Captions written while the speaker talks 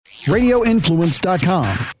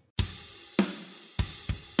RadioInfluence.com.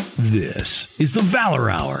 This is the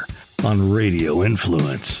Valor Hour on Radio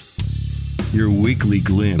Influence. Your weekly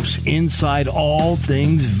glimpse inside all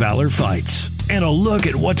things Valor fights and a look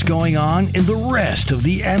at what's going on in the rest of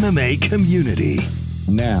the MMA community.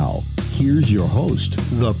 Now, here's your host,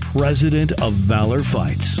 the president of Valor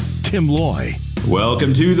Fights, Tim Loy.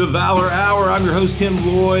 Welcome to the Valor Hour. I'm your host, Tim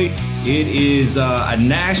Loy. It is a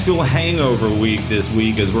Nashville hangover week this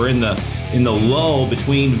week as we're in the lull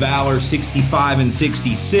between Valor 65 and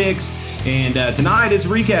 66. And tonight it's a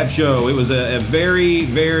recap show. It was a very,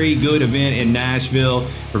 very good event in Nashville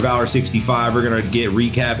for Valor 65. We're going to get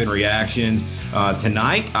recap and reactions.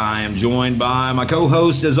 Tonight I am joined by my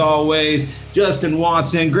co-host, as always, Justin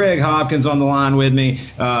Watson, Greg Hopkins on the line with me.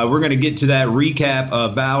 We're going to get to that recap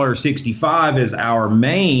of Valor 65 as our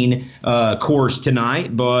main course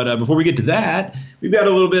tonight. But before we get to that, we've got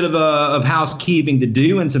a little bit of housekeeping to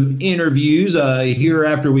do and some interviews here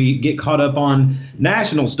after we get caught up on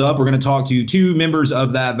national stuff. We're going to talk to two members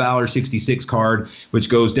of that Valor 66 card, which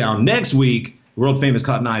goes down next week. World famous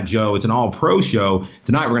Cotton Eye Joe. It's an all-pro show.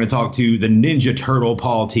 Tonight we're going to talk to the Ninja Turtle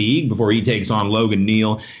Paul Teague before he takes on Logan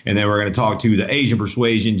Neal. And then we're going to talk to the Asian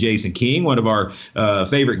Persuasion Jason King, one of our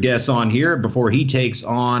favorite guests on here, before he takes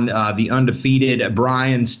on the undefeated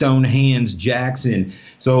Brian Stonehands Jackson.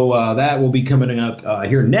 So that will be coming up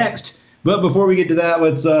here next. But before we get to that,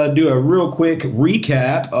 let's do a real quick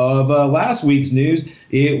recap of last week's news.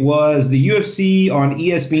 It was the UFC on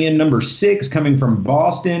ESPN number 6 coming from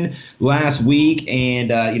Boston last week.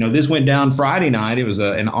 And, this went down Friday night. It was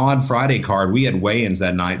an odd Friday card. We had weigh-ins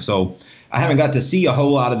that night. So I haven't got to see a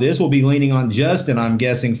whole lot of this. We'll be leaning on Justin, I'm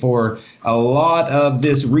guessing, for a lot of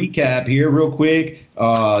this recap here. Real quick,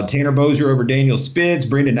 Tanner Bozier over Daniel Spitz.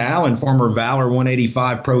 Brendan Allen, former Valor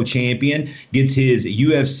 185 pro champion, gets his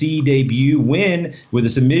UFC debut win with a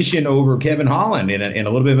submission over Kevin Holland in a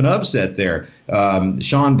little bit of an upset there.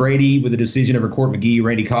 Sean Brady with a decision over Court McGee.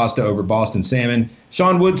 Randy Costa over Boston Salmon.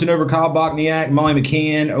 Sean Woodson over Kyle Bochniak. Molly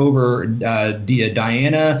McCann over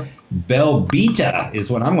Diana Belbita is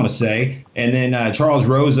what I'm going to say. And then Charles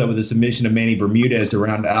Rosa with a submission of Manny Bermudez to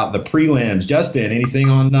round out the prelims. Justin, anything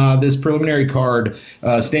on this preliminary card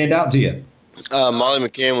stand out to you? Molly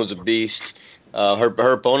McCann was a beast.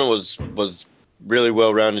 Her opponent was really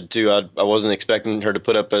well-rounded, too. I wasn't expecting her to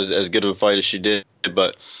put up as good of a fight as she did,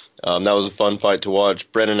 but that was a fun fight to watch.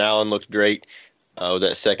 Brendan Allen looked great with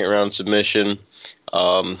that second-round submission.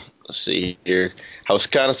 Let's see here. I was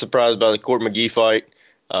kind of surprised by the Court McGee fight.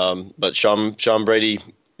 But Sean Brady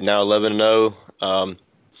now 11-0.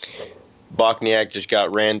 Bochniak just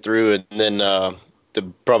got ran through, and then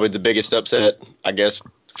probably the biggest upset, I guess,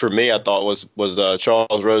 for me, I thought was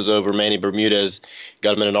Charles Rosa over Manny Bermudez.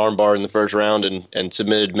 Got him in an armbar in the first round and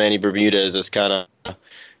submitted Manny Bermudez as kind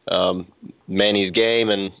of Manny's game,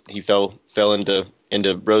 and he fell into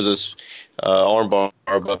Rosa's armbar.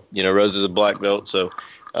 But Rosa's a black belt, so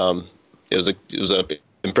it was a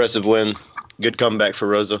impressive win. Good comeback for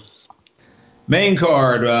Rosa. Main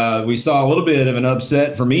card, we saw a little bit of an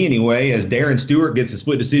upset for me anyway, as Darren Stewart gets a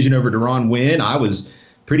split decision over Deron Wynn. I was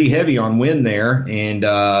pretty heavy on Wynn there, and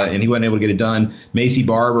he wasn't able to get it done. Macy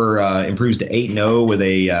Barber improves to 8-0 with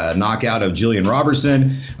a knockout of Jillian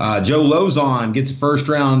Robertson. Joe Lozon gets a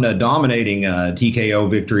first-round dominating TKO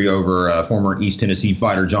victory over former East Tennessee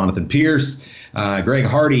fighter Jonathan Pierce. Greg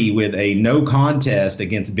Hardy with a no contest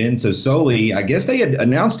against Ben Sosoli. I guess they had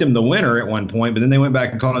announced him the winner at one point, but then they went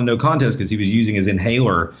back and called him no contest because he was using his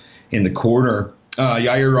inhaler in the corner.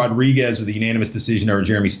 Yair Rodriguez with a unanimous decision over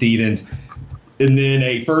Jeremy Stevens. And then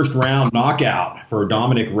a first-round knockout for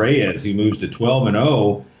Dominic Reyes, who moves to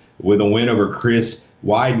 12-0 with a win over Chris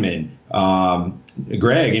Weidman.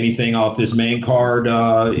 Greg, anything off this main card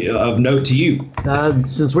of note to you?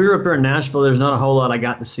 Since we were up there in Nashville, there's not a whole lot I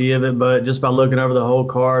got to see of it, but just by looking over the whole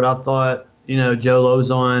card, I thought, Joe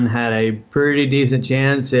Lozon had a pretty decent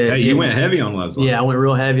chance. You went heavy on Lozon. Yeah, I went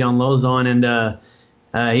real heavy on Lozon, and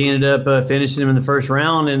he ended up finishing him in the first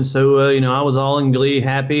round. And so, I was all in glee,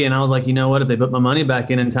 happy, and I was like, you know what, if they put my money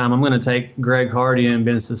back in time, I'm going to take Greg Hardy and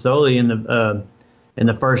Ben Sosoli in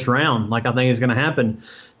the first round, like I think is going to happen.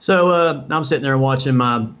 So I'm sitting there watching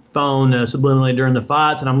my phone subliminally during the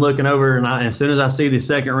fights, and I'm looking over, and as soon as I see the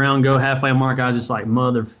second round go halfway mark, I was just like,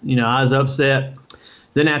 I was upset.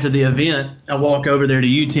 Then after the event, I walk over there to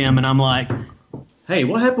you, Tim, and I'm like, hey,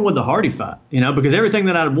 what happened with the Hardy fight? Because everything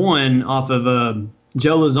that I'd won off of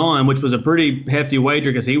Joe Lozon, which was a pretty hefty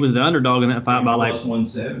wager because he was the underdog in that fight by like plus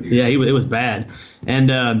 170. Yeah, it was bad.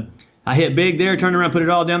 And I hit big there, turned around, put it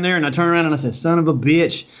all down there, and I turned around and I said, son of a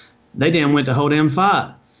bitch, they damn went the whole damn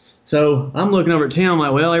fight. So I'm looking over at Tim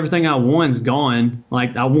like, well, everything I won's gone.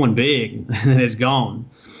 Like I won big, and it's gone.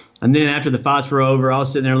 And then after the fights were over, I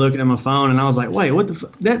was sitting there looking at my phone, and I was like, wait, what the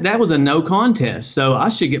that was a no contest, so I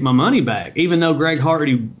should get my money back, even though Greg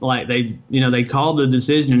Hardy, like they called the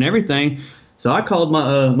decision and everything. So I called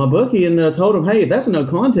my bookie and told him, hey, if that's a no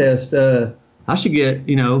contest, I should get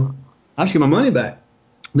my money back.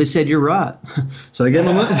 They said you're right, so they gave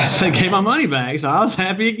my money, they gave my money back. So I was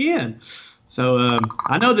happy again. So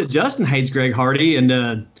I know that Justin hates Greg Hardy,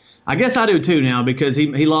 and I guess I do too now, because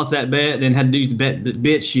he lost that bet and had to do the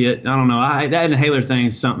bet shit. I don't know. That inhaler thing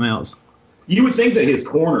is something else. You would think that his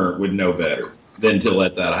corner would know better than to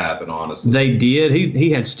let that happen, honestly. They did.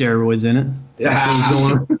 He had steroids in it. Yeah,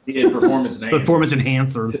 he had performance enhancers. Performance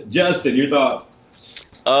enhancers. Justin, your thoughts?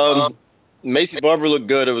 Macy Barber looked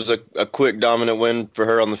good. It was a quick, dominant win for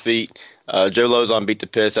her on the feet. Joe Lozon beat the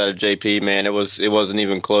piss out of JP, man. It wasn't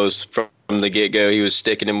even close from the get-go. He was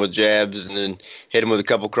sticking him with jabs and then hit him with a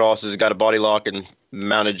couple crosses, got a body lock and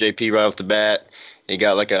mounted JP right off the bat. He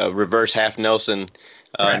got like a reverse half Nelson.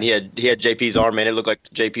 And he had JP's arm, man. It looked like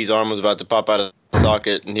JP's arm was about to pop out of the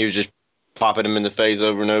socket, and he was just popping him in the face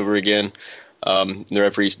over and over again. The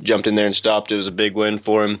referee jumped in there and stopped. It was a big win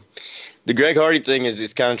for him. The Greg Hardy thing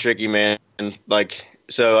is kind of tricky, man. Like,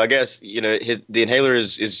 so I guess, the inhaler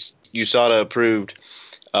is USADA approved.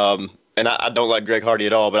 And I don't like Greg Hardy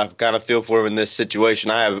at all, but I kind of feel for him in this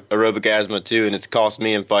situation. I have aerobic asthma too, and it's cost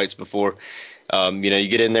me in fights before. You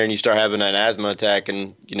get in there and you start having an asthma attack,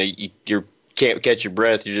 and you can't catch your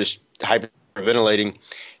breath. You're just hyperventilating.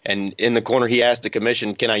 And in the corner, he asked the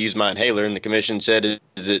commission, "Can I use my inhaler?" And the commission said,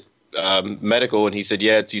 "Is it medical?" And he said,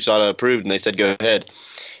 "Yeah, it's USADA approved." And they said, "Go ahead."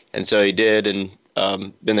 And so he did, and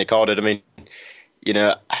then they called it. I mean,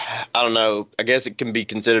 I don't know. I guess it can be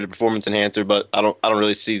considered a performance enhancer, but I don't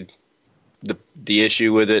really see the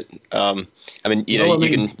issue with it. I mean,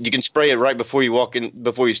 you can spray it right before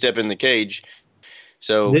you step in the cage.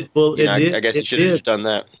 So I guess he should have just done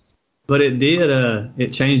that. But it did.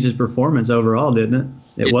 It changed his performance overall, didn't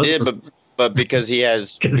it? It did, but because he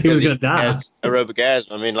has aerobic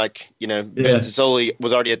asthma. I mean, Ben Sassoli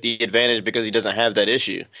was already at the advantage because he doesn't have that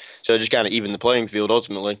issue. So it just kind of evened the playing field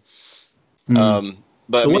ultimately. But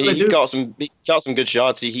I mean, he caught some good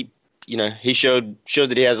shots. He showed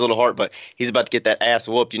that he has a little heart, but he's about to get that ass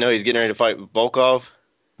whooped. He's getting ready to fight Volkov.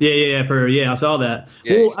 Yeah, I saw that.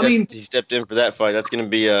 Yeah, well, he stepped in for that fight. That's going to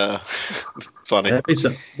be funny.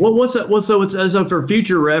 So for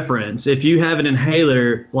future reference, if you have an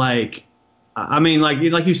inhaler, like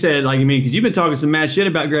you said, because you've been talking some mad shit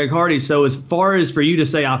about Greg Hardy. So as far as for you to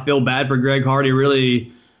say I feel bad for Greg Hardy,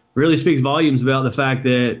 really speaks volumes about the fact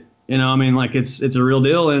that it's a real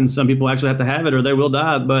deal, and some people actually have to have it or they will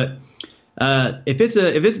die. But if it's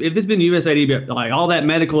been USAID, like all that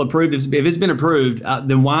medical approved, if it's been approved,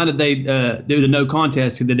 then why did they do the no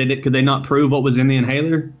contest? Could they not prove what was in the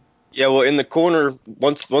inhaler? Yeah, well, in the corner,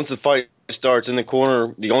 once the fight starts in the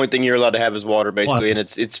corner, the only thing you're allowed to have is water, basically, and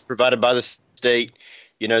it's provided by the state,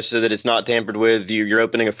 so that it's not tampered with. You're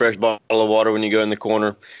opening a fresh bottle of water when you go in the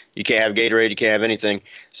corner. You can't have Gatorade. You can't have anything.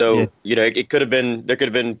 So there could have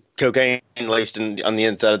been cocaine laced on the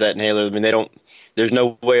inside of that inhaler. I mean, there's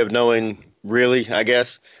no way of knowing really, I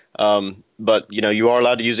guess. But you are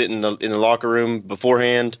allowed to use it in the locker room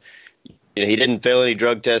beforehand. He didn't fail any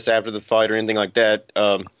drug tests after the fight or anything like that.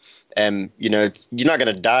 And you're not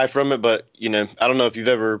going to die from it, but I don't know if you've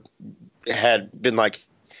ever been like.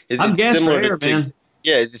 I'm gassed for air, man.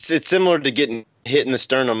 Yeah, it's similar to getting hit in the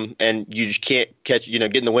sternum and you just can't catch,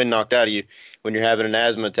 getting the wind knocked out of you when you're having an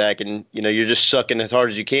asthma attack, and you're just sucking as hard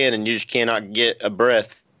as you can and you just cannot get a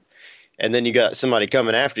breath. And then you got somebody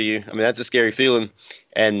coming after you. I mean, that's a scary feeling.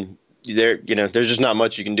 And there's just not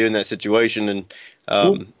much you can do in that situation. And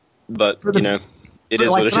it is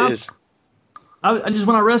what it is. I just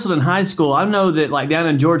when I wrestled in high school, I know that down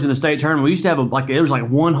in Georgia in the state tournament, we used to have there was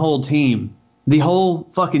one whole team, the whole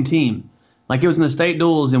fucking team. It was in the state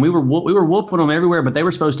duels, and we were whooping them everywhere, but they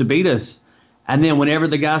were supposed to beat us. And then whenever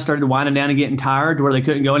the guys started winding down and getting tired to where they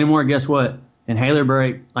couldn't go anymore, guess what? Inhaler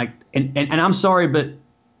break. And I'm sorry, but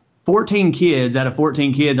 14 kids out of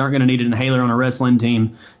 14 kids aren't going to need an inhaler on a wrestling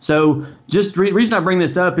team. So just reason I bring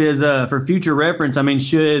this up is for future reference. I mean,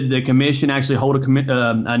 should the commission actually hold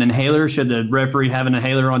an inhaler? Should the referee have an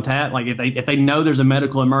inhaler on tap? If they know there's a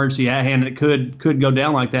medical emergency at hand that could go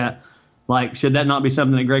down like that, should that not be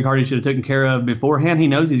something that Greg Hardy should have taken care of beforehand? He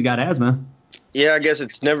knows he's got asthma. Yeah, I guess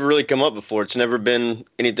it's never really come up before. It's never been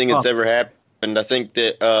anything that's ever happened. I think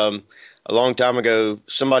that a long time ago,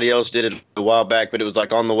 somebody else did it a while back, but it was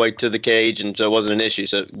on the way to the cage, and so it wasn't an issue.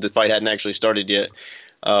 So the fight hadn't actually started yet.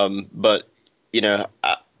 But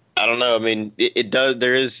I I don't know. I mean, it does.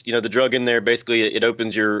 There is, the drug in there. Basically, it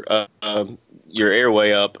opens your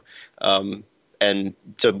airway up, and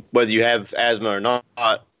so whether you have asthma or not,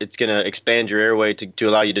 it's going to expand your airway to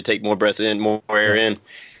allow you to take more breath in, more air in.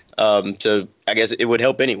 So I guess it would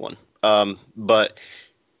help anyone. But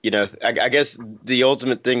I guess the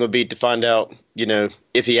ultimate thing would be to find out,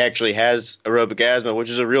 if he actually has aerobic asthma,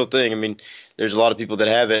 which is a real thing. I mean, there's a lot of people that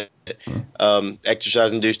have it,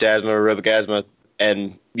 exercise-induced asthma or aerobic asthma.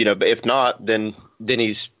 And, but if not, then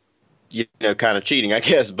he's, kind of cheating, I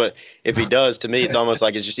guess. But if he does, to me, it's almost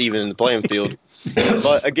like it's just even in the playing field.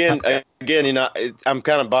 But again, I'm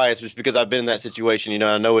kind of biased just because I've been in that situation.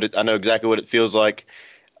 I know exactly what it feels like.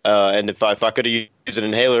 And if I could have used an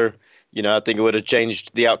inhaler, I think it would have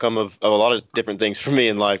changed the outcome of a lot of different things for me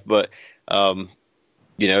in life. But,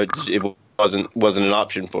 it wasn't an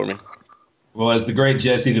option for me. Well, as the great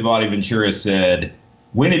Jesse the Body Ventura said,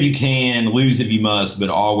 win if you can, lose if you must, but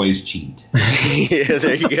always cheat. Yeah,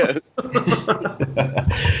 there you go.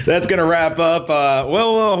 That's going to wrap up.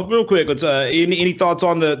 Well, real quick, let's any thoughts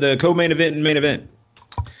on the co-main event and main event?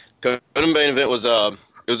 Co-main event was it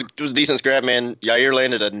was a decent scrap, man. Yair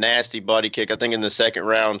landed a nasty body kick. I think in the second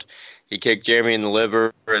round, he kicked Jeremy in the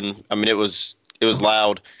liver, and I mean it was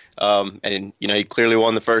loud. And he clearly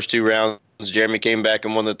won the first 2 rounds. Jeremy came back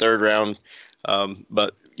and won the 3rd round.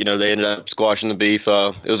 But they ended up squashing the beef.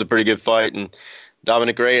 It was a pretty good fight, and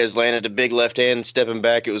Dominic Reyes landed a big left hand, stepping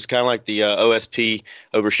back. It was kind of like the OSP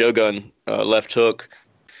over Shogun left hook.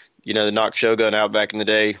 They knocked Shogun out back in the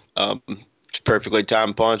day. It's a perfectly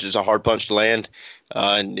timed punch. It's a hard punch to land.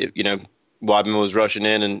 Weidman was rushing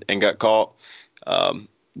in and got caught.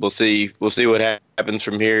 We'll see what happens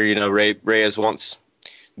from here. Reyes wants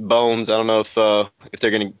bones. I don't know if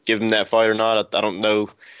they're going to give him that fight or not. I don't know.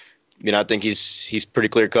 I think he's pretty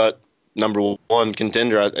clear cut number 1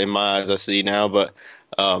 contender in my eyes. I see now, but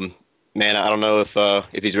man, I don't know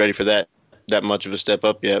if he's ready for that much of a step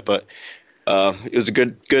up yet. But it was a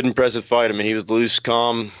good impressive fight. I mean, he was loose,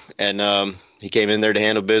 calm, and he came in there to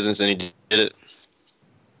handle business, and he did it.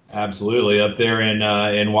 Absolutely, up there in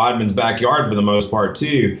Weidman's backyard for the most part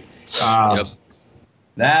too. Yep.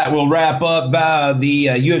 That will wrap up the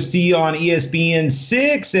UFC on ESPN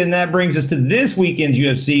 6, and that brings us to this weekend's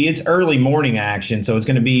UFC. It's early morning action, so it's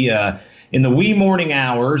going to be in the wee morning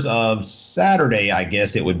hours of Saturday, I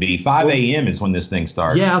guess it would be. 5 a.m. is when this thing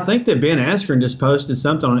starts. Yeah, I think that Ben Askren just posted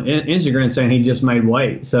something on Instagram saying he just made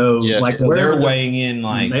weight. So, yeah. So they're weighing in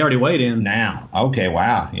they already weighed in now. Okay,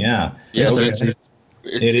 wow, yeah. Yeah, okay.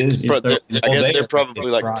 It is. I guess they're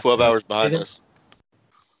probably like 12 hours behind us.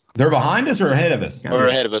 They're behind us or ahead of us? Or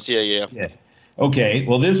ahead of us, yeah. Okay,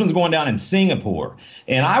 well, this one's going down in Singapore,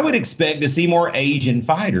 and I would expect to see more Asian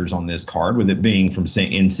fighters on this card, with it being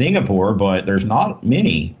in Singapore, but there's not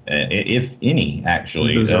many, if any,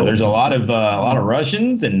 actually. There's a lot of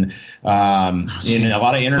Russians and a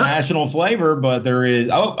lot of international flavor, but there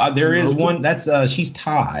is one that's she's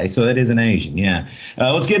Thai, so that is an Asian. Yeah,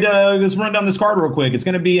 let's run down this card real quick. It's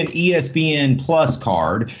going to be an ESPN Plus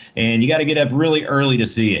card, and you got to get up really early to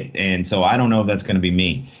see it, and so I don't know if that's going to be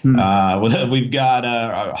me. We've got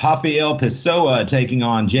Rafael Pessoa taking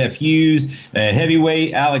on Jeff Hughes.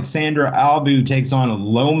 Heavyweight Alexandra Albu takes on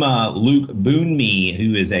Loma Luke Boonmi,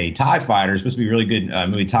 who is a Thai fighter. Supposed to be a really good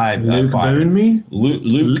Muay Thai fighter. Boonmi? Luke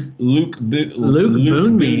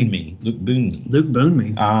Boonmi. Luke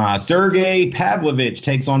Boonmi. Sergey Pavlovich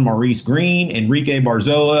takes on Maurice Green. Enrique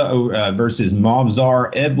Barzola versus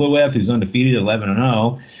Movsar Evloev, who's undefeated,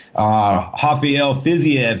 11-0. Rafael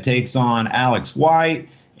Fiziev takes on Alex White.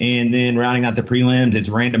 And then rounding out the prelims, it's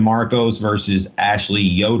Randa Marcos versus Ashley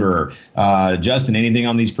Yoder. Justin, anything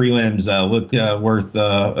on these prelims look worth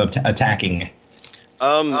attacking?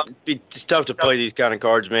 It's tough to play these kind of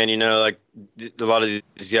cards, man. Like a lot of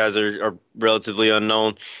these guys are relatively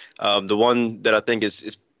unknown. The one that I think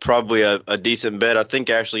is probably a decent bet, I think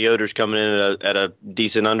Ashley Yoder's coming in at a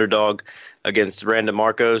decent underdog against Randa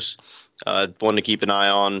Marcos. One to keep an eye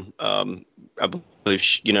on. I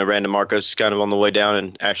believe, Randa Marcos is kind of on the way down,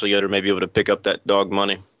 and Ashley Yoder may be able to pick up that dog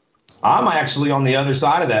money. I'm actually on the other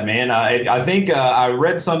side of that, man. I think I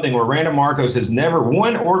read something where Randa Marcos has never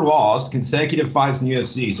won or lost consecutive fights in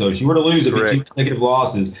UFC. So if she were to lose, it'd be 2 consecutive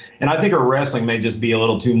losses. And I think her wrestling may just be a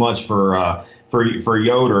little too much for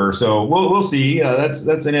Yoder. So we'll see.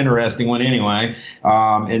 That's an interesting one anyway.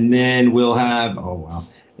 And then we'll have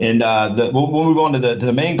And we'll move on to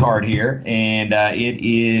the main card here, and it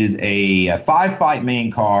is a 5-fight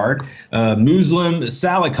main card. Muslim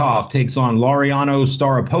Salikov takes on Laureano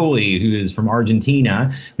Staropoli, who is from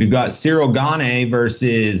Argentina. We've got Cyril Gane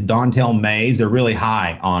versus Dontel Mays. They're really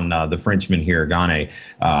high on the Frenchman here, Gane.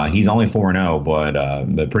 He's only 4-0,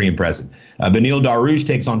 but pretty impressive. Benil Darush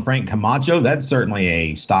takes on Frank Camacho. That's certainly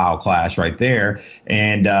a style clash right there.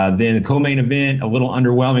 And then the co-main event, a little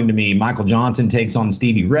underwhelming to me. Michael Johnson takes on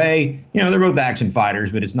Stevie Ray. They're both action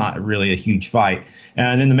fighters, but it's not really a huge fight.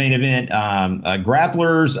 And then the main event,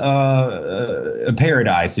 Grapplers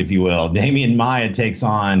Paradise, if you will. Damian Maia takes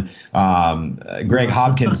on Greg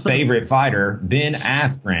Hopkins' favorite fighter, Ben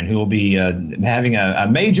Askren, who will be having a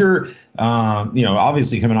major,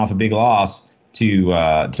 obviously coming off a big loss to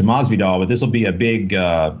Masvidal, but this will be a big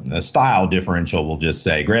style differential, we'll just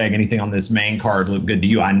say. Greg, anything on this main card look good to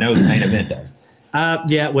you? I know the main event does. Like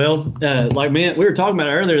we were talking about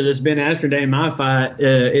earlier, this Ben Askren Damian Maia fight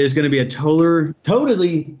is going to be a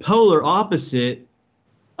totally polar opposite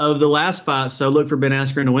of the last fight. So look for Ben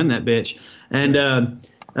Askren to win that bitch. And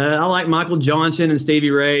I like Michael Johnson and Stevie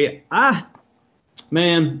Ray.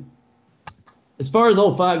 As far as the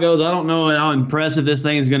whole fight goes, I don't know how impressive this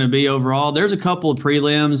thing is going to be overall. There's a couple of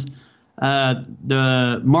prelims.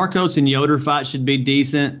 The Marcos and Yoder fight should be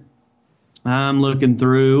decent. I'm looking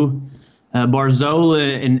through.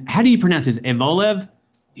 Barzola and how do you pronounce this? Evelev.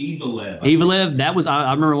 That was I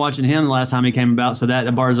remember watching him the last time he came about. So that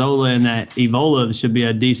the Barzola and that Evelev should be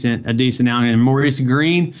a decent outing. And Maurice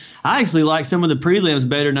Green, I actually like some of the prelims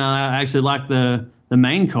better than I actually like the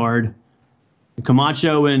main card.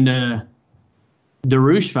 Camacho and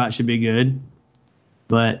Darush fight should be good,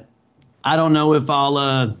 but I don't know if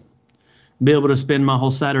I'll be able to spend my whole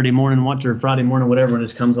Saturday morning, or Friday morning, whatever, when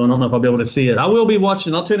this comes on. I don't know if I'll be able to see it. I will be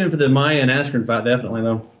watching. I'll tune in for the Maia and Askren fight, definitely,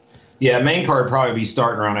 though. Yeah, main card probably be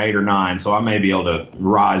starting around 8 or 9, so I may be able to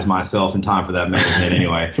rise myself in time for that main event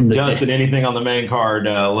anyway. Justin, anything on the main card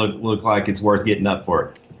look like it's worth getting up for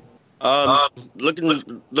it?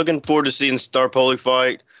 Looking forward to seeing Staropoli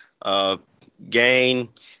fight. Gain.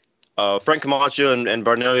 Frank Camacho and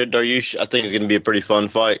Barnelio Dariush, I think is going to be a pretty fun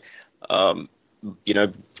fight.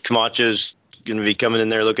 Camacho's going to be coming in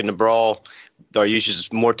there looking to brawl. Dariush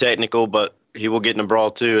is more technical, but he will get in a brawl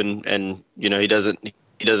too, and he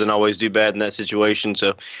doesn't always do bad in that situation,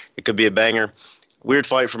 so it could be a banger. Weird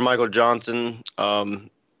fight for Michael Johnson,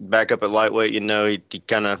 back up at lightweight. He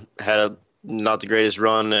kind of had not the greatest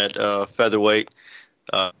run at featherweight,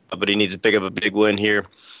 but he needs to pick up a big win here.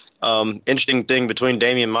 Interesting thing between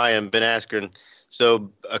Damian Maia and Ben Askren. So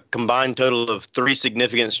a combined total of 3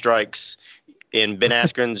 significant strikes in Ben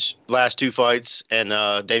Askren's last 2 fights and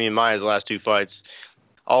Damian Maia's last 2 fights.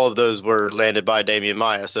 All of those were landed by Damian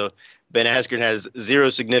Maia. So Ben Askren has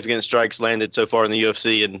 0 significant strikes landed so far in the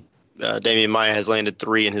UFC, and Damian Maia has landed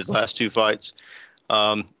 3 in his last 2 fights.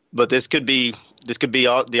 But this could be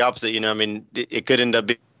the opposite. It could end up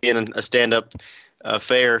being a stand-up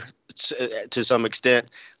fair to some extent.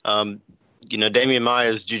 Damian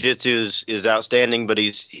Maia's jiu-jitsu is outstanding, but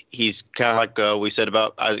he's kind of like we said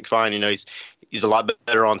about Isaac Fine. He's a lot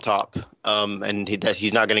better on top, and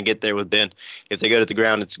he's not going to get there with Ben. If they go to the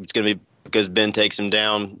ground, it's going to be because Ben takes him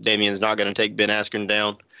down. Damian's not going to take Ben Askren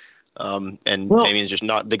down, Damian's just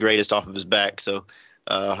not the greatest off of his back. So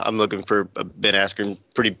I'm looking for a Ben Askren,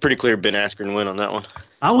 pretty clear Ben Askren win on that one.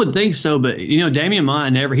 I would think so, but Damian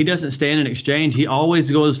Maia he doesn't stand in exchange. He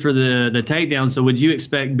always goes for the takedown. So would you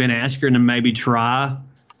expect Ben Askren to maybe try,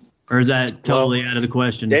 or is that totally out of the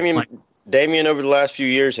question? Damian over the last few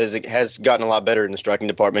years has gotten a lot better in the striking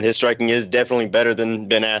department. His striking is definitely better than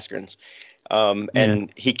Ben Askren's,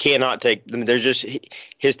 and he cannot take them.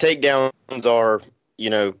 His takedowns are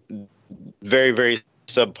very, very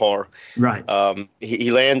subpar. Right.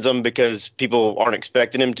 He lands them because people aren't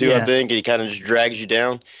expecting him to. Yeah. I think he kind of just drags you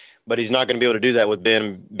down, but he's not going to be able to do that with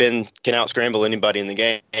Ben. Ben can out scramble anybody in the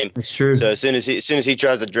game. That's true. So as soon as he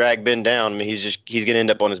tries to drag Ben down, he's going to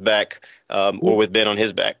end up on his back, or with Ben on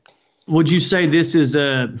his back. Would you say this is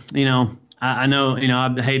I know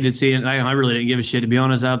I hated to see it. I really didn't give a shit, to be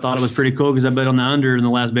honest. I thought it was pretty cool because I bet on the under in the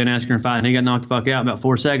last Ben Askren fight, and he got knocked the fuck out in about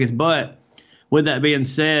 4 seconds. But with that being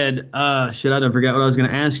said, I don't forget what I was going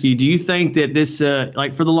to ask you. Do you think that this, for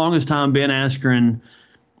the longest time, Ben Askren,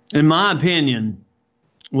 in my opinion,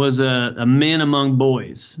 was a man among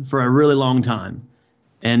boys for a really long time,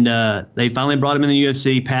 and they finally brought him in the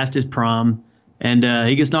UFC, past his prime, and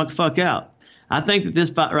he gets knocked the fuck out. I think that this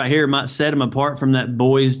fight right here might set him apart from that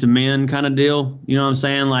boys to men kind of deal. You know what I'm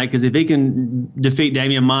saying? Because if he can defeat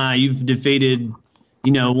Damian Maia, you've defeated,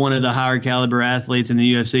 one of the higher caliber athletes in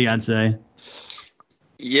the UFC, I'd say.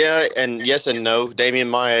 Yeah, and yes and no. Damian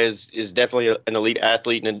Maia is definitely an elite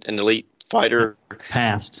athlete and an elite fighter.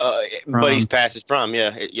 Past. But he's past his prime,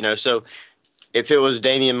 yeah. So if it was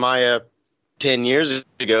Damian Maia 10 years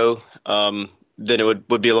ago, then it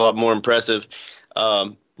would be a lot more impressive.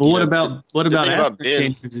 Well, what about after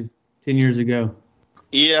Ben, 10 years ago?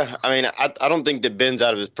 Yeah, I mean, I don't think that Ben's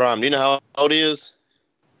out of his prime. Do you know how old he is?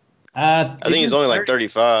 I think he's only like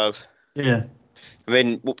 35. Yeah. I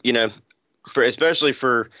mean, especially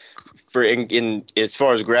for in as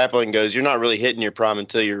far as grappling goes, you're not really hitting your prime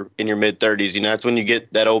until you're in your mid 30s. That's when you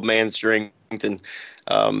get that old man strength, and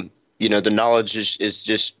the knowledge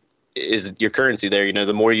is your currency there.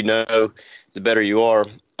 The more you know, the better you are.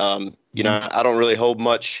 I don't really hold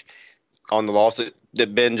much on the loss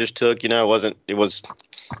that Ben just took. I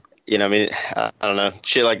mean, I don't know,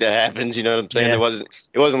 shit like that happens. You know what I'm saying? Yeah.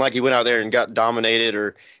 It wasn't like he went out there and got dominated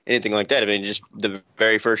or anything like that. I mean, just the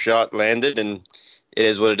very first shot landed, and it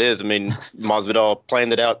is what it is. I mean, Masvidal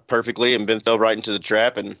planned it out perfectly, and Ben fell right into the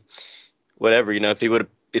trap, and whatever. If he would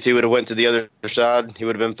have went to the other side, he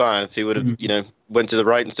would have been fine. If he would have, went to the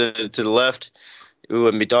right instead of to the left, we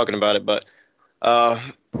wouldn't be talking about it. But I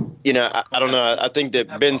don't know. I think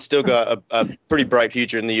that Ben's still got a pretty bright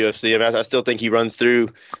future in the UFC. I mean, I still think he runs through,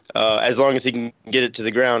 as long as he can get it to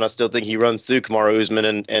the ground, I still think he runs through Kamaru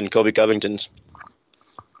Usman and Colby Covington's.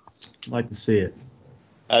 I'd like to see it.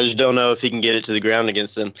 I just don't know if he can get it to the ground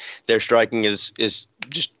against them. Their striking is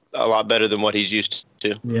just a lot better than what he's used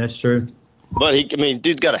to. Yeah, that's true. But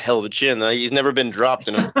dude's got a hell of a chin. Though. He's never been dropped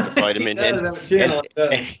in a fight. I mean,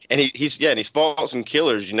 he's fought some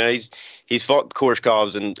killers. He's fought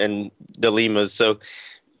Korshkovs and the Limas. So,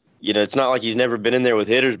 it's not like he's never been in there with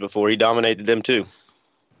hitters before. He dominated them too.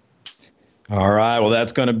 All right. Well,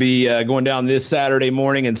 that's going to be going down this Saturday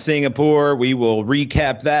morning in Singapore. We will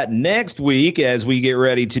recap that next week as we get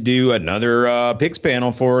ready to do another picks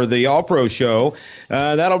panel for the All Pro show.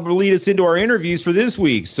 That'll lead us into our interviews for this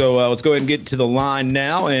week. So let's go ahead and get to the line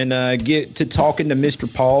now and get to talking to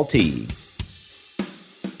Mr. Paul Teague.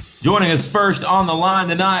 Joining us first on the line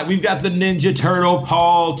tonight, we've got the Ninja Turtle,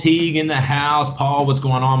 Paul Teague, in the house. Paul, what's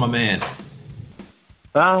going on, my man?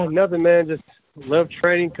 Nothing, man. Just love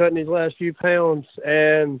training, cutting these last few pounds,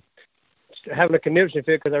 and having a conniption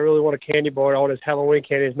fit because I really want a candy bar. All this Halloween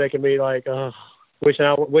candy is making me like, wishing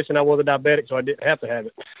I was a diabetic so I didn't have to have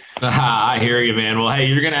it. I hear you, man. Well, hey,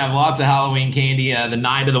 you're going to have lots of Halloween candy the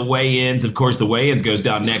night of the weigh-ins. Of course, the weigh-ins goes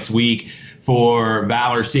down next week for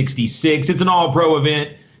Valor 66. It's an all-pro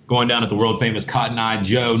event going down at the world-famous Cotton Eye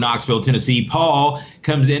Joe, Knoxville, Tennessee. Paul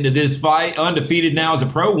comes into this fight undefeated now as a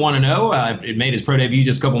pro, 1-0. It made his pro debut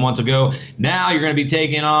just a couple months ago. Now you're going to be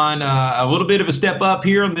taking on a little bit of a step up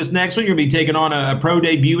here on this next one. You're going to be taking on a pro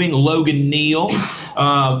debuting Logan Neal.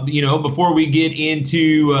 Before we get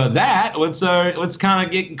into that, let's kind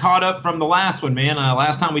of get caught up from the last one, man.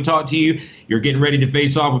 Last time we talked to you, you're getting ready to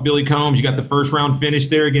face off with Billy Combs. You got the first round finish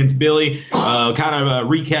there against Billy.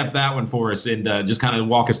 Recap that one for us and just kind of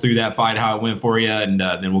walk us through that fight, how it went for you, and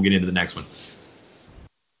then we'll get into the next one.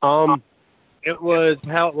 It was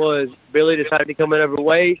how it was. Billy decided to come in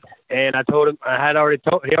overweight, and I told him he already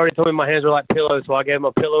told me my hands were like pillows, so I gave him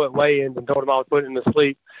a pillow at weigh-ins and told him I was putting him to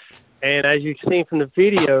sleep. And as you've seen from the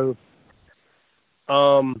video,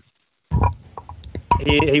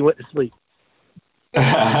 he went to sleep.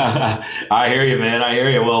 I hear you, man. I hear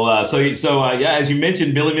you. Well, as you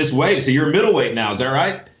mentioned, Billy missed weight, so you're middleweight now. Is that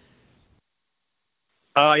right?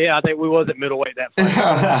 Yeah, I think we was at middleweight that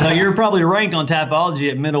fight. So you're probably ranked on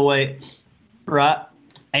Tapology at middleweight, right?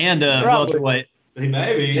 And welterweight. He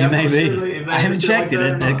may be. I haven't checked it.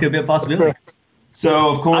 It could be a possibility. So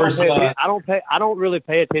of course, I don't really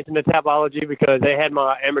pay attention to Tapology because they had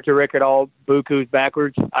my amateur record all bukus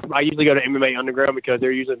backwards. I usually go to MMA Underground because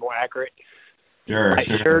they're usually more accurate. Sure.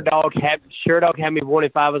 Sure Dog had me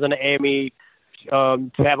 1-5 as an AMI.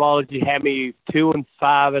 Tapology had me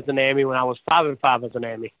 2-5 as an AMI when I was 5-5 as an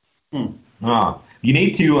AMI. You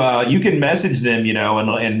need to. You can message them,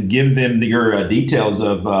 and give them your details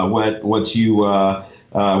of what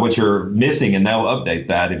you're missing, and they'll update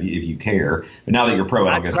that if you care. But now that you're pro,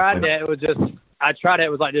 I guess. I tried that. It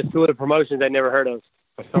was like just two of the promotions I never heard of,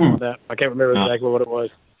 or something like that. I can't remember exactly what it was.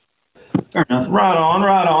 Right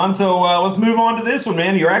on. So let's move on to this one,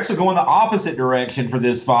 man. You're actually going the opposite direction for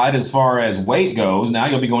this fight as far as weight goes. Now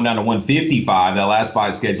you'll be going down to 155. That last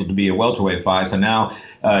fight is scheduled to be a welterweight fight. So now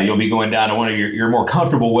you'll be going down to one of your more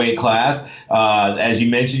comfortable weight class. As you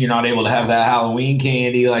mentioned, you're not able to have that Halloween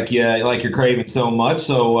candy like you're craving so much.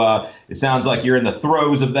 So It sounds like you're in the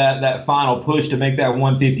throes of that final push to make that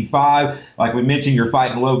 155. Like we mentioned, you're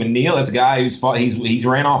fighting Logan Neal. That's a guy he's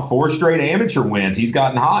ran off 4 straight amateur wins. He's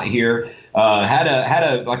gotten hot here. Had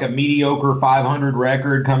a mediocre 500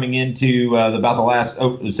 record coming into about the last,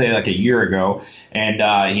 say like a year ago. And,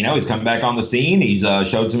 he's come back on the scene. He's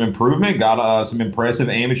showed some improvement, got some impressive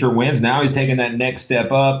amateur wins. Now he's taking that next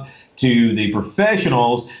step up to the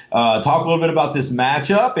professionals. Talk a little bit about this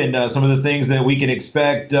matchup and some of the things that we can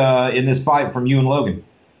expect in this fight from you and Logan.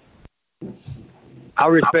 I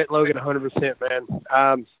respect Logan 100%,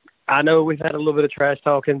 man. I know we've had a little bit of trash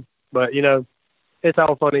talking, but, it's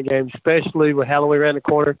all fun and games, especially with Halloween around the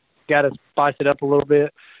corner. Got to spice it up a little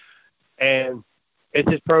bit. And it's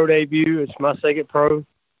his pro debut. It's my second pro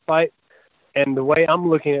fight. And the way I'm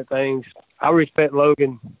looking at things, I respect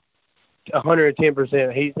Logan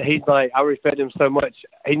 110%. He's like, I respect him so much.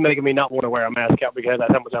 He's making me not want to wear a mask out because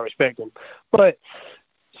that's how much I respect him. But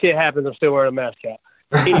shit happens. I'm still wearing a mask out.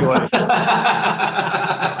 Anyway.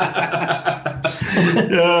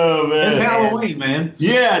 Oh, man. It's Halloween, man.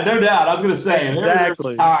 Yeah, no doubt. I was going to say, Exactly.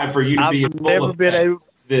 there's time for you to be in full effect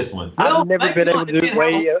this one. I've never been able to do it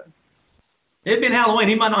way It'd been Halloween.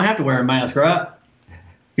 He might not have to wear a mask, right?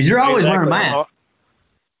 Because you're always wearing a mask.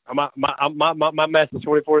 My mask is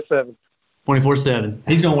 24/7. 24/7.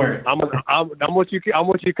 He's gonna wear it. I'm what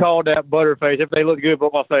you call that butterface. If they look good,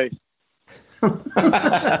 but my face.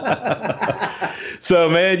 So,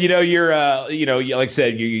 man, you're, like I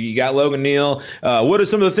said, you got Logan Neal. What are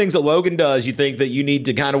some of the things that Logan does you think that you need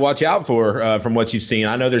to kind of watch out for from what you've seen?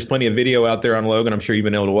 I know there's plenty of video out there on Logan. I'm sure you've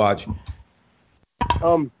been able to watch.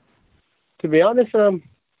 To be honest,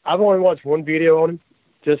 I've only watched one video on him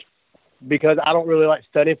just because I don't really like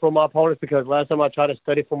studying for my opponents, because last time I tried to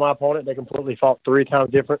study for my opponent, they completely fought 3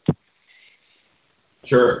 times different.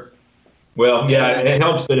 Sure. Well, yeah, it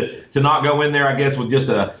helps to not go in there, I guess, with just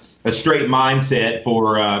a straight mindset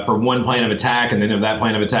for one plan of attack, and then if that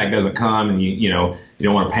plan of attack doesn't come, and you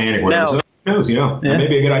don't want to panic. Now, so who knows, that may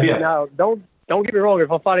be a good idea. Now, don't get me wrong. If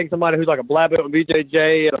I'm fighting somebody who's like a black belt in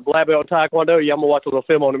BJJ and a black belt in Taekwondo, yeah, I'm gonna watch a little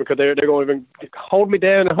film on them, because they're going to even hold me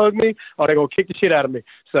down and hug me, or they're going to kick the shit out of me.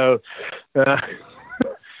 So, so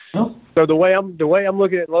the way I'm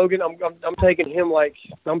looking at Logan, I'm taking him like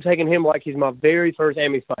he's my very first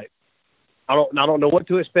Ami fight. I don't know what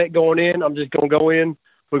to expect going in. I'm just gonna go in.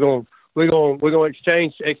 We're gonna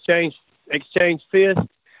exchange fists.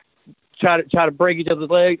 Try to break each other's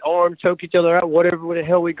legs, arms, choke each other out, whatever the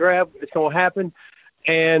hell we grab, it's gonna happen.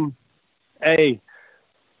 And hey,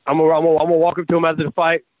 I'm gonna walk up to him after the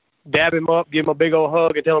fight, dab him up, give him a big old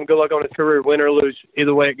hug, and tell him good luck on his career, win or lose,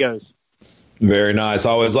 either way it goes. Very nice.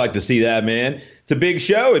 Always like to see that, man. It's a big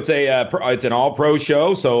show. It's an all-pro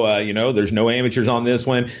show, so there's no amateurs on this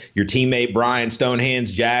one. Your teammate Brian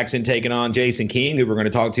Stonehands Jackson taking on Jason King, who we're going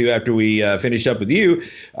to talk to after we finish up with you.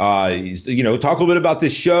 Talk a little bit about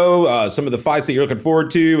this show, some of the fights that you're looking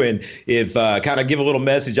forward to, and if kind of give a little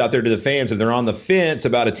message out there to the fans if they're on the fence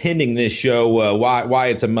about attending this show, why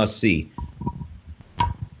it's a must-see.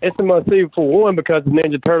 It's a must-see for one because the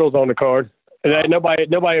Ninja Turtles on the card. And nobody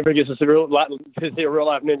ever gets to see a real life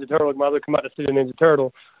Ninja Turtle. My mother come out to see the Ninja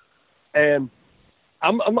Turtle, and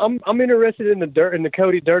I'm interested in the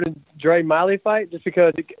Cody Dirt and Dre Miley fight just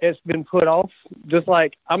because it's been put off. Just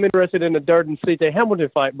like I'm interested in the Dirt and CJ Hamilton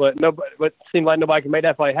fight, but it seems like nobody can make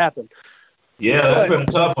that fight happen. Yeah, that's been a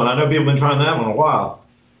tough one. I know people have been trying that one a while.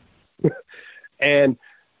 And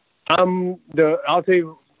I'll tell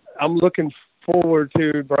you, I'm looking forward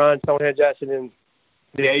to Brian Stonehead Jackson and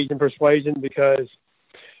the Asian Persuasion, because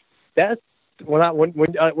that's when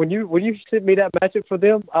you sent me that matchup for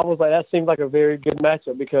them, I was like, that seems like a very good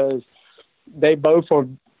matchup, because they both are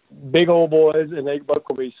big old boys and they both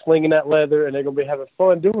will be slinging that leather, and they're gonna be having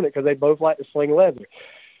fun doing it because they both like to sling leather.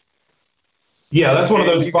 Yeah, that's one of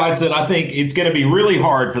those fights that I think it's going to be really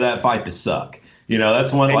hard for that fight to suck.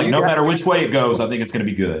 That's one, like, no matter which way it goes, I think it's going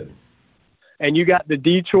to be good. And you got the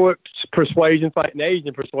Detroit Persuasion fighting the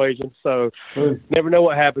Asian Persuasion, so never know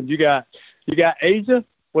what happens. You got Asia,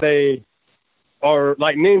 where they are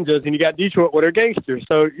like ninjas, and you got Detroit, where they're gangsters.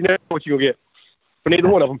 So you know what you're gonna get for neither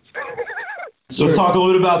one of them. So let's talk a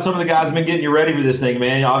little bit about some of the guys who've been getting you ready for this thing,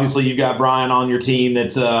 man. Obviously, you've got Brian on your team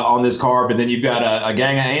that's on this card, but then you've got a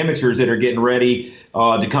gang of amateurs that are getting ready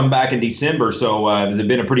to come back in December. So has it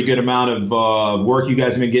been a pretty good amount of work you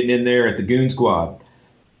guys have been getting in there at the Goon Squad?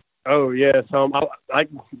 Oh, yes. I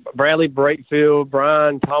Bradley Brakefield,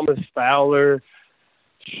 Brian Thomas Fowler,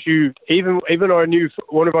 even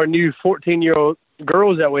one of our new 14-year-old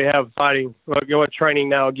girls that we have fighting, going training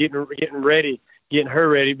now, getting her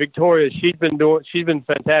ready. Victoria, she's been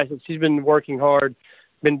fantastic. She's been working hard,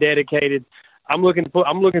 been dedicated. I'm looking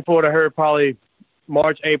forward to her probably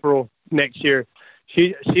March, April next year.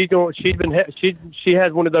 She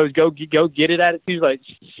has one of those go get it attitudes. Like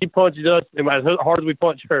she punches us and as hard as we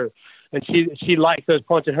punch her, and she likes us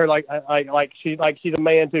punching her like she's a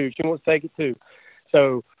man too. She wants to take it too.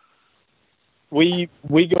 So we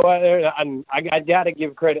go out there, and I got to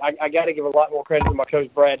give credit. I got to give a lot more credit to my coach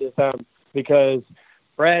Brad this time, because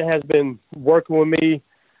Brad has been working with me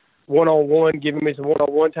one-on-one, giving me some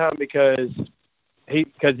one-on-one time because I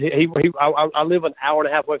live an hour and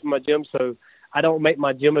a half away from my gym, so I don't make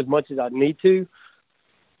my gym as much as I need to.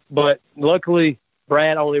 But luckily,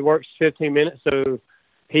 Brad only works 15 minutes, so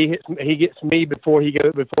he gets me before he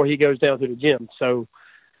goes down to the gym. So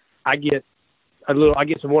I get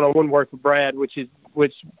some one-on-one work with Brad, which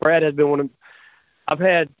Brad has been one of. I've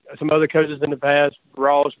had some other coaches in the past,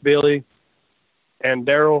 Ross, Billy, and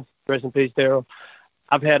Daryl. Rest in peace, Daryl.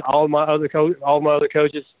 I've had all my other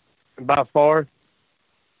coaches, by far.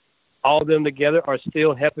 All of them together are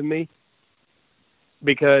still helping me,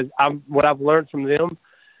 because what I've learned from them,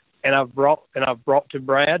 and I've brought to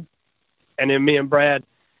Brad, and then me and Brad,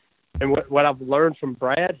 and what I've learned from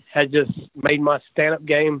Brad has just made my stand-up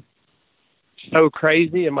game so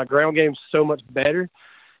crazy and my ground game so much better,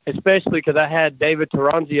 especially because I had David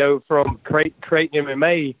Taranzio from Crate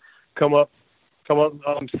MMA come up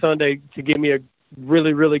on Sunday to give me a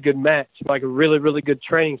really, really good match, like a really, really good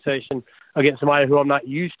training session against somebody who I'm not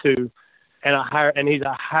used to. And he's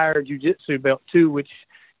a higher jiu-jitsu belt too, which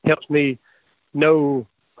helps me know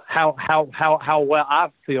how well I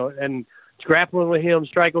feel. And grappling with him,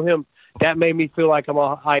 striking with him, that made me feel like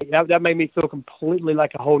that made me feel completely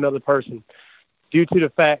like a whole nother person, due to the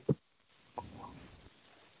fact,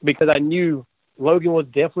 because I knew Logan was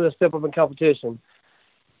definitely a step up in competition,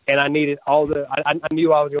 and I needed I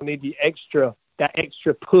knew I was going to need that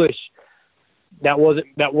extra push. That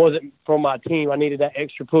wasn't from my team. I needed that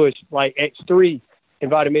extra push. Like X3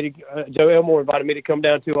 Joe Elmore invited me to come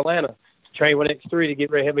down to Atlanta to train with X3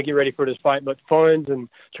 to help me get ready for this fight. But funds and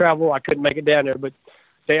travel, I couldn't make it down there. But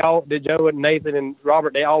Joe and Nathan and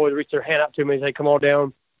Robert, they always reach their hand out to me and say, "Come on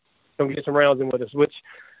down, come get some rounds in with us." Which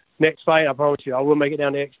next fight, I promise you, I will make it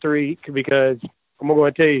down to X3, because I'm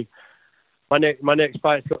going to tell you, my next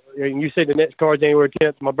fight, you said the next card January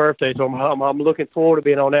 10th, my birthday, so I'm looking forward to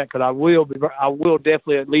being on that, because I will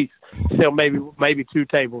definitely at least sell maybe 2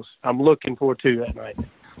 tables. I'm looking forward to that night.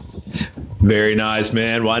 Very nice,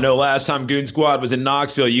 man. Well, I know last time Goon Squad was in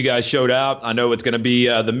Knoxville, you guys showed out. I know it's going to be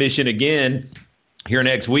the mission again here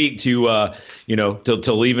next week to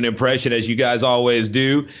leave an impression, as you guys always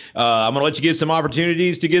do. I'm going to let you get some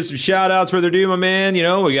opportunities to give some shout outs where they're due, my man.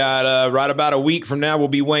 We got right about a week from now, we'll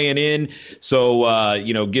be weighing in. So,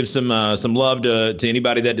 give some love to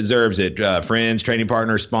anybody that deserves it. Friends, training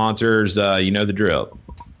partners, sponsors, the drill.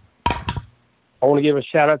 I want to give a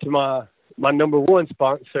shout out to my number one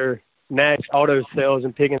sponsor, Nash Auto Sales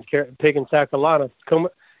in Pickens, South Carolina.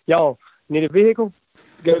 Y'all need a vehicle?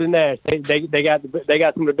 Go to Nash. They got some of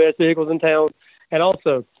the best vehicles in town. And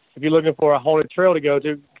also, if you're looking for a haunted trail to go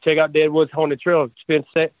to, check out Deadwood's Haunted Trail. You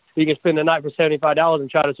can spend the night for $75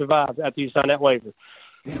 and try to survive after you sign that waiver.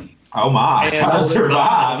 Oh my! Try to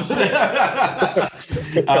survive.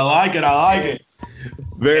 I like it.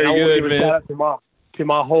 Very good, man. Shout out to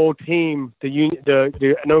my whole team,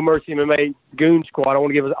 the No Mercy MMA Goon Squad. I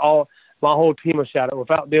want to give my whole team a shout out.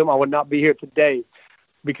 Without them, I would not be here today,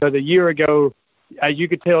 because a year ago, as you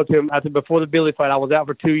could tell, Tim, before the Billy fight, I was out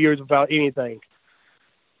for 2 years without anything.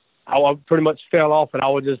 I pretty much fell off, and I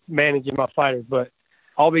was just managing my fighters. But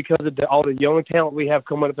all because of all the young talent we have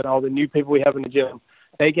coming up and all the new people we have in the gym,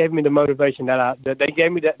 they gave me the motivation that they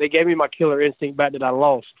gave me my killer instinct back that I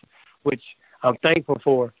lost, which I'm thankful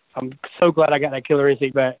for. I'm so glad I got that killer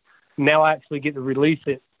instinct back. Now I actually get to release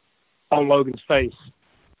it on Logan's face.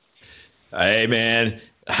 Hey, man.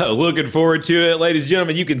 Looking forward to it. Ladies and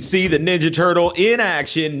gentlemen, you can see the Ninja Turtle in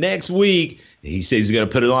action next week. He says he's going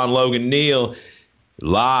to put it on Logan Neal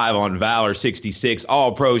live on Valor 66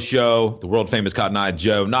 All-Pro Show, the world-famous Cotton Eye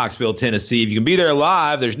Joe, Knoxville, Tennessee. If you can be there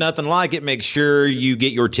live, there's nothing like it. Make sure you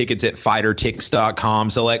get your tickets at fightertix.com.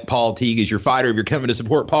 Select Paul Teague as your fighter if you're coming to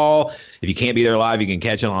support Paul. If you can't be there live, you can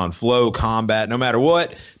catch it on Flow Combat. No matter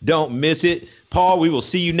what, don't miss it. Paul, we will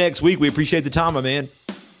see you next week. We appreciate the time, my man.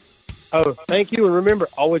 Oh, thank you. And remember,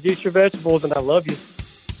 always eat your vegetables, and I love you.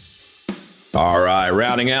 All right,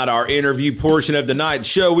 rounding out our interview portion of the night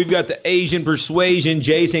show, we've got the Asian Persuasion,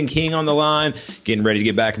 Jason King, on the line, getting ready to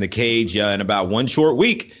get back in the cage in about 1 short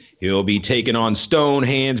week. He'll be taking on Stone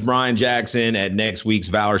Hands Brian Jackson at next week's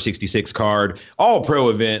Valor 66 card, all-pro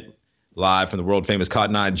event, live from the world-famous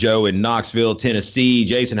Cotton Eye Joe in Knoxville, Tennessee.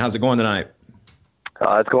 Jason, how's it going tonight?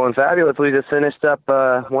 It's going fabulous. We just finished up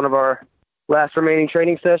one of our last remaining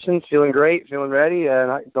training sessions. Feeling great, feeling ready,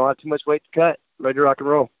 and I don't have too much weight to cut. Ready to rock and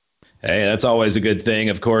roll. Hey, that's always a good thing.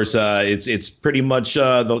 Of course, it's pretty much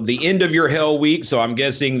the end of your hell week, so I'm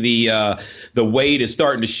guessing the weight is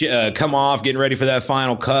starting to come off, getting ready for that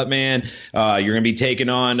final cut, man. You're going to be taking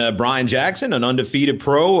on Brian Jackson, an undefeated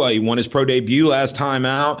pro. He won his pro debut last time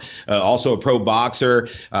out. Also a pro boxer.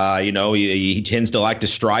 He tends to like to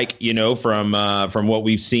strike, from what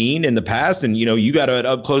we've seen in the past. And, you got an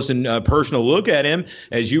up close and personal look at him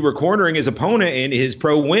as you were cornering his opponent in his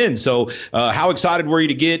pro win. So how excited were you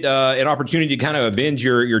to get an opportunity to kind of avenge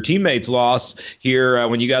your teammates' loss here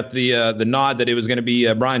when you got the nod that it was going to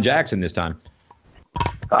be Brian Jackson this time?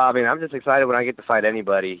 I'm just excited when I get to fight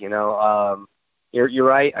anybody. You're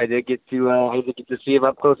right. I did get to see him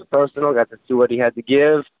up close and personal. Got to see what he had to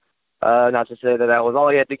give. Not to say that was all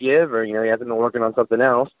he had to give, or he hasn't been working on something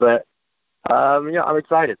else. But I'm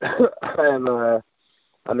excited.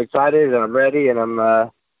 I'm excited and I'm ready, and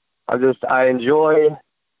I enjoy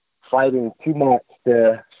fighting too much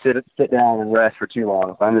to sit down and rest for too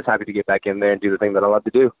long. So I'm just happy to get back in there and do the thing that I love to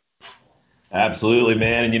do. Absolutely,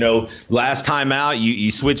 man. And, last time out, you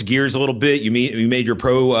switched gears a little bit. You made your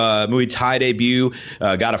pro Muay Thai debut,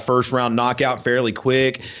 got a first-round knockout fairly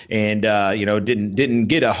quick, and, didn't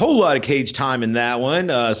get a whole lot of cage time in that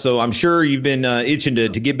one. So I'm sure you've been itching to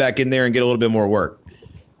get back in there and get a little bit more work.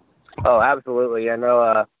 Oh, absolutely. I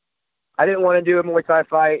know I didn't want to do a Muay Thai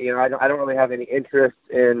fight. I don't really have any interest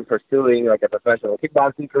in pursuing like a professional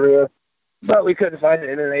kickboxing career, but we couldn't find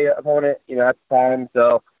an MMA opponent, at the time.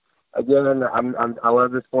 So again, I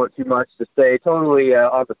love this sport too much to stay totally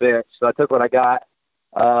on the bench. So I took what I got.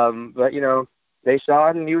 But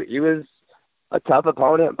Deshaun, he was a tough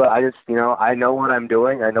opponent, but I just, I know what I'm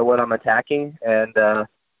doing. I know what I'm attacking, and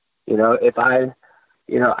if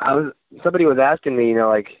somebody was asking me,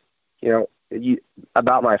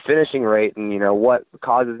 about my finishing rate and, what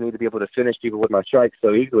causes me to be able to finish people with my strikes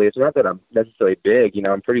so easily. It's not that I'm necessarily big. I'm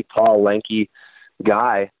a pretty tall, lanky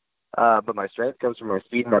guy, but my strength comes from my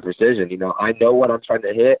speed and my precision. I know what I'm trying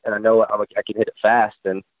to hit, and I know I can hit it fast.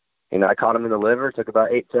 And, I caught him in the liver, took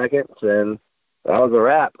about 8 seconds, and that was a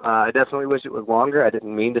wrap. I definitely wish it was longer. I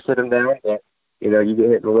didn't mean to sit him down, but, you get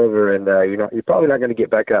hit in the liver, and you're probably not going to get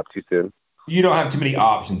back up too soon. You don't have too many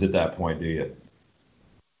options at that point, do you?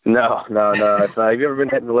 No. If you've ever been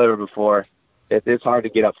hit in the liver before, it's hard to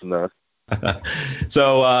get up from those.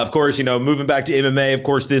 So, of course, moving back to MMA, of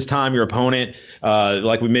course, this time your opponent,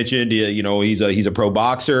 like we mentioned, he's a pro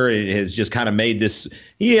boxer and has just kind of made this.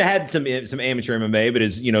 He had some amateur MMA, but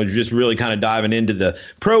is, just really kind of diving into the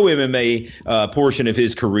pro MMA portion of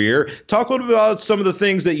his career. Talk a little bit about some of the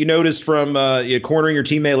things that you noticed from cornering your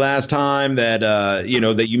teammate last time that,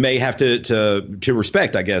 that you may have to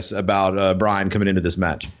respect, I guess, about Brian coming into this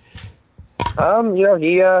match.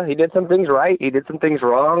 He did some things right. He did some things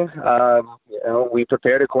wrong. We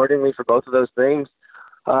prepared accordingly for both of those things.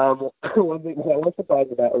 One thing I was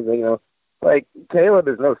surprised about was, Caleb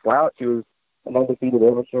is no slouch. He was an undefeated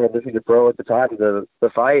amateur, undefeated pro at the time of the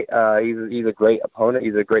fight. He's a great opponent.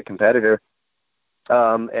 He's a great competitor.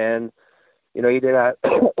 And, he did have,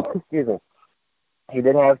 excuse me, he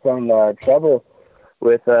did have some trouble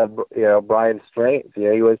with, Brian's strength.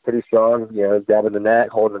 He was pretty strong, grabbing the neck,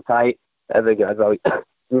 holding him tight. I think that's how he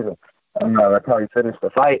finished the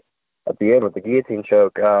fight at the end with the guillotine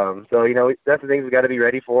choke. So, that's the things we got to be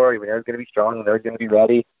ready for. He's going to be strong. He's going to be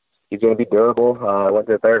ready. He's going to be durable. Went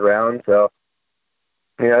to the third round. So,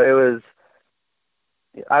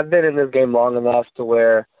 I've been in this game long enough to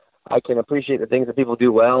where I can appreciate the things that people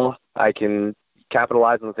do well. I can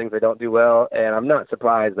capitalize on the things they don't do well. And I'm not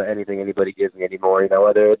surprised by anything anybody gives me anymore.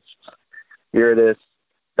 Whether it's you're this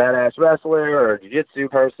badass wrestler or jiu-jitsu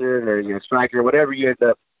person or striker, whatever you end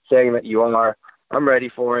up saying that you are, I'm ready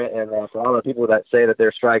for it. And for all the people that say that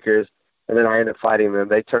they're strikers and then I end up fighting them,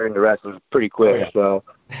 they turn to wrestlers pretty quick. So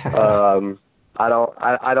I don't.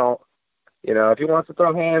 If he wants to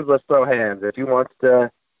throw hands, let's throw hands. If he wants to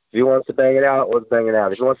bang it out, let's bang it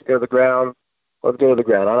out. If he wants to go to the ground, let's go to the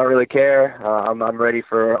ground. I don't really care. I'm ready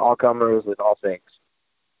for all comers and all things.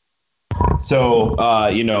 So,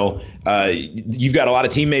 you've got a lot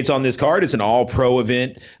of teammates on this card. It's an all-pro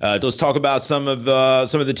event. Let's talk about some of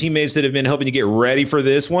the teammates that have been helping you get ready for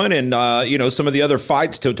this one, and some of the other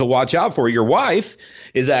fights to watch out for. Your wife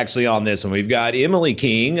is actually on this one. We've got Emily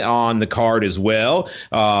King on the card as well.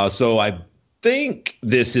 So I think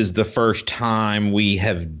this is the first time we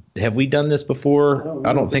have have we done this before?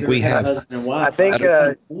 I don't think we have. I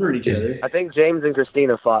think James and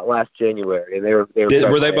Christina fought last January, and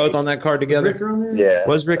were they both on that card together? Was Ricker on there? Yeah.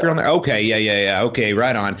 Was Ricker on there? Okay, yeah. Okay,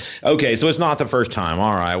 right on. Okay, so it's not the first time.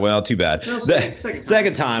 All right, well, too bad. No,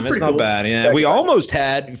 second time. It's not cool. bad. Yeah, we almost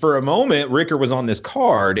had, for a moment, Ricker was on this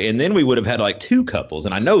card, and then we would have had like two couples,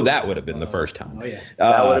 and I know that would have been the first time. Oh, yeah.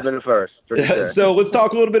 That would have been the first. For sure. So let's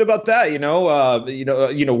talk a little bit about that.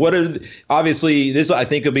 What are obviously this? I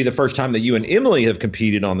think will be the first time that you and Emily have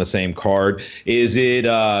competed on the same card. Is it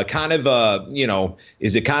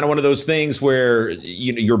is it kind of one of those things where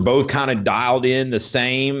you're both kind of dialed in the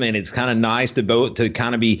same, and it's kind of nice to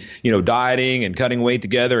kind of be dieting and cutting weight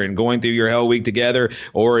together and going through your hell week together,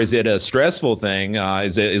 or is it a stressful thing?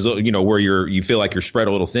 Is where you feel like you're spread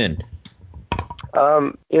a little thin?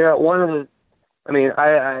 I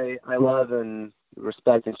love and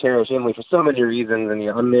respect and cherish Emily for so many reasons, and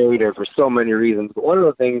I'm married her for so many reasons. But one of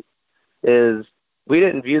the things is we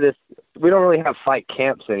don't really have fight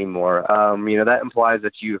camps anymore. That implies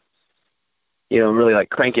that you really like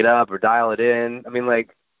crank it up or dial it in. I mean,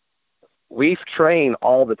 like, we train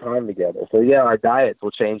all the time together. So yeah, our diets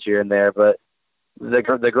will change here and there, but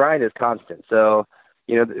the grind is constant. So,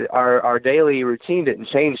 our daily routine didn't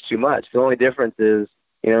change too much. The only difference is,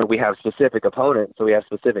 we have specific opponents, so we have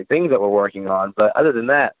specific things that we're working on. But other than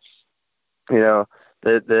that,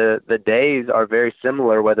 the days are very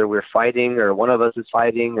similar, whether we're fighting or one of us is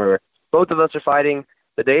fighting or both of us are fighting.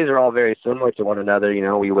 The days are all very similar to one another.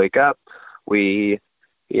 We wake up, we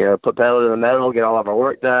put pedal to the metal, get all of our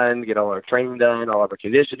work done, get all our training done, all of our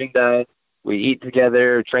conditioning done. We eat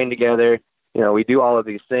together, train together. We do all of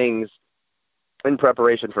these things in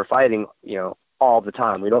preparation for fighting, all the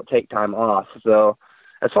time. We don't take time off. So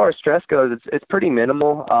as far as stress goes, it's pretty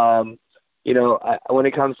minimal. When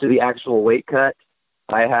it comes to the actual weight cut,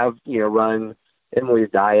 I have, run Emily's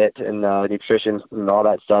diet and nutrition and all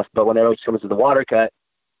that stuff. But whenever it comes to the water cut,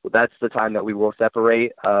 that's the time that we will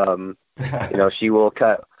separate. She will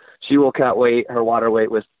cut weight, her water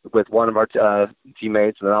weight with one of our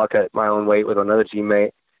teammates, and then I'll cut my own weight with another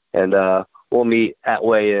teammate, and we'll meet at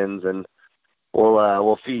weigh-ins, and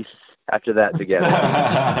we'll feast after that together.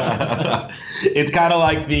 It's kind of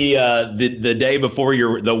like the day before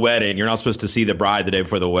the wedding. You're not supposed to see the bride the day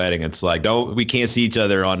before the wedding. It's like we can't see each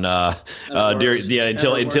other on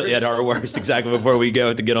until at our worst, exactly, before we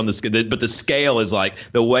go to get on the scale. But the scale is like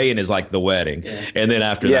the weigh-in is like the wedding, and then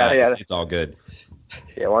after that, it's all good.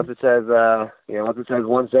 Yeah, once it says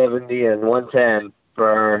 170 and 110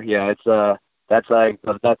 that's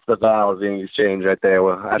the vows being exchanged right there.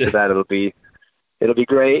 Well, after that it'll be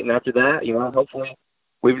great, and after that, hopefully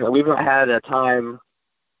we've not had a time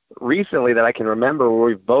recently that I can remember where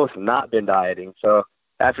we've both not been dieting. So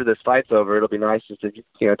after this fight's over, it'll be nice just to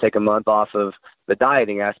take a month off of the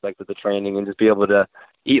dieting aspect of the training and just be able to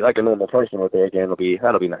eat like a normal person with her again.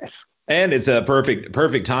 That'll be nice. And it's a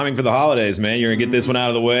perfect timing for the holidays, man. You're gonna get this one out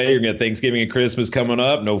of the way. You're gonna get Thanksgiving and Christmas coming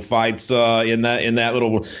up. No fights in that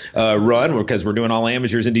little run, because we're doing all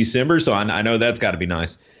amateurs in December. So I know that's got to be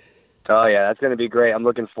nice. Oh yeah, that's gonna be great. I'm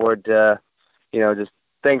looking forward to just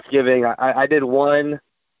Thanksgiving. I did one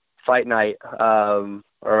fight night,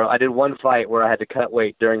 or I did one fight where I had to cut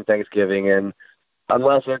weight during Thanksgiving, and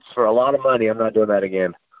unless it's for a lot of money, I'm not doing that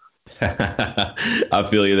again. I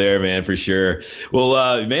feel you there, man, for sure.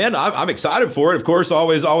 Well, man, I'm excited for it. Of course,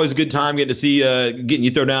 always a good time getting to see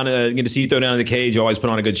you throw down in the cage. You always put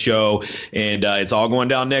on a good show, and it's all going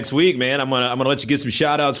down next week, man. I'm gonna let you get some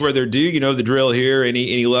shout outs where they're due. You know the drill here.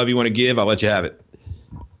 Any love you want to give, I'll let you have it.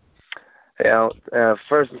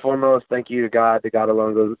 First and foremost, thank you to God. To God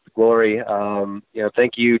alone goes glory.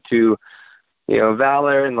 Thank you to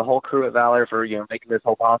Valor and the whole crew at Valor for, making this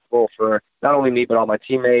whole possible for not only me, but all my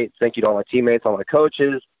teammates. Thank you to all my teammates, all my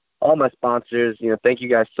coaches, all my sponsors. Thank you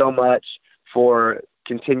guys so much for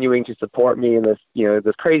continuing to support me in this,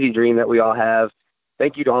 this crazy dream that we all have.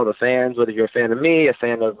 Thank you to all the fans, whether you're a fan of me, a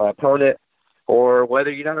fan of my opponent, or whether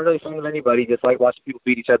you're not really a fan of anybody, just like watching people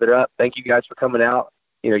beat each other up. Thank you guys for coming out.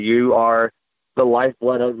 You are the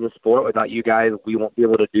lifeblood of the sport. Without you guys, we won't be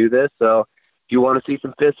able to do this. So if you want to see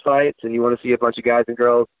some fist fights and you want to see a bunch of guys and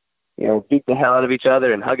girls, beat the hell out of each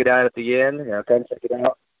other and hug it out at the end, come check it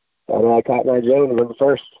out. I caught my Joe November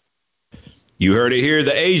 1st. You heard it here.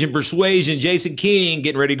 The Asian Persuasion, Jason King,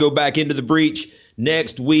 getting ready to go back into the breach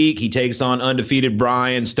next week. He takes on undefeated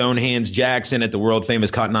Brian Stonehands Jackson at the world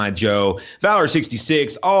famous Cotton Eye Joe. Valor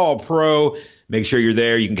 66, all pro. make sure you're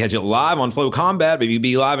there. You can catch it live on Flow Combat, but if you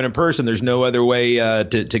be live and in person, there's no other way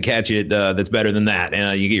to catch it that's better than that.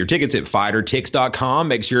 You get your tickets at fightertix.com.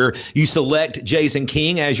 Make sure you select Jason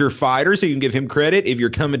King as your fighter so you can give him credit if you're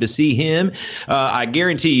coming to see him. I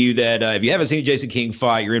guarantee you that if you haven't seen Jason King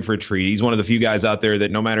fight, you're in for a treat. He's one of the few guys out there that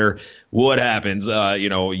no matter what happens,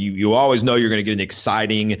 you always know you're going to get an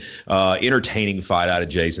exciting, entertaining fight out of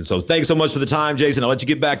Jason. So thanks so much for the time, Jason. I'll let you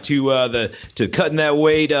get back to cutting that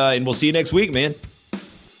weight, and we'll see you next week, man.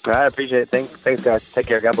 I appreciate it. Thanks, guys. Take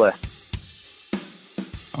care. God bless.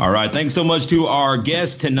 All right. Thanks so much to our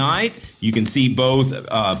guests tonight. You can see both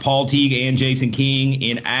Paul Teague and Jason King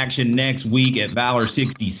in action next week at Valor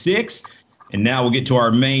 66. And now we'll get to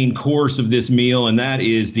our main course of this meal, and that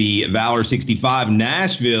is the Valor 65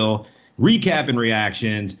 Nashville recap and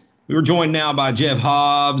reactions. We were joined now by Jeff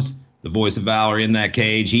Hobbs, the voice of Valor in that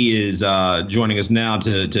cage. He is joining us now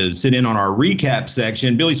to sit in on our recap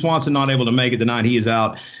section. Billy Swanson not able to make it tonight. He is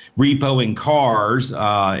out repoing cars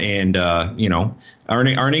and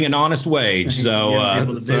earning an honest wage.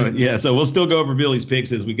 So so we'll still go over Billy's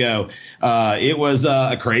picks as we go. It was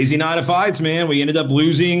a crazy night of fights, man. We ended up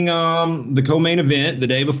losing the co-main event the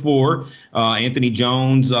day before. Anthony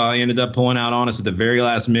Jones ended up pulling out on us at the very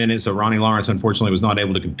last minute, so Ronnie Lawrence unfortunately was not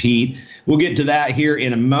able to compete. We'll get to that here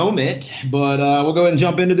in a moment, but we'll go ahead and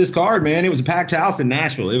jump into this card, man. It was a packed house in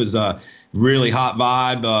Nashville. It was really hot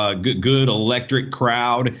vibe, good electric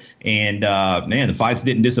crowd, and man, the fights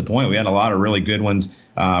didn't disappoint. We had a lot of really good ones.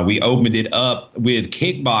 We opened it up with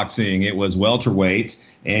kickboxing. It was welterweights,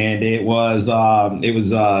 and it was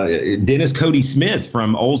Dennis Cody Smith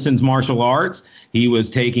from Olsen's Martial Arts. He was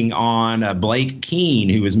taking on Blake Keane,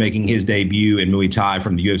 who was making his debut in Muay Thai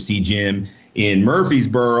from the UFC gym in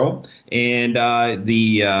Murfreesboro, and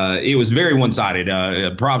it was very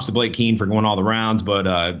one-sided. Props to Blake Keane for going all the rounds, but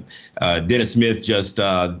Dennis Smith just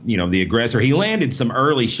the aggressor. He landed some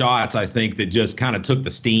early shots, I think, that just kind of took the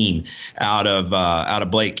steam out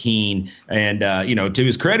of Blake Keane. And to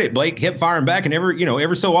his credit, Blake kept firing back, and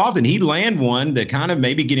ever so often he'd land one that kind of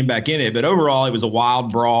maybe get him back in it. But overall, it was a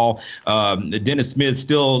wild brawl. Dennis Smith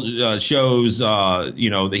still shows that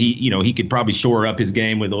he could probably shore up his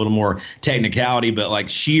game with a little more technicality, but like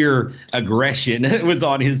sheer aggression was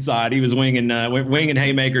on his side. He was winging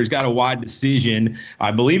haymakers, got a wide decision.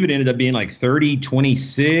 I believe it ended up being like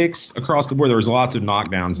 30-26 across the board. There was lots of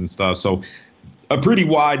knockdowns and stuff. So a pretty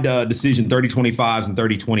wide decision, 30-25s and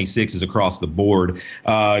 30-26s across the board.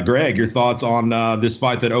 Greg, your thoughts on this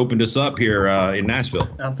fight that opened us up here in Nashville?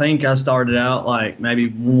 I think I started out like maybe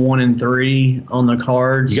 1-3 on the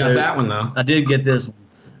card. You got that one, though. I did get this one.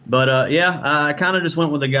 But, I kind of just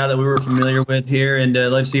went with the guy that we were familiar with here. And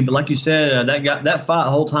let's see. But like you said, that fight the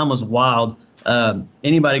whole time was wild.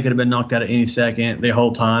 Anybody could have been knocked out at any second the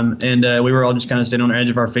whole time. And we were all just kind of sitting on the edge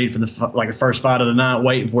of our feet for the first fight of the night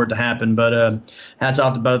waiting for it to happen. But hats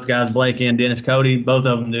off to both guys, Blake and Dennis Cody. Both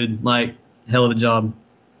of them, dude. Hell of a job.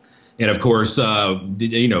 And, of course,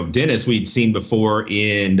 Dennis we'd seen before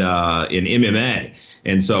in MMA.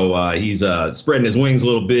 And so he's spreading his wings a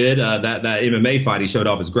little bit. That MMA fight, he showed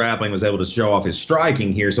off his grappling, was able to show off his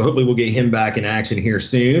striking here. So hopefully we'll get him back in action here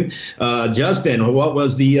soon. Justin, what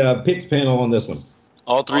was the picks panel on this one?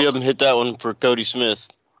 All three of them hit that one for Cody Smith.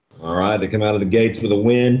 All right, they come out of the gates with a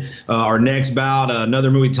win. Our next bout,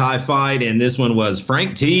 another Muay Thai fight, and this one was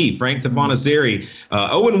Frank Tafanaseri,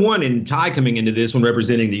 0-1 in Thai coming into this one,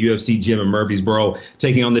 representing the UFC gym in Murfreesboro,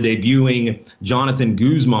 taking on the debuting Jonathan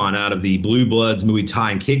Guzman out of the Blue Bloods Muay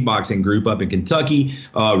Thai and Kickboxing group up in Kentucky.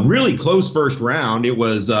 Really close first round. It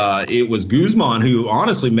was Guzman who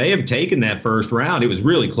honestly may have taken that first round. It was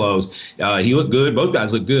really close. He looked good. Both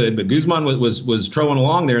guys looked good, but Guzman was trolling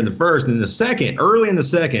along there in the first. And in the second, early in the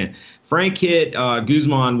second, Frank hit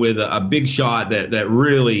Guzman with a big shot that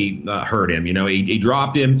really hurt him. He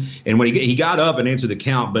dropped him, and when he got up and answered the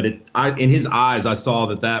count, but in his eyes, I saw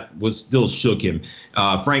that was still shook him.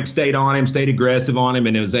 Frank stayed on him, stayed aggressive on him,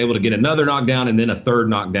 and was able to get another knockdown and then a third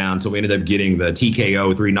knockdown. So we ended up getting the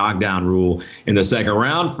TKO 3 knockdown rule in the second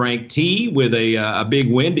round. Frank T with a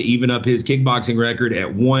big win to even up his kickboxing record at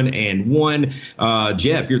 1-1.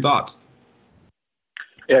 Jeff, your thoughts?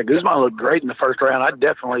 Yeah, Guzman looked great in the first round. I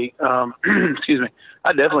definitely, I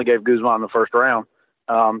definitely gave Guzman the first round.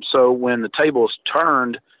 So when the tables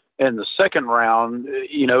turned in the second round,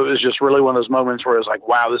 it was just really one of those moments where it was like,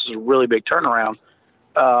 wow, this is a really big turnaround.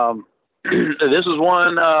 This is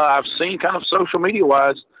one I've seen kind of social media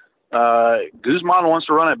wise. Guzman wants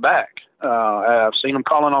to run it back. I've seen him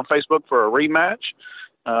calling on Facebook for a rematch.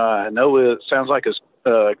 I know it sounds like his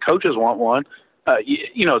coaches want one.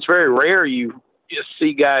 It's very rare you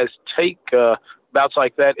see guys take bouts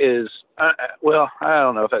like that I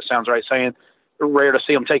don't know if that sounds right saying rare to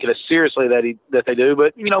see them take it as seriously that they do.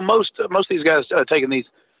 But most of these guys taking these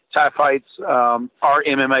tie fights are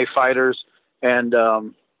MMA fighters, and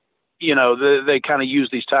they kind of use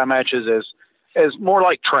these tie matches as more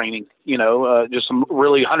like training. Just some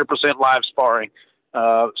really 100% live sparring,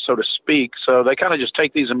 so to speak. So they kind of just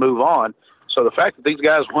take these and move on. So the fact that these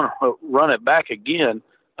guys want to run it back again,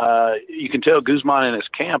 you can tell Guzman and his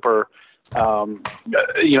camp are,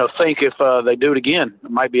 think if they do it again,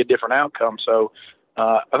 it might be a different outcome. So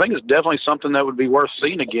I think it's definitely something that would be worth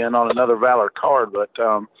seeing again on another Valor card. But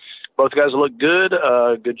both guys look good.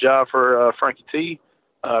 Good job for Frankie T,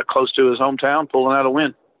 close to his hometown, pulling out a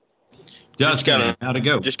win. Justin, how'd it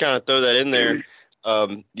go? Just kind of throw that in there.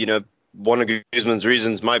 One of Guzman's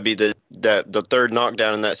reasons might be that the third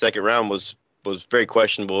knockdown in that second round was very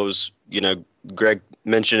questionable. It was, Greg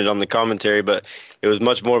mentioned it on the commentary, but it was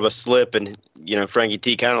much more of a slip, and Frankie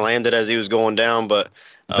T kind of landed as he was going down, but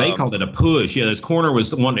they called it a push. Yeah, this corner was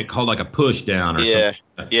the one that called like a push down or something.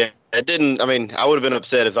 Yeah. It didn't. I mean, I would have been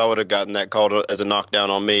upset if I would have gotten that called as a knockdown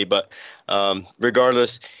on me, but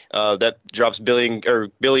regardless, that drops Billy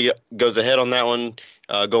goes ahead on that one,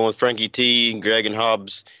 going with Frankie T. Greg and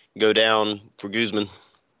Hobbs go down for Guzman.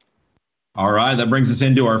 All right, that brings us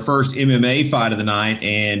into our first MMA fight of the night,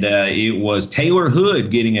 and it was Taylor Hood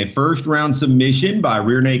getting a first-round submission by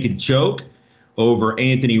rear naked choke over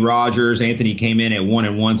Anthony Rogers. Anthony came in at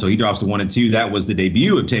 1-1, so he drops to 1-2. That was the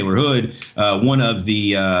debut of Taylor Hood, one of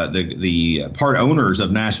the part owners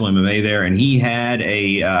of National MMA there, and he had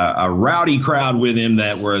a rowdy crowd with him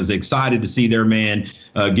that was excited to see their man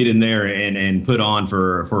get in there and put on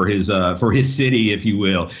for his city, if you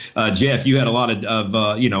will. Jeff, you had a lot of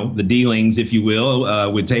the dealings, if you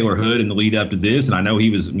will, with Taylor Hood in the lead up to this, and I know he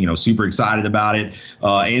was super excited about it.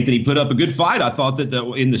 Anthony put up a good fight. I thought that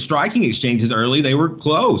in the striking exchanges early they were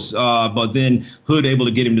close, but then Hood able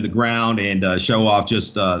to get him to the ground and show off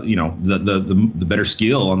just the better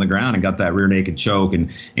skill on the ground and got that rear naked choke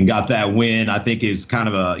and got that win. I think it's kind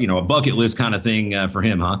of a bucket list kind of thing for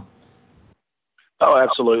him, huh? Oh,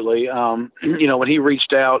 absolutely. When he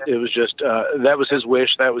reached out, it was just that was his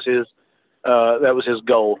wish. That was his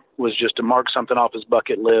goal, was just to mark something off his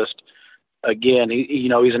bucket list. Again,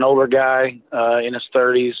 he's an older guy in his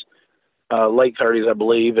 30s, late 30s, I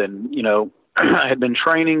believe, and had been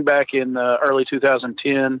training back in early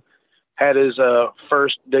 2010. Had his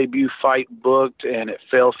first debut fight booked, and it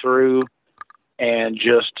fell through, and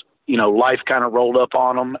just life kind of rolled up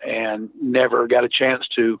on him, and never got a chance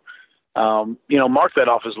to. Mark that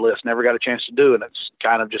off his list, never got a chance to do it. It's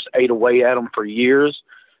kind of just ate away at him for years.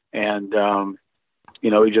 And,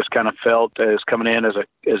 he just kind of felt as coming in as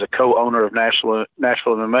a co-owner of Nashville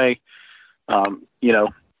MMA,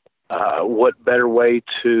 what better way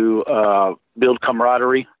to build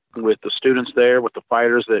camaraderie with the students there, with the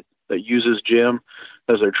fighters that use his gym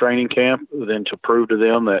as their training camp, than to prove to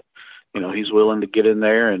them that, he's willing to get in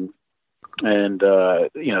there and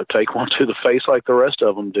take one to the face like the rest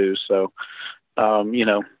of them do. So,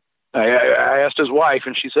 I asked his wife,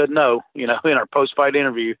 and she said no. In our post-fight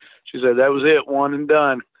interview, she said that was it, one and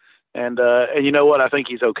done. And you know what? I think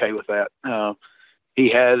he's okay with that. He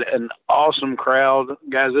had an awesome crowd,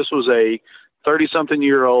 guys. This was a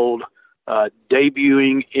 30-something-year-old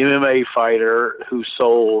debuting MMA fighter who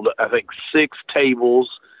sold, I think, 6 tables.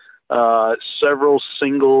 Several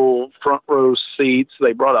single front row seats.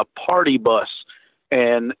 They brought a party bus,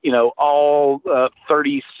 and all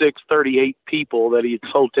 36, 38 people that he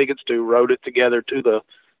had sold tickets to rode it together to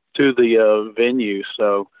the venue.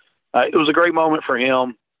 So it was a great moment for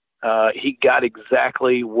him. He got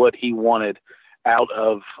exactly what he wanted out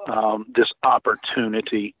of this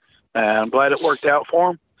opportunity, and I'm glad it worked out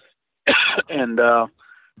for him. And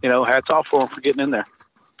hats off for him for getting in there.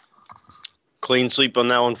 Clean sweep on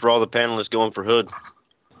that one for all the panelists going for Hood.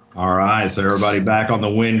 All right, so everybody back on the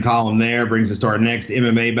win column there. Brings us to our next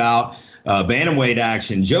MMA bout. Bantamweight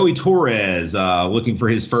action. Joey Torres looking for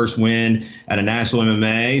his first win at a National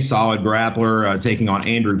MMA. Solid grappler taking on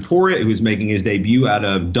Andrew Porritt, who's making his debut out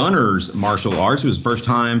of Dunner's Martial Arts. It was the first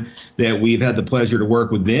time that we've had the pleasure to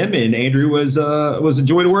work with them, and Andrew was a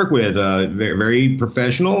joy to work with. Very, very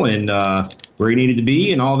professional and where he needed to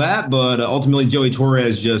be and all that. But ultimately, Joey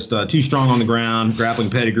Torres just too strong on the ground,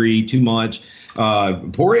 grappling pedigree, too much.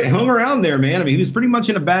 Porritt hung around there, man. I mean, he was pretty much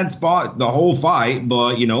in a bad spot the whole fight,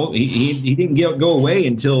 but he didn't go away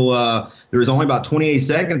until there was only about 28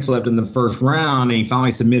 seconds left in the first round, and he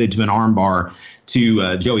finally submitted to an armbar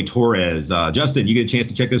to Joey Torres. Justin, you get a chance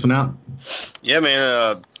to check this one out? Yeah,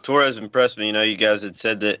 man. Torres impressed me. You guys had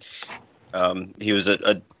said that he was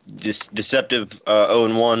a deceptive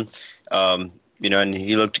 0-1. and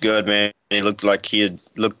he looked good, man. He looked like he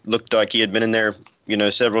had been in there,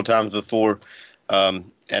 several times before,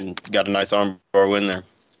 and got a nice armbar win there.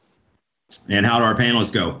 And how do our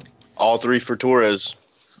panelists go? All 3 for Torres.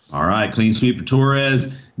 All right, clean sweep for Torres.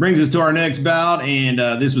 Brings us to our next bout, and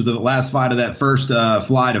this was the last fight of that first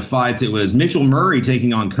flight of fights. It was Mitchell Murray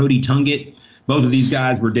taking on Cody Tungett. Both of these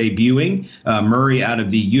guys were debuting. Murray out of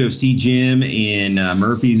the UFC gym in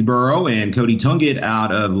Murfreesboro, and Cody Tungett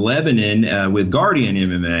out of Lebanon with Guardian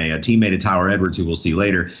MMA, a teammate of Tyler Edwards, who we'll see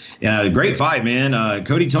later. Great fight, man.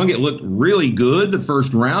 Cody Tungett looked really good the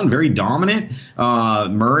first round, very dominant.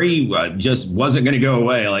 Murray just wasn't going to go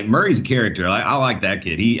away. Like, Murray's a character. I like that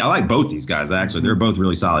kid. I like both these guys, actually. They're both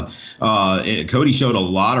really solid. Cody showed a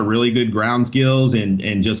lot of really good ground skills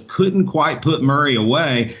and just couldn't quite put Murray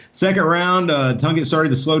away. Second round, Tungett started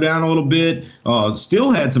to slow down a little bit.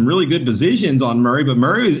 Still had some really good positions on Murray, but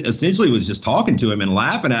Murray essentially was just talking to him and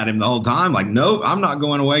laughing at him the whole time. Like, nope, I'm not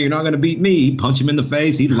going away. You're not going to beat me. He'd punch him in the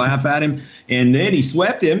face. He'd laugh at him. And then he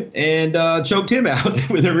swept him and choked him out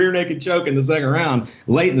with a rear naked choke in the second round,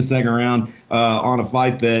 late in the second round, on a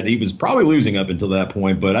fight that he was probably losing up until that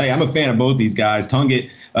point. But, hey, I'm a fan of both these guys. Tungett,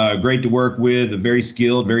 great to work with, very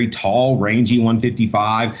skilled, very tall, rangy,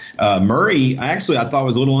 155. Murray, actually, I thought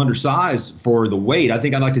was a little undersized for the weight. I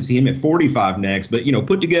think I'd like to see him at 45 next. But,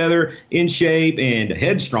 put together, in shape, and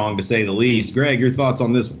headstrong, to say the least. Greg, your thoughts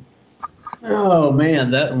on this one? Oh,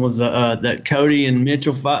 man, that was that Cody and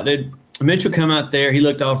Mitchell fight. Mitchell come out there, he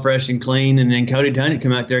looked all fresh and clean, and then Cody Tungett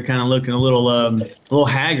come out there kind of looking a little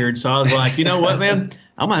haggard. So I was like, you know what, man,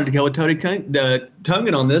 I'm gonna have to go with Cody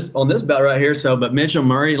Tungett on this bout right here. So, but Mitchell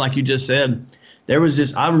Murray, like you just said, there was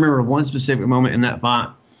just, I remember one specific moment in that fight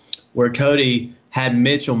where Cody had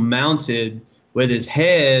Mitchell mounted with his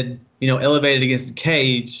head, elevated against the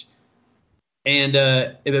cage. And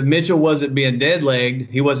if Mitchell wasn't being dead-legged,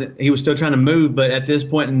 he was still trying to move. But at this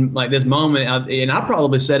point in this moment, and I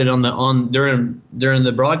probably said it during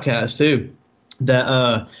the broadcast too,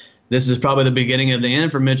 that this is probably the beginning of the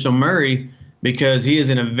end for Mitchell Murray, because he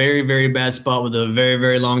is in a very, very bad spot with a very,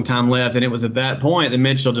 very long time left. And it was at that point that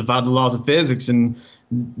Mitchell defied the laws of physics and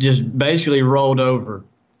just basically rolled over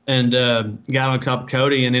and got on top of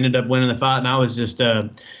Cody and ended up winning the fight. And I was just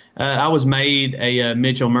I was made a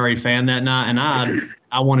Mitchell Murray fan that night, and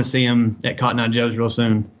I want to see him at Cotton Eye Joe's real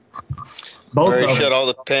soon. Murray shut all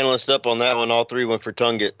the panelists up on that one. All 3 went for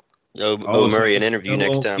Tungett. Murray an interview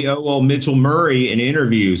next time. Mitchell Murray an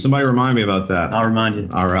interview. Somebody remind me about that. I'll remind you.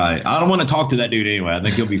 All right. I don't want to talk to that dude anyway. I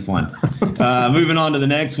think he'll be fun. Moving on to the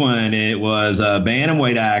next one. It was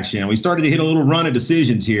bantamweight action. We started to hit a little run of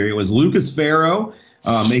decisions here. It was Lucas Farrow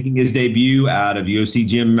making his debut out of UFC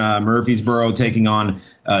Gym Murfreesboro, taking on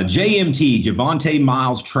JMT, Javante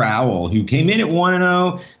Miles Trowell, who came in at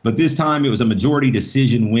 1-0, but this time it was a majority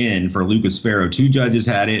decision win for Lucas Farrow. 2 judges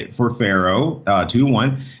had it for Farrow,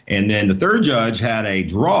 2-1. And then the third judge had a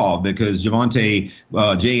draw because Javante,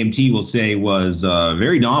 JMT will say, was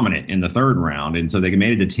very dominant in the third round. And so they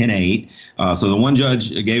made it to 10-8. So the one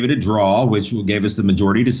judge gave it a draw, which gave us the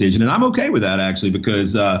majority decision. And I'm okay with that, actually,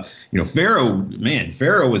 because,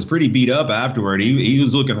 Farrow was pretty beat up afterward. He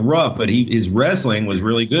was looking rough, but his wrestling was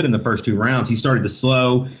really good in the first 2 rounds. He started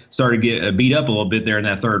to get beat up a little bit there in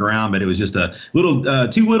that third round, but it was just a little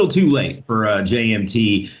too late for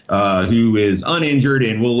JMT, who is uninjured,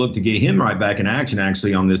 and we'll look to get him right back in action,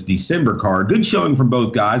 actually, on this December card. Good showing from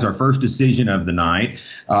both guys. Our first decision of the night.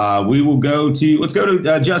 Let's go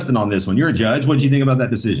to Justin on this one. You're a judge. What did you think about that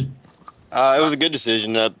decision? It was a good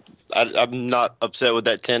decision. I'm not upset with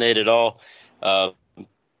that 10-8 at all.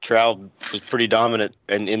 Trout was pretty dominant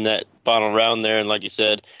in that final round there, and like you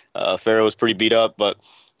said, Farrow was pretty beat up, but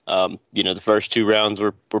the first 2 rounds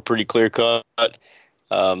were pretty clear cut.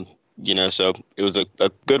 So it was a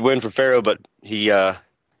good win for Farrow, but he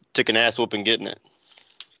took an ass whooping getting it.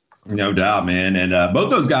 No doubt, man. And both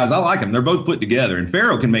those guys, I like them. They're both put together, and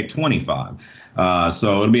Farrow can make 25.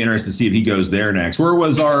 So it'll be interesting to see if he goes there next. Where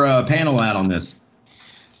was our panel at on this?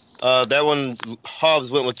 That one,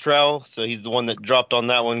 Hobbs went with Trowell, so he's the one that dropped on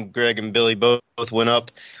that one. Greg and Billy both went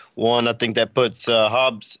up 1. I think that puts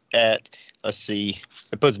Hobbs at,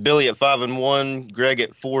 it puts Billy at 5-1, Greg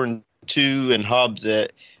at 4-2, and Hobbs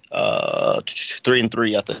at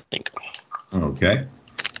 3-3, I think. Okay.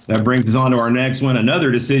 That brings us on to our next one.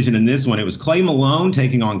 Another decision in this one. It was Clay Malone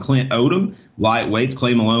taking on Clint Odom. Lightweights,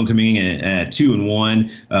 Clay Malone coming in at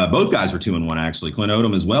 2-1. Both guys were 2-1, actually. Clint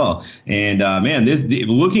Odom as well. And,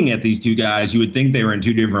 looking at these 2 guys, you would think they were in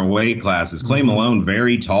 2 different weight classes. Clay Malone,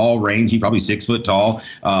 very tall, rangy, probably 6 foot tall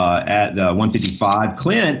at 155.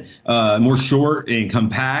 Clint, more short and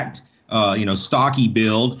compact. Stocky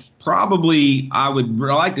build. probably I would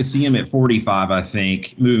like to see him at 45, I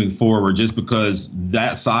think, moving forward, just because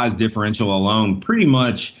that size differential alone pretty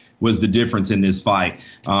much was the difference in this fight.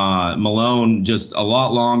 Malone just a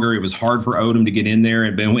lot longer. It was hard for Odom to get in there.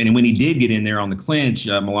 And when he did get in there on the clinch,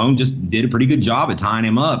 Malone just did a pretty good job at tying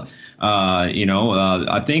him up.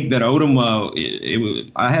 I think that Odom,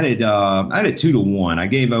 I had it 2-1. I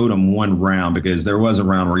gave Odom 1 round because there was a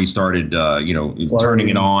round where he started, turning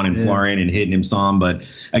it on and flurrying and hitting him some. But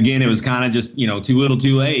again, it was kind of just, too little,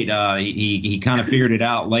 too late. He kind of figured it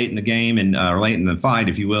out late in the game or late in the fight,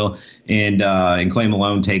 if you will. And Clay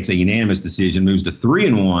Malone takes a unanimous decision, moves to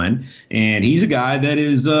 3-1, and he's a guy that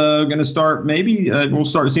is going to start. Maybe we'll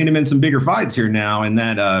start seeing him in some bigger fights here now, in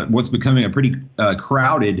that what's becoming a pretty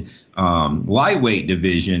crowded lightweight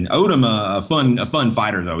division. Odom, a fun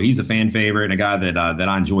fighter though. He's a fan favorite and a guy that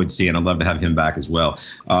I enjoyed seeing. I'd love to have him back as well.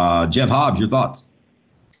 Jeff Hobbs, your thoughts?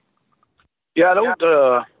 Yeah, I don't.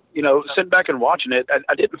 Sitting back and watching it,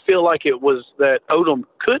 I didn't feel like it was that Odom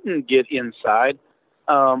couldn't get inside.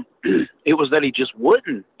 It was that he just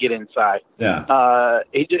wouldn't get inside. Yeah.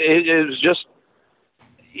 It was just,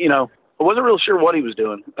 I wasn't real sure what he was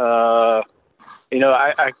doing.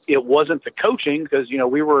 It wasn't the coaching, because,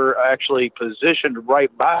 we were actually positioned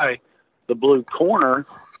right by the blue corner,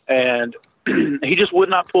 and he just would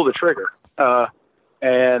not pull the trigger.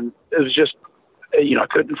 And it was just, I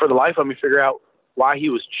couldn't for the life of me figure out why he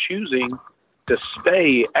was choosing to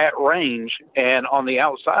stay at range and on the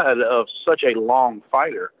outside of such a long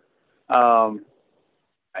fighter. So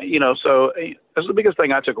that's the biggest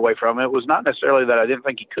thing I took away from it. It was not necessarily that I didn't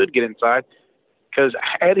think he could get inside, because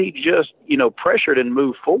had he just, pressured and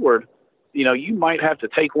moved forward, you might have to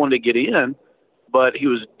take one to get in, but he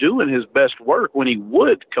was doing his best work when he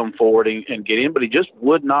would come forward and get in, but he just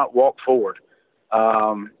would not walk forward.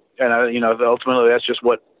 Ultimately that's just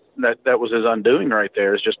what that was his undoing right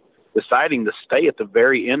there, is just deciding to stay at the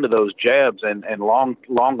very end of those jabs and long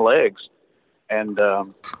legs. And,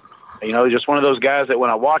 just one of those guys that when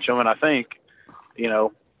I watch them and I think, they're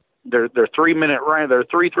 3-minute round, they're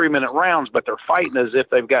 3-3-minute rounds, but they're fighting as if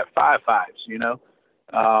they've got 5 fives,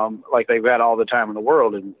 like they've got all the time in the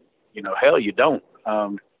world. And, hell, you don't.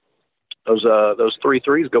 Those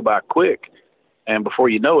 3-3s go by quick. And before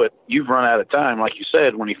you know it, you've run out of time. Like you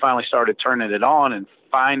said, when he finally started turning it on and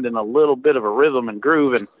finding a little bit of a rhythm and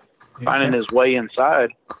groove and finding his way inside,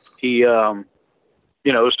 he, it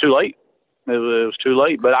was too late. It was too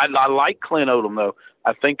late. But I like Clint Odom, though.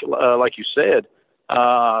 I think, like you said,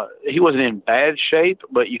 he wasn't in bad shape,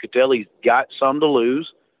 but you could tell he's got some to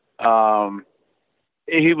lose.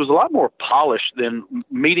 He was a lot more polished than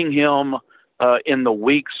meeting him in the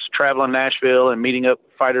weeks traveling Nashville and meeting up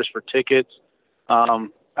fighters for tickets. I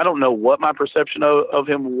don't know what my perception of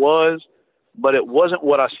him was, but it wasn't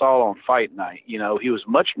what I saw on fight night. He was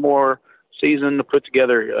much more seasoned, to put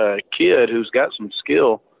together kid who's got some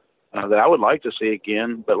skill that I would like to see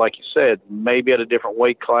again. But like you said, maybe at a different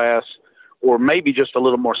weight class, or maybe just a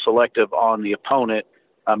little more selective on the opponent,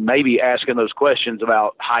 maybe asking those questions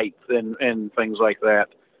about height and things like that.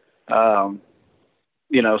 So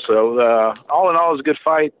all in all, it was a good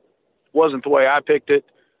fight. Wasn't the way I picked it.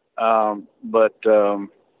 But hell,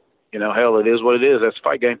 it is what it is. That's a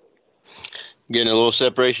fight game. Getting a little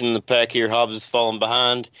separation in the pack here. Hobbs is falling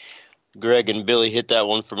behind. Greg and Billy hit that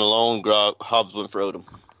one for Malone. Hobbs went for Odom.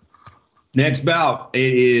 Next bout,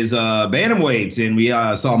 it is bantamweights, and we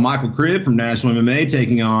saw Michael Cribb from National MMA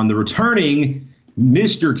taking on the returning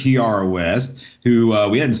Mr. Kiara West, who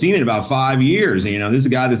we hadn't seen in about 5 years. This is a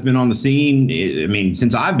guy that's been on the scene,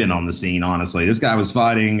 since I've been on the scene, honestly. This guy was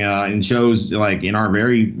fighting in shows like in our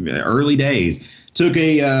very early days. Took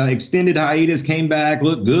a extended hiatus, came back,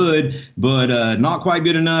 looked good, but not quite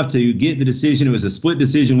good enough to get the decision. It was a split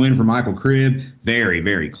decision win for Michael Cribb. Very,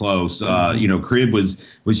 very close. Cribb was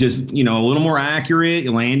just, a little more accurate,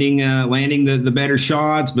 landing the better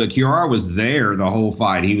shots, but Kiara was there the whole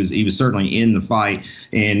fight. He was certainly in the fight,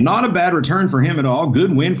 and not a bad return for him at all.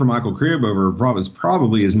 Good win for Michael Cribb over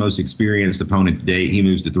probably his most experienced opponent to date. He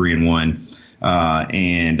moves to 3-1.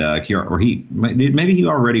 Kiara, or maybe he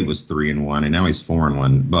already was 3-1 and now he's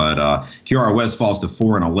 4-1. But Kiara West falls to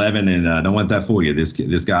 4-11, and don't let that fool you.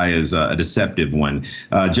 This guy is a deceptive one.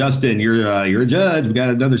 Justin, you're a judge. We got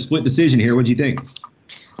another split decision here. What do you think?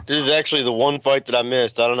 This is actually the one fight that I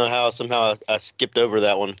missed. I don't know how. Somehow I skipped over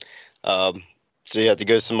that one. So you have to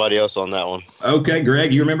go to somebody else on that one. Okay,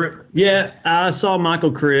 Greg, you remember it? Yeah, I saw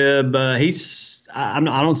Michael Cribb. I think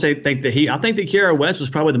that Kiara West was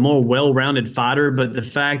probably the more well-rounded fighter, but the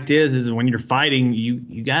fact is when you're fighting,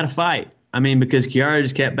 you got to fight. I mean, because Kiara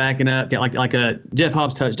just kept backing up, like Jeff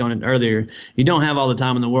Hobbs touched on it earlier. You don't have all the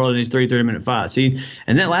time in the world in these 30-minute fights. See,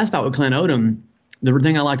 and that last fight with Clint Odom, the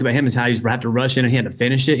thing I liked about him is how he just had to rush in and he had to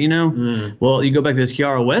finish it, Well, you go back to this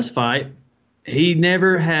Kiara West fight, he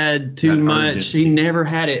never had too much. Urgency. He never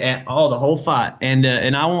had it at all the whole fight, and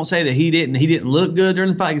I won't say that he didn't look good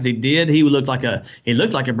during the fight, because he did. He looked like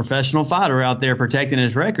a professional fighter out there protecting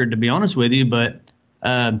his record, to be honest with you. But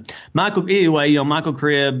Michael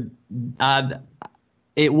Cribb, it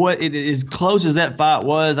as close as that fight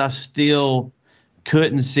was, I still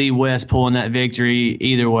couldn't see West pulling that victory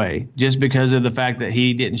either way, just because of the fact that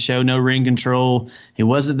he didn't show no ring control. He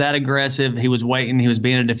wasn't that aggressive. He was waiting. He was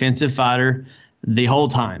being a defensive fighter the whole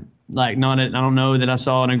time. I don't know that I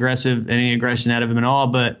saw any aggression out of him at all,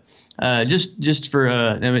 but just for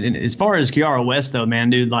as far as Kiara West though,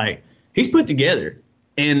 man, dude, he's put together.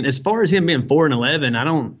 And as far as him being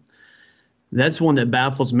 4-11, that's one that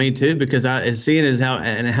baffles me too, because seeing as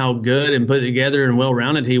how good and put together and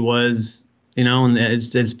well-rounded he was. And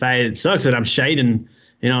it sucks that I'm shading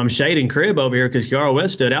Cribb over here, because Kiara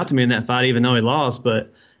West stood out to me in that fight, even though he lost.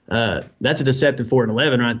 But that's a deceptive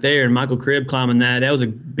 4-11 right there. And Michael Cribb climbing that was a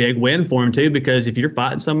big win for him too, because if you're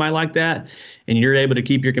fighting somebody like that and you're able to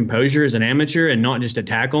keep your composure as an amateur and not just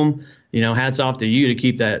attack them, hats off to you to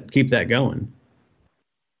keep that going.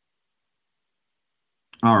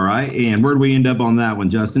 All right, and where do we end up on that one,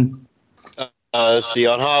 Justin? Let's see.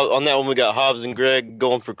 On that one, we got Hobbs and Greg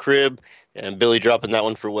going for Cribb, and Billy dropping that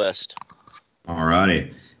one for West. All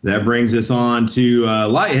righty. That brings us on to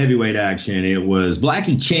light heavyweight action. It was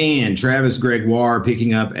Blackie Chan, Travis Gregoire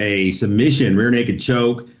picking up a submission rear naked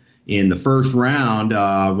choke in the first round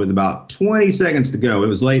with about 20 seconds to go. It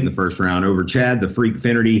was late in the first round over Chad the Freak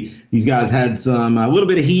Finnerty. These guys had a little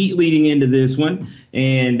bit of heat leading into this one.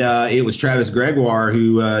 And it was Travis Gregoire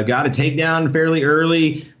who got a takedown fairly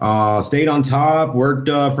early, stayed on top, worked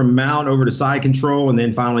from mount over to side control, and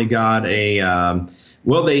then finally got a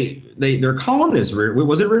they're calling this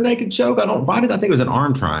was it rear naked choke? I think it was an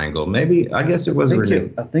arm triangle. Maybe I guess it was rear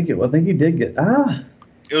naked. I think he did get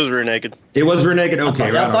It was rear naked. It was rear naked.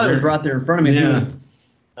 Okay, I thought it was right there in front of me. Yeah.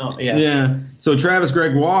 Yeah. So Travis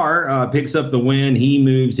Gregoire picks up the win. He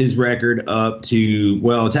moves his record up to,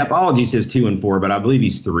 Tapology says 2-4, but I believe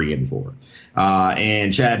he's 3-4.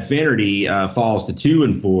 And Chad Finnerty falls to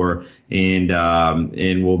 2-4,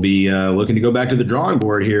 and we'll be looking to go back to the drawing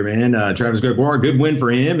board here, man. Travis Gregoire, good win for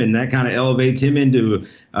him, and that kind of elevates him into,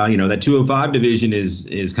 that 205 division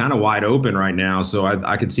is kind of wide open right now. So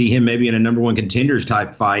I could see him maybe in a number one contenders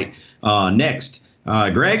type fight next.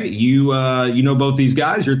 Greg, you know both these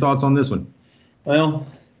guys. Your thoughts on this one? Well,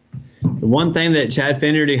 the one thing that Chad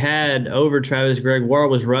Finnerty had over Travis Gregoire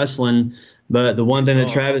was wrestling, but the one thing that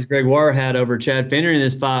Travis Gregoire had over Chad Finnerty in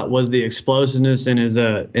this fight was the explosiveness in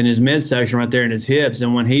his midsection right there in his hips.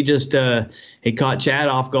 And when he just he caught Chad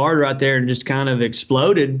off guard right there and just kind of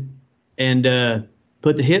exploded and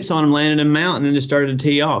put the hips on him, landed him out, and then just started to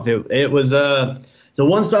tee off. It was a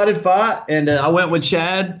one-sided fight, and I went with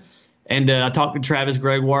Chad. And I talked to Travis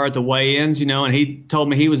Gregoire at the weigh-ins, and he told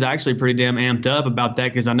me he was actually pretty damn amped up about that,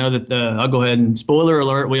 because I know that I'll go ahead and spoiler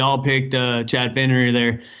alert, we all picked Chad Finnerty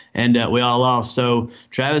there, and we all lost. So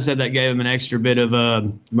Travis said that gave him an extra bit of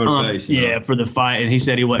motivation, for the fight, and he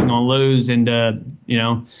said he wasn't going to lose. And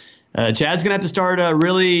Chad's going to have to start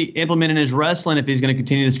really implementing his wrestling if he's going to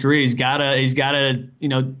continue his career. He's got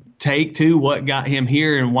to take to what got him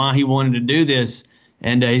here and why he wanted to do this.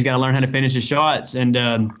 And he's got to learn how to finish his shots and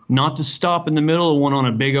not to stop in the middle of one on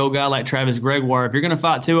a big old guy like Travis Gregoire. If you're going to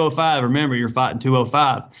fight 205, remember you're fighting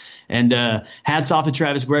 205. And hats off to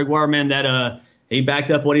Travis Gregoire, man. That he backed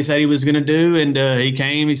up what he said he was going to do, and he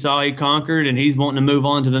came, he saw, he conquered, and he's wanting to move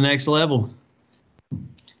on to the next level.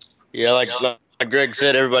 Yeah, like Greg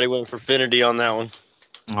said, everybody went for Finnerty on that one.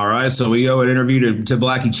 All right, so we owe an interview to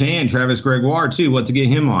Blackie Chan, Travis Gregoire, too. What to get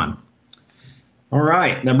him on? All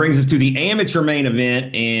right, that brings us to the amateur main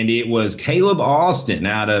event, and it was Caleb Austin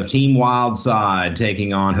out of Team Wildside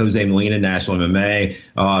taking on Jose Molina, National MMA.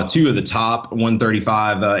 Two of the top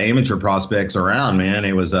 135 amateur prospects around, man.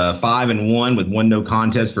 It was 5-1 with one no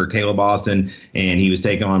contest for Caleb Austin, and he was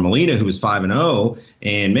taking on Molina, who was 5-0.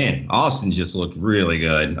 And, man, Austin just looked really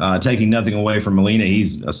good. Taking nothing away from Molina,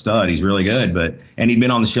 he's a stud. He's really good, and he'd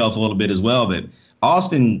been on the shelf a little bit as well, but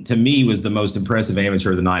Austin, to me, was the most impressive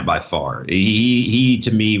amateur of the night by far. He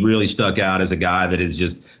to me, really stuck out as a guy that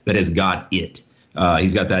has got it.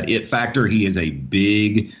 He's got that it factor. He is a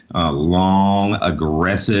big, long,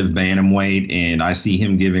 aggressive bantamweight, and I see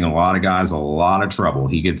him giving a lot of guys a lot of trouble.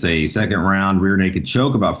 He gets a second round rear naked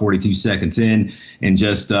choke about 42 seconds in, and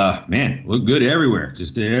just looked good everywhere.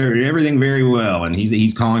 Just everything very well, and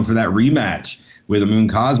he's calling for that rematch with Amun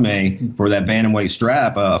Cosme for that bantamweight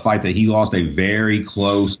strap, a fight that he lost a very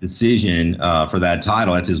close decision for that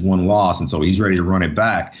title. That's his one loss, and so he's ready to run it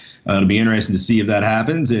back. It'll be interesting to see if that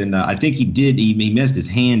happens, and I think he messed his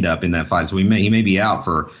hand up in that fight, so he may be out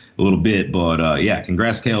for a little bit. But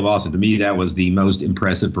congrats to Caleb Austin. To me, that was the most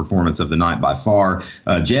impressive performance of the night by far.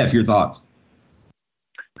 Jeff, your thoughts?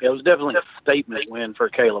 It was definitely a statement win for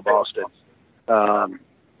Caleb Austin.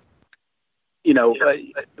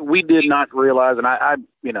 We did not realize, and I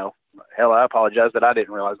apologize that I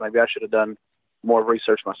didn't realize. Maybe I should have done more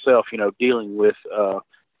research myself, dealing with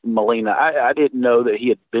Molina. I didn't know that he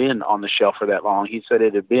had been on the shelf for that long. He said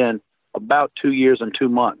it had been about 2 years and 2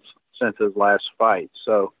 months since his last fight.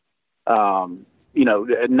 So, not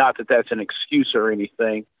that that's an excuse or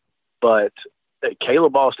anything, but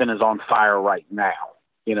Caleb Austin is on fire right now,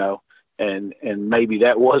 and maybe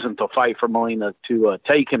that wasn't the fight for Molina to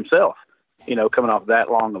take himself. Coming off that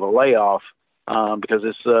long of a layoff, because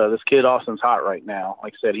this kid Austin's hot right now.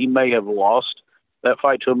 Like I said, he may have lost that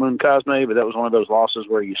fight to Amun Cosme, but that was one of those losses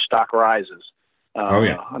where your stock rises.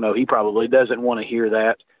 I know he probably doesn't want to hear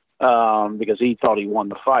that because he thought he won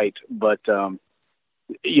the fight. But,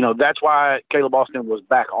 that's why Caleb Austin was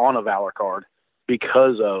back on a Valor card,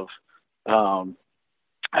 because of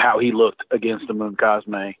how he looked against Amun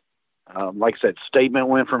Cosme. Like I said, statement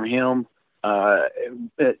win from him.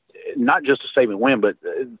 Not just a statement win, but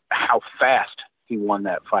how fast he won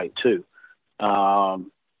that fight too,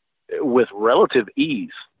 with relative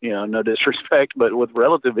ease. No disrespect, but with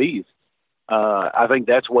relative ease. I think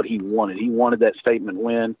that's what he wanted. He wanted that statement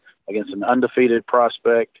win against an undefeated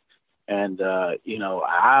prospect, and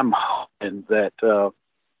I'm hoping that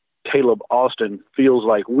Caleb Austin feels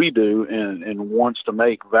like we do and wants to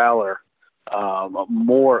make Valor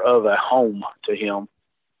more of a home to him.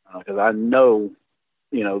 Because I know,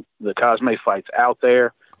 the Cosme fight's out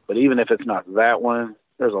there, but even if it's not that one,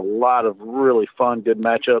 there's a lot of really fun, good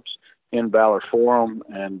matchups in Valor Forum.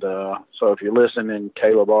 And so if you're listening,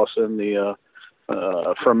 Caleb Austin,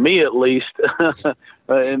 from me at least,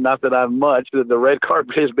 and not that I'm much, the red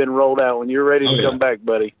carpet has been rolled out. When you're ready to come back,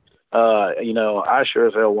 buddy, I sure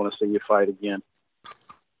as hell want to see you fight again.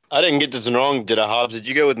 I didn't get this wrong, did I, Hobbs? Did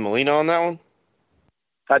you go with Molina on that one?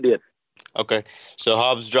 I did. Okay, so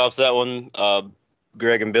Hobbs drops that one.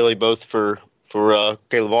 Greg and Billy both for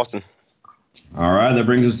Caleb Austin. All right, that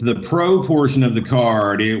brings us to the pro portion of the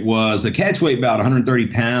card. It was a catchweight bout, 130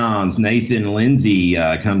 pounds. Nathan Lindsay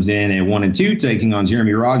comes in at 1-2, taking on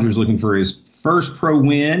Jeremy Rogers, looking for his first pro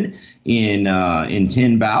win in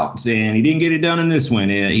 10 bouts, and he didn't get it done in this one.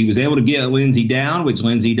 He was able to get Lindsay down, which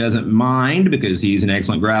Lindsay doesn't mind because he's an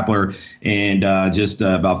excellent grappler. And just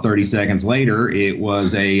about 30 seconds later, it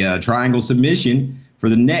was a triangle submission for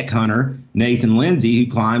the neck hunter, Nathan Lindsay,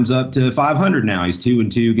 who climbs up to 500 now. He's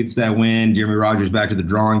 2-2, gets that win. Jeremy Rogers back to the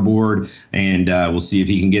drawing board, and we'll see if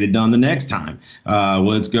he can get it done the next time.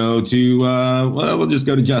 Let's go to we'll just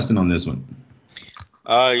go to Justin on this one.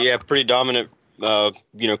 Pretty dominant.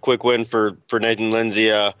 Quick win for Nathan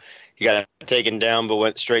Lindsay. He got taken down, but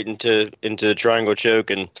went straight into the triangle choke,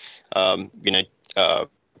 and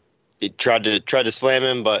he tried to slam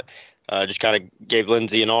him, but just kind of gave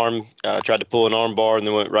Lindsay an arm, tried to pull an arm bar, and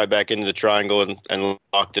then went right back into the triangle and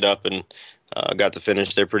locked it up and got the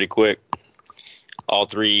finish there pretty quick. All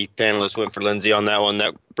three panelists went for Lindsay on that one.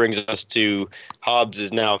 That brings us to Hobbs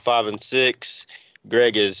is now 5-6,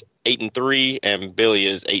 Greg is 8-3, and Billy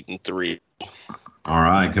is 8-3. All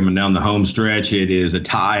right, coming down the home stretch, it is a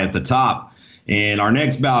tie at the top. And our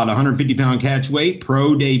next bout, 150-pound catchweight,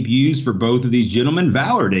 pro debuts for both of these gentlemen,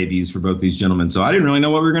 Valor debuts for both of these gentlemen. So I didn't really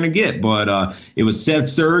know what we were going to get, but it was Seth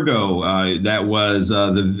Sergo that was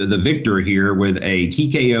the victor here with a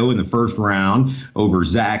TKO in the first round over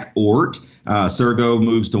Zach Ort. Sergo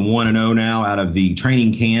moves to 1-0 now out of the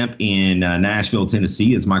training camp in Nashville,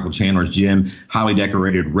 Tennessee. It's Michael Chandler's gym, highly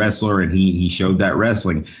decorated wrestler, and he showed that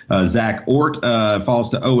wrestling. Zach Ort falls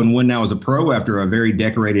to 0-1 now as a pro after a very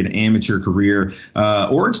decorated amateur career.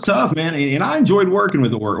 Ort's tough, man, and I enjoyed working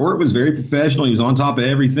with Ort. Ort was very professional. He was on top of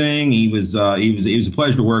everything. He was a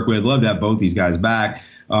pleasure to work with. Love to have both these guys back.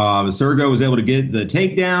 Sergo was able to get the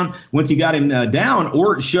takedown. Once he got him down,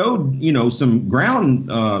 Ort showed, some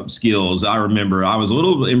ground skills. I remember I was a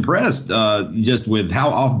little impressed just with how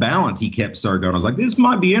off balance he kept Sergo. And I was like, this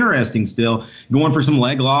might be interesting still, going for some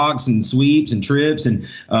leg locks and sweeps and trips. And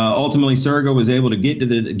ultimately, Sergo was able to get to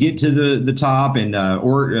the top, and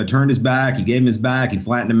Ort turned his back. He gave him his back. He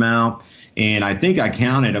flattened him out. And I think I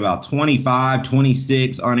counted about 25,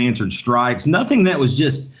 26 unanswered strikes. Nothing that was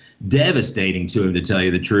just devastating to him, to tell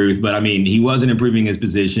you the truth. But, I mean, he wasn't improving his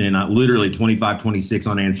position. Literally 25, 26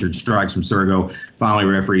 unanswered strikes from Sergo. Finally,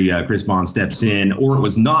 referee Chris Bond steps in. Ort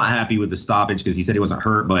was not happy with the stoppage because he said he wasn't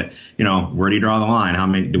hurt. But, where do you draw the line? How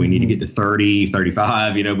many do we need to get to 30,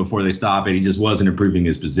 35, before they stop it? He just wasn't improving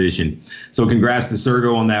his position. So congrats to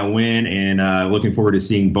Sergo on that win, and looking forward to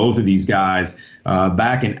seeing both of these guys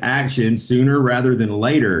back in action sooner rather than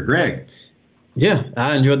later. Greg. Yeah,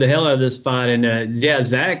 I enjoyed the hell out of this fight. And,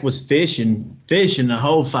 Zach was fishing the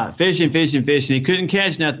whole fight. Fishing. He couldn't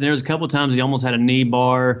catch nothing. There was a couple times he almost had a knee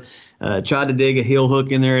bar, tried to dig a heel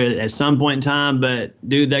hook in there at some point in time. But,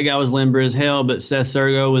 dude, that guy was limber as hell. But Seth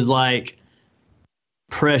Sergo was like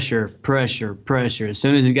pressure. As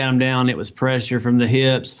soon as he got him down, it was pressure from the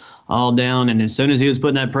hips all down. And as soon as he was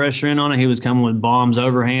putting that pressure in on it, he was coming with bombs,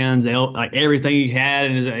 overhands, like everything he had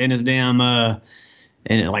in his damn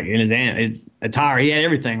attire. He had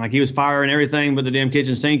everything. Like, he was firing everything but the damn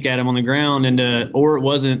kitchen sink at him on the ground. And Ort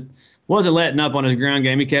wasn't letting up on his ground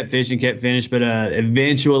game. He kept fishing, kept finishing. But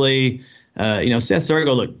eventually, Seth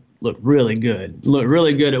Sergo looked really good. Looked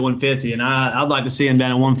really good at 150. And I'd like to see him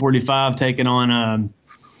down at 145 taking on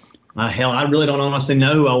hell, I really don't honestly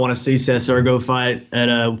know who I want to see Seth Sergo fight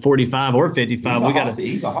at 45 or 55.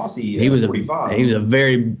 He's a hossy 45. He was a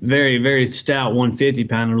very, very, very stout 150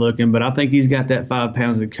 pounder looking, but I think he's got that 5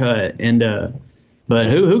 pounds of cut. And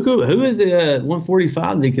but who is it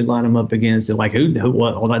 145 that he could line him up against? Like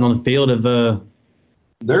what like on the field of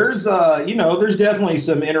There's definitely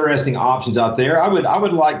some interesting options out there. I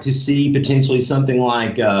would like to see potentially something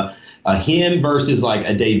like him versus like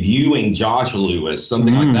a debuting Josh Lewis.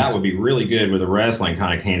 Something like that would be really good with the wrestling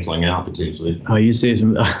kind of canceling out potentially. Oh, you see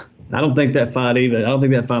some. I don't think that fight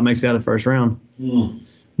makes it out of the first round.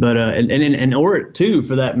 But and Ort too,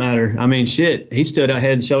 for that matter. I mean, shit, he stood out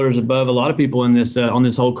head and shoulders above a lot of people in this on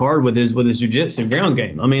this whole card with his jiu-jitsu ground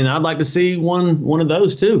game. I mean, I'd like to see one of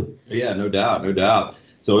those too. Yeah, no doubt.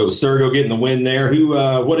 So it was Sergo getting the win there.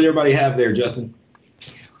 What did everybody have there, Justin?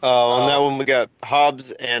 On that one, we got Hobbs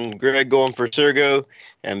and Greg going for Sergo,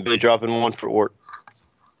 and Billy dropping one for Ort.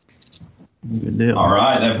 Good deal. All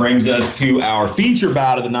right, that brings us to our feature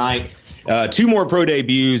bout of the night. Two more pro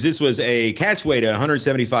debuts. This was a catch weight at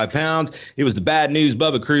 175 pounds. It was the bad news.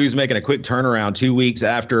 Bubba Cruz making a quick turnaround 2 weeks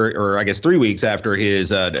after, or I guess 3 weeks after his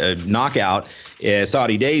knockout,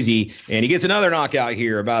 Saudi Daisy. And he gets another knockout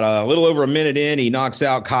here. About a little over a minute in, he knocks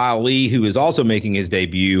out Kyle Lee, who is also making his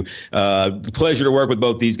debut. Pleasure to work with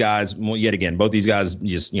both these guys. Well, yet again, both these guys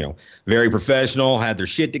just, very professional, had their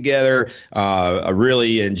shit together. I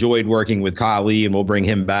really enjoyed working with Kyle Lee, and we'll bring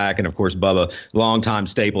him back. And, of course, Bubba, longtime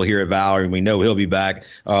staple here at Valor, and we know he'll be back.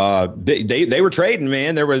 They were trading,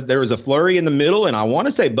 man. There was a flurry in the middle, and I want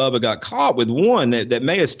to say Bubba got caught with one that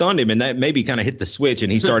may have stunned him, and that maybe kind of hit the switch,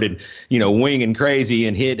 and he started, winging crazy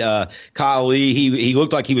and hit Kyle Lee. He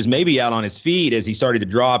looked like he was maybe out on his feet as he started to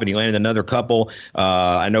drop, and he landed another couple.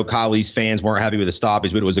 I know Kyle Lee's fans weren't happy with the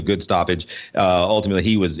stoppage, but it was a good stoppage.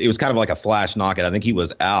 Ultimately, it was kind of like a flash knockout. I think he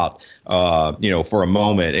was out, for a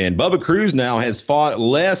moment. And Bubba Cruz now has fought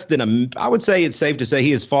I would say it's safe to say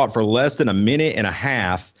he has fought for less than a minute and a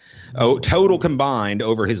half total combined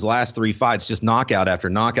over his last 3 fights, just knockout after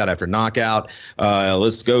knockout after knockout.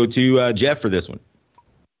 Let's go to Jeff for this one.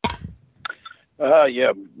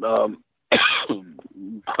 Bubba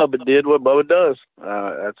did what Bubba does.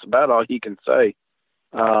 That's about all he can say.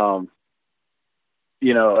 I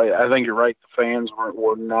think you're right. The fans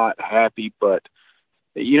were not happy, but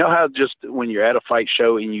you know how just when you're at a fight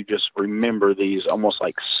show and you just remember these almost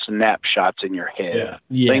like snapshots in your head,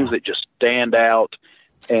 things that just stand out,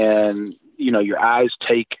 and your eyes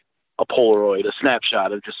take a Polaroid, a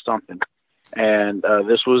snapshot of just something. And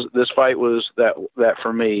this fight was that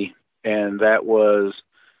for me. And that was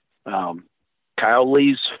Kyle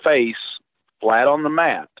Lee's face flat on the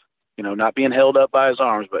mat, not being held up by his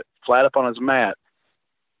arms, but flat up on his mat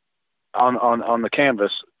on the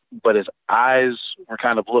canvas, but his eyes were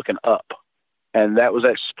kind of looking up. And that was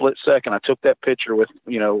that split second. I took that picture with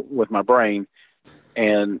my brain,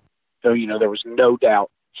 and, there was no doubt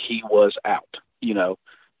he was out. It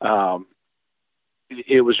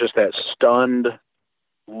was just that stunned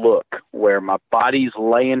look where my body's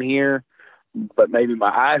laying here, but maybe my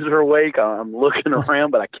eyes are awake. I'm looking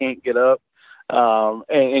around, but I can't get up.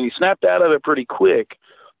 And he snapped out of it pretty quick,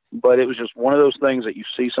 but it was just one of those things that you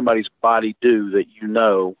see somebody's body do that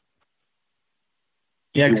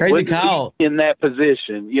Yeah, you Crazy wouldn't Kyle be in that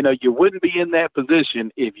position. You wouldn't be in that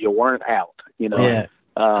position if you weren't out. Yeah,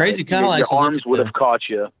 Crazy Kyle your actually arms would have caught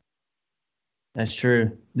you. That's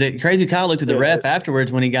true. The Crazy Kyle looked at the ref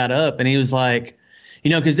afterwards when he got up, and he was like,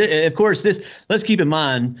 because of course let's keep in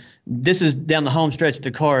mind, this is down the home stretch of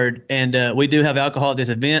the card, and we do have alcohol at this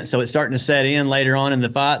event, so it's starting to set in later on in the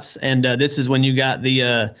fights, and this is when you got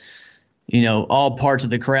the all parts of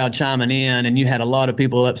the crowd chiming in, and you had a lot of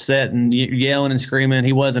people upset and yelling and screaming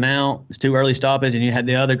he wasn't out, it's too early stoppage, and you had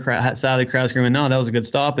the other side of the crowd screaming, no, that was a good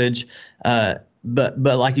stoppage. But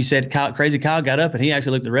like you said, Crazy Kyle got up and he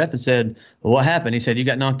actually looked at the ref and said, well, what happened? He said, you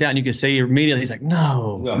got knocked out, and you could see immediately. He's like,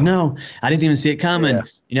 no, I didn't even see it coming.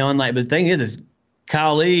 Yeah. And but the thing is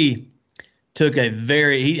Kyle Lee took I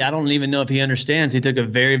don't even know if he understands. He took a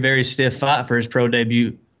very, very stiff fight for his pro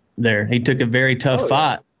debut there. He took a very tough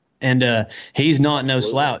fight, and he's not no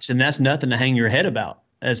slouch, and that's nothing to hang your head about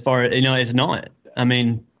as far as, it's not. I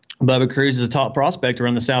mean, Bubba Cruz is a top prospect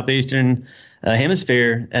around the Southeastern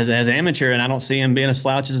hemisphere as amateur, and I don't see him being a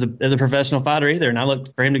slouch as a professional fighter either. And I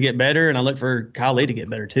look for him to get better, and I look for Kyle Lee to get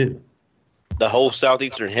better too. The whole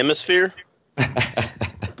Southeastern hemisphere?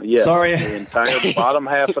 Yeah. Sorry. The entire bottom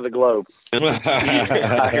half of the globe.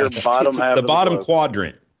 The bottom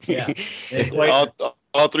quadrant. Yeah.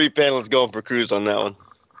 all three panelists going for Cruz on that one.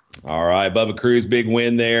 All right, Bubba Cruz, big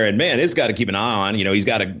win there. And, man, it's got to keep an eye on. He's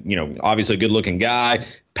got obviously a good-looking guy,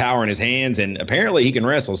 power in his hands, and apparently he can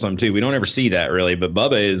wrestle some too. We don't ever see that really, but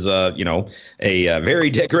Bubba is, a very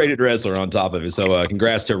decorated wrestler on top of it. So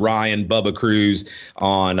congrats to Ryan Bubba Cruz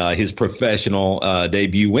on his professional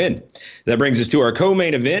debut win. That brings us to our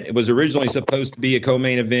co-main event. It was originally supposed to be a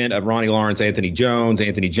co-main event of Ronnie Lawrence, Anthony Jones.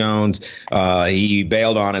 He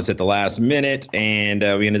bailed on us at the last minute, and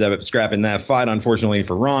we ended up scrapping that fight, unfortunately,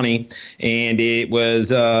 for Ronnie. And it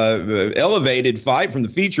was elevated fight from the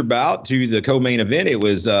feature bout to the co-main event. It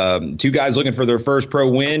was two guys looking for their first pro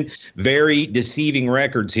win. Very deceiving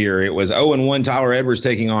records here. It was 0-1 Tyler Edwards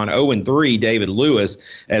taking on 0-3 David Lewis.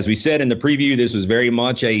 As we said in the preview, this was very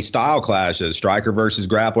much a style clash, a striker versus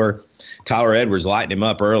grappler. Tyler Edwards lighting him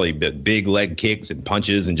up early, but big leg kicks and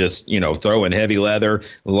punches and just, throwing heavy leather,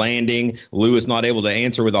 landing. Lewis not able to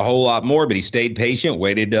answer with a whole lot more, but he stayed patient,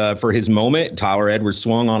 waited for his moment. Tyler Edwards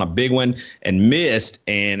swung on a big one and missed.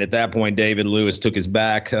 And at that point, David Lewis took his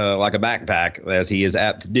back like a backpack, as he is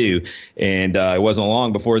apt to do. And it wasn't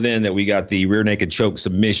long before then that we got the rear naked choke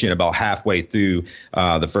submission about halfway through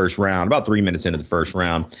the first round, about 3 minutes into the first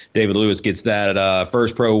round. David Lewis gets that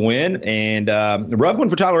first pro win, and a rough one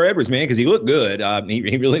for Tyler Edwards, man, because he looked good.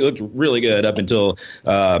 He really looked really good up until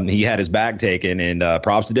he had his back taken. And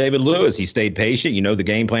props to David Lewis. He stayed patient. The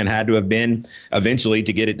game plan had to have been eventually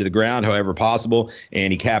to get it to the ground, however possible.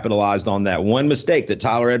 And he capitalized on that one mistake that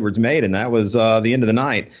Tyler Edwards made, and that was the end of the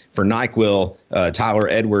night for NyQuil. Tyler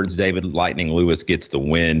Edwards, David Lightning Lewis gets the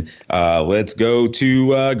win. Let's go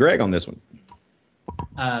to Greg on this one.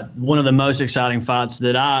 One of the most exciting fights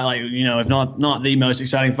that I like, if not the most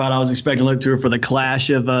exciting fight I was expecting to look to for the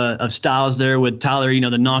clash of styles there with Tyler,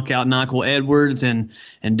 the knockout NyQuil Edwards and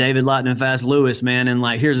David Lightning Fast Lewis, man. And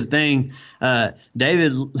here's the thing,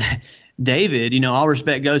 David, all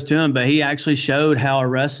respect goes to him, but he actually showed how a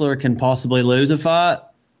wrestler can possibly lose a fight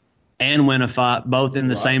and win a fight, both in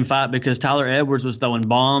the same fight, because Tyler Edwards was throwing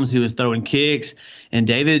bombs, he was throwing kicks, and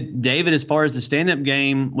David, as far as the stand-up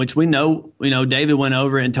game, which we know, David went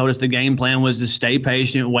over and told us the game plan was to stay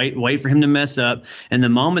patient, wait for him to mess up. And the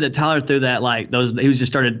moment that Tyler threw that, he was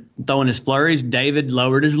just started throwing his flurries, David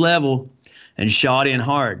lowered his level and shot in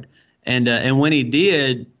hard. And when he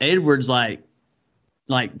did, Edwards kind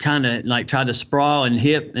of tried to sprawl and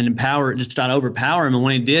hit and empower, just try to overpower him. And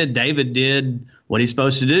when he did, David did what he's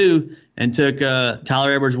supposed to do and took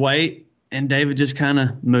Tyler Edwards' weight, and David just kind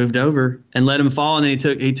of moved over and let him fall. And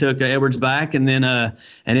then he took Edwards back, and then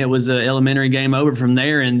and it was an elementary game over from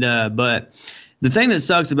there. And but the thing that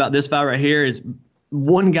sucks about this fight right here is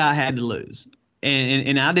one guy had to lose,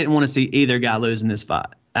 and I didn't want to see either guy lose in this fight.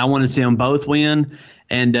 I wanted to see them both win.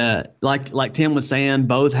 And like Tim was saying,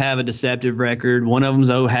 both have a deceptive record. One of them's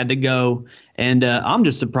had to go. And I'm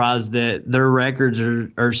just surprised that their records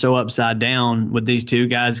are so upside down with these two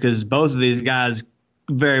guys, because both of these guys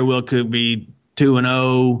very well could be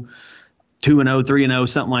 2-0, 3-0,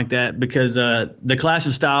 something like that, because the clash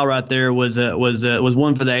of style right there was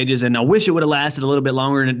one for the ages. And I wish it would have lasted a little bit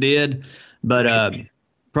longer than it did. But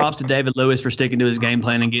props to David Lewis for sticking to his game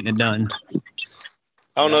plan and getting it done.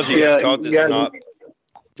 I don't know if you guys caught this or not.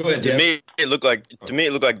 Go ahead, To Jeff. me, it looked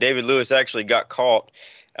like David Lewis actually got caught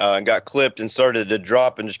and got clipped and started to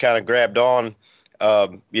drop and just kind of grabbed on,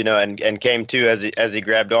 and came to as he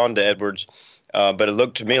grabbed on to Edwards. But it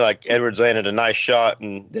looked to me like Edwards landed a nice shot,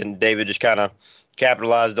 and then David just kind of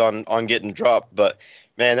capitalized on getting dropped. But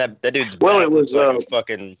man, that dude's back looks like a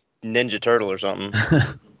fucking Ninja Turtle or something.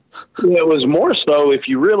 It was more so if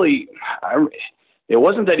you really, it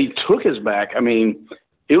wasn't that he took his back. I mean,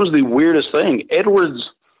 it was the weirdest thing. Edwards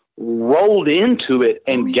rolled into it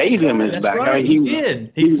and gave him his back. Right. I mean, he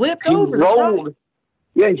did. He flipped over. Rolled.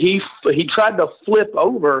 Right. Yeah, he tried to flip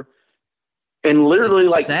over and literally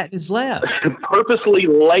sat in his lap, purposely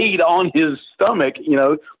laid on his stomach,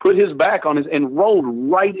 put his back on and rolled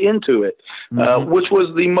right into it, which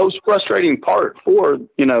was the most frustrating part for,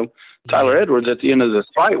 Tyler Edwards at the end of this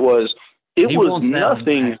fight was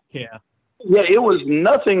nothing. Yeah. Yeah, it was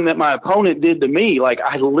nothing that my opponent did to me. Like,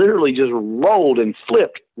 I literally just rolled and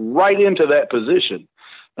flipped right into that position,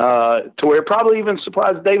 to where it probably even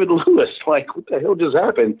surprised David Lewis. Like, what the hell just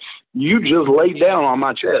happened? You just laid down on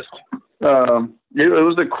my chest. It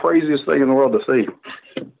was the craziest thing in the world to see.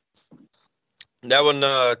 That one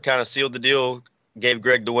kind of sealed the deal, gave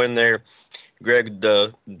Greg the win there. Greg,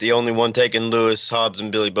 the only one taking Lewis, Hobbs,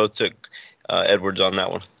 and Billy both took Edwards on that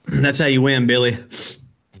one. That's how you win, Billy.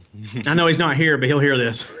 I know he's not here, but he'll hear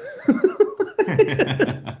this.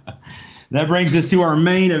 That brings us to our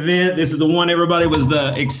main event. This is the one everybody was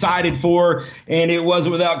excited for, and it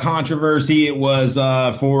wasn't without controversy. It was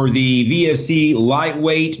for the VFC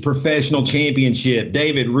Lightweight Professional Championship.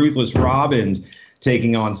 David Ruthless Robbins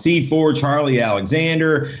taking on C4 Charlie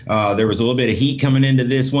Alexander. There was a little bit of heat coming into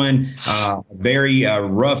this one. Very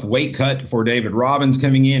rough weight cut for David Robbins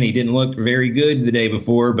coming in. He didn't look very good the day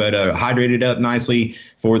before, but hydrated up nicely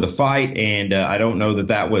for the fight, and I don't know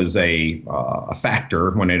that was a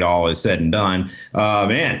factor when it all is said and done.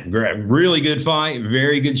 Really good fight,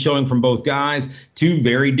 very good showing from both guys. Two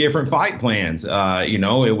very different fight plans.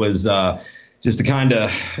 It was just to kind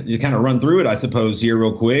of run through it, I suppose, here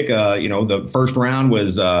real quick. The first round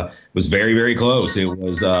was very, very close. It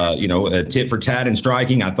was, a tit for tat in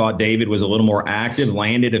striking. I thought David was a little more active,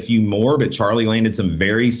 landed a few more, but Charlie landed some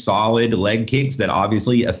very solid leg kicks that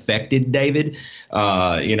obviously affected David.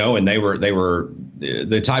 And they were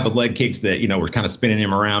the type of leg kicks that, were kind of spinning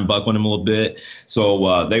him around, buckling him a little bit.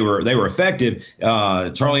 So they were effective.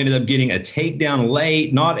 Charlie ended up getting a takedown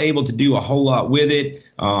late, not able to do a whole lot with it.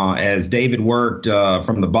 As David worked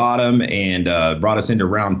from the bottom and brought us into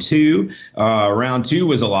round two. Round two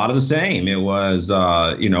was a lot of the same. It was,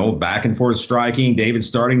 back and forth striking. David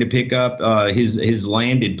starting to pick up his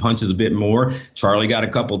landed punches a bit more. Charlie got a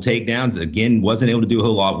couple takedowns. Again, wasn't able to do a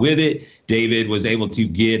whole lot with it. David was able to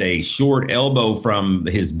get a short elbow from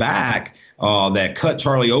his back that cut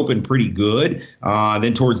Charlie open pretty good.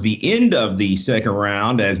 Then towards the end of the second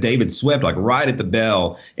round, as David swept right at the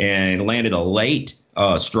bell and landed a late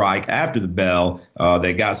strike after the bell,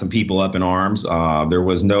 that got some people up in arms. There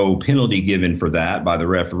was no penalty given for that by the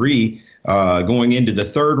referee. Going into the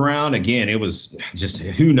third round, again, it was just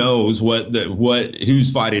who knows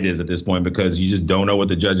whose fight it is at this point, because you just don't know what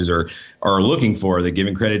the judges are looking for. Are they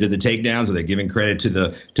giving credit to the takedowns? Are they giving credit to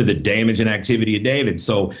the damage and activity of David?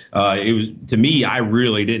 So it was, to me, I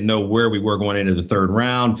really didn't know where we were going into the third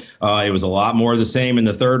round. It was a lot more of the same in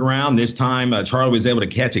the third round. This time, Charlie was able to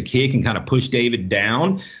catch a kick and kind of push David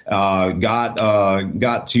down. Got on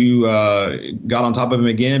top of him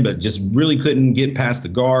again, but just really couldn't get past the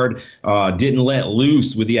guard. Didn't let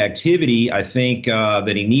loose with the activity, I think,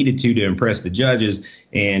 that he needed to impress the judges.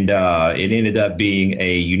 And it ended up being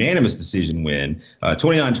a unanimous decision win,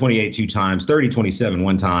 29-28 two times, 30-27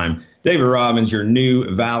 one time. David Robbins, your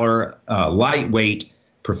new Valor lightweight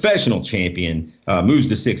professional champion, moves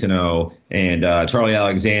to 6-0. And Charlie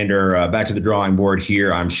Alexander, back to the drawing board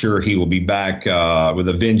here. I'm sure he will be back with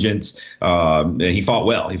a vengeance. He fought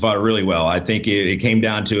well. He fought really well. I think it came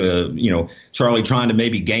down to Charlie trying to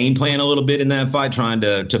maybe game plan a little bit in that fight, trying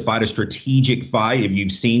to fight a strategic fight. If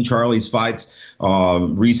you've seen Charlie's fights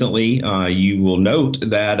recently, you will note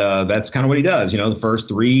that that's kind of what he does. The first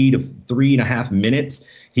 3 to 3.5 minutes,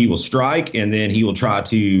 he will strike, and then he will try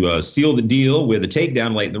to seal the deal with a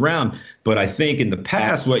takedown late in the round. But I think in the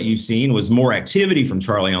past, what you've seen was more activity from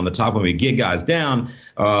Charlie on the top when we get guys down.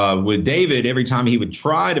 With David, every time he would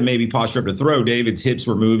try to maybe posture up to throw, David's hips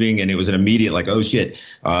were moving, and it was an immediate oh shit,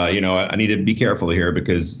 I need to be careful here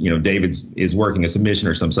because David is working a submission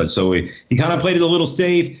or some such. So he kind of played it a little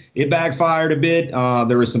safe. It backfired a bit.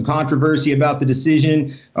 There was some controversy about the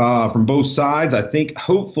decision from both sides. I think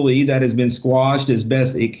hopefully that has been squashed as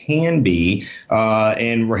best it can be.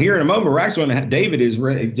 And we're here in a moment. We're actually going to have David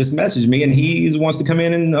just messaged me me, and he wants to come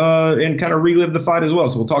in and kind of relive the fight as well.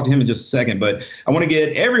 So we'll talk to him in just a second. But I want to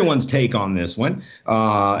get everyone's take on this one.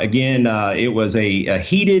 Again, it was a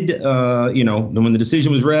heated, when the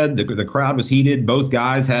decision was read, the crowd was heated. Both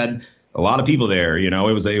guys had a lot of people there. It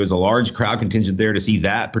was a large crowd contingent there to see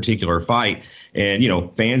that particular fight. And,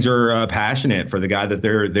 fans are passionate for the guy that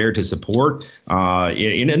they're there to support.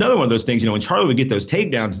 In another one of those things, when Charlie would get those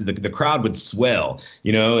takedowns, the crowd would swell,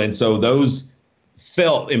 and so those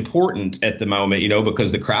felt important at the moment,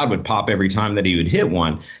 because the crowd would pop every time that he would hit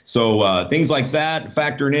one. So things like that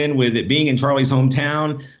factoring in with it being in Charlie's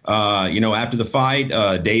hometown. After the fight,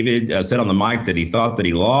 David said on the mic that he thought that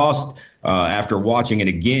he lost. After watching it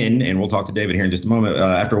again, and we'll talk to David here in just a moment.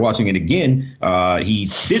 After watching it again, he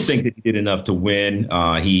did think that he did enough to win.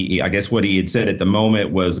 I guess what he had said at the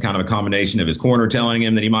moment was kind of a combination of his corner telling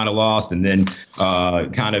him that he might have lost, and then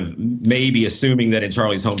kind of maybe assuming that in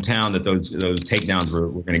Charlie's hometown that those takedowns were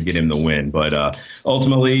going to get him the win. But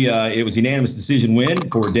ultimately, it was a unanimous decision win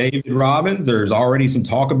for David Robbins. There's already some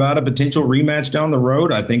talk about a potential rematch down the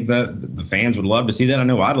road. I think that the fans would love to see that. I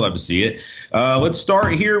know I'd love to see it. Let's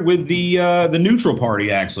start here with the neutral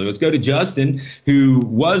party, actually. Let's go to Justin, who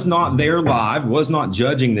was not there live, was not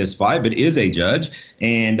judging this fight, but is a judge.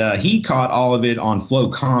 And he caught all of it on Flow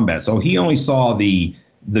Combat. So he only saw the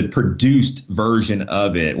produced version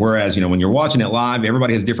of it. Whereas, when you're watching it live,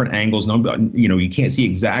 everybody has different angles. You can't see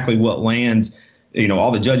exactly what lands.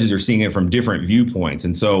 All the judges are seeing it from different viewpoints.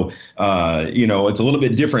 And so, it's a little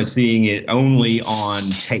bit different seeing it only on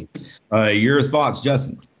tape. Your thoughts,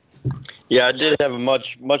 Justin? Yeah, I did have a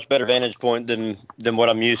much better vantage point than what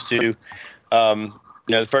I'm used to.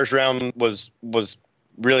 The first round was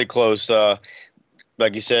really close.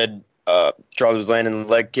 Like you said, Charlie was landing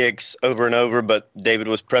leg kicks over and over, but David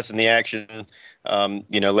was pressing the action.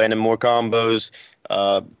 Landing more combos,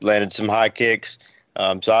 landed some high kicks.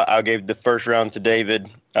 So I gave the first round to David.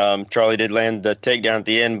 Charlie did land the takedown at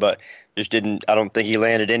the end, but I don't think he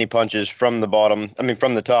landed any punches from the bottom. I mean,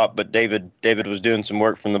 from the top, but David was doing some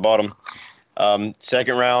work from the bottom.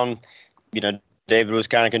 Second round, David was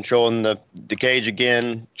kind of controlling the cage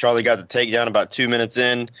again. Charlie got the takedown about 2 minutes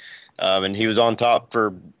in, and he was on top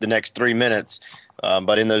for the next 3 minutes.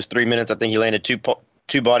 But in those 3 minutes, I think he landed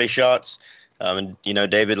two body shots. And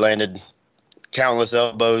David landed countless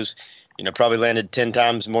elbows, probably landed 10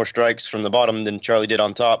 times more strikes from the bottom than Charlie did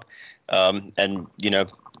on top.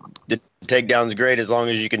 The takedown's great as long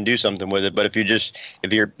as you can do something with it. But if you're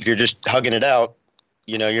just hugging it out,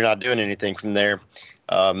 you're not doing anything from there.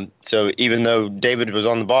 So even though David was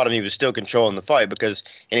on the bottom, he was still controlling the fight, because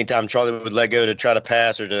anytime Charlie would let go to try to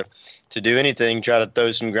pass or to do anything, try to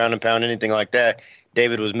throw some ground and pound, anything like that,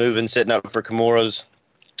 David was moving, setting up for Kimuras,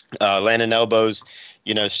 landing elbows,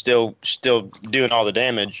 still doing all the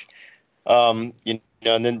damage. And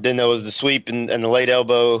then there was the sweep and the late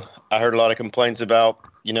elbow. I heard a lot of complaints about,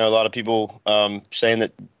 a lot of people saying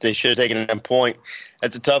that they should have taken a point.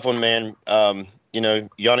 That's a tough one, man.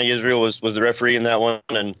 Yanni Israel was the referee in that one.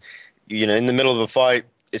 And, in the middle of a fight,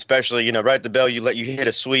 especially, right at the bell, you hit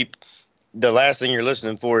a sweep. The last thing you're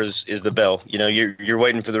listening for is the bell. You're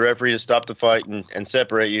waiting for the referee to stop the fight and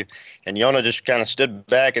separate you. And Yana just kind of stood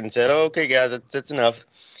back and said, "Oh, okay, guys, that's enough,"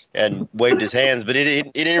 and waved his hands. But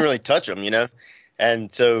it didn't really touch him,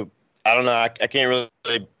 And so I don't know. I can't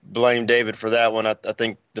really blame David for that one. I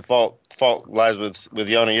think the fault lies with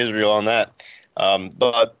Yanni Israel on that.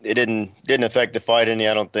 But it didn't affect the fight any.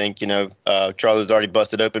 I don't think. Charlie was already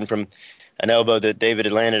busted open from an elbow that David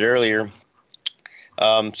had landed earlier.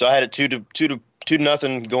 So I had it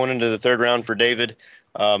 2-0 going into the third round for David.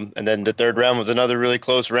 And then the third round was another really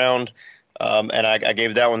close round. And I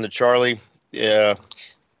gave that one to Charlie. The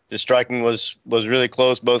striking was really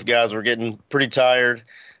close. Both guys were getting pretty tired.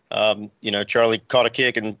 Charlie caught a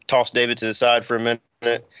kick and tossed David to the side for a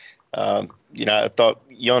minute. I thought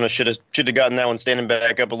Yana should have gotten that one standing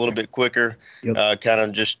back up a little bit quicker. Yep.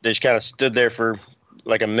 They just kind of stood there for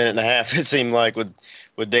like a minute and a half, it seemed like,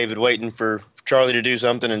 with David waiting for Charlie to do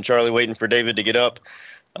something and Charlie waiting for David to get up.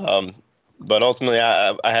 But ultimately,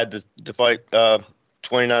 I had the fight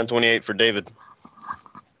 29-28 for David.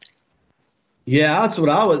 Yeah, that's what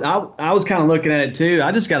I was kind of looking at it too.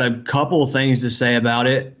 I just got a couple of things to say about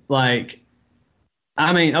it. I've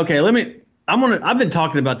been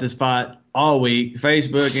talking about this fight all week.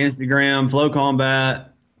 Facebook, Instagram, Flow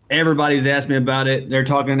Combat. Everybody's asked me about it. They're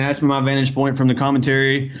talking and asking my vantage point from the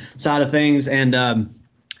commentary side of things. And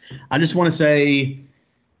I just want to say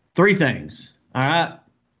 3 things. All right.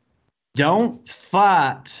 Don't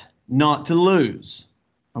fight not to lose.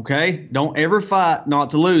 Okay, don't ever fight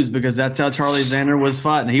not to lose, because that's how Charlie Xander was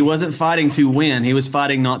fighting. He wasn't fighting to win. He was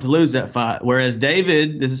fighting not to lose that fight. Whereas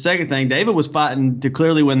David, this is the second thing, David was fighting to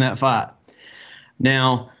clearly win that fight.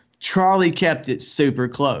 Now, Charlie kept it super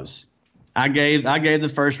close. I gave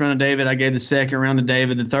the first round to David. I gave the second round to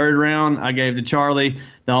David. The third round I gave to Charlie.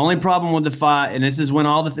 The only problem with the fight, and this is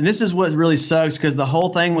what really sucks, because the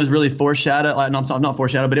whole thing was really foreshadowed, like not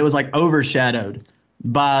foreshadowed, but it was like overshadowed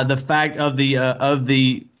by the fact of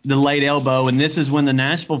the late elbow. And this is when the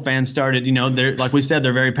Nashville fans started. They're, like we said,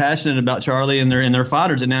 they're very passionate about Charlie and their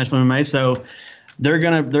fighters at Nashville MMA. So they're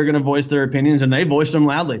gonna voice their opinions, and they voiced them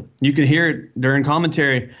loudly. You can hear it during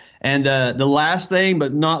commentary. And the last thing,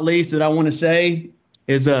 but not least, that I want to say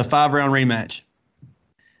is a 5-round rematch.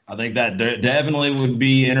 I think that definitely would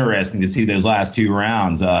be interesting to see those last 2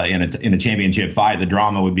 rounds in a championship fight. The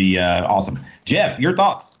drama would be awesome. Jeff, your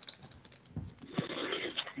thoughts?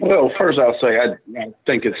 Well, first I'll say I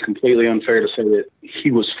think it's completely unfair to say that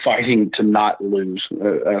he was fighting to not lose.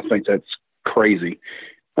 I think that's crazy.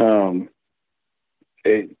 To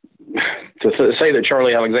say that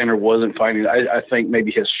Charlie Alexander wasn't fighting, I think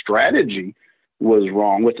maybe his strategy was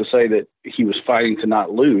wrong. With to say that he was fighting to not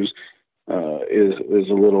lose is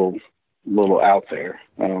a little out there.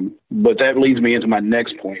 But that leads me into my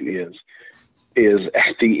next point is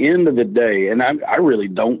at the end of the day, and I really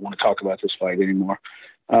don't want to talk about this fight anymore.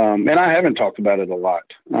 And I haven't talked about it a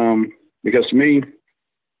lot because to me,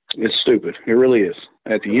 it's stupid. It really is.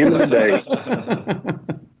 At the end of the day,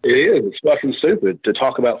 it is. It's fucking stupid to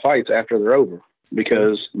talk about fights after they're over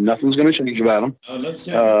because nothing's going to change about them.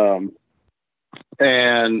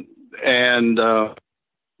 And the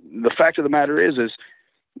fact of the matter is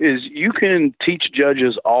you can teach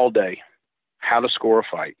judges all day how to score a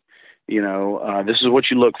fight. This is what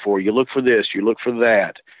you look for. You look for this. You look for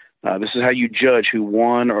that. This is how you judge who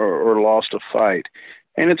won or lost a fight.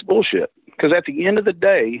 And it's bullshit. Because at the end of the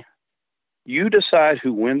day, you decide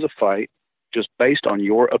who wins a fight just based on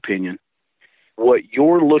your opinion, what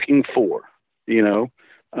you're looking for. No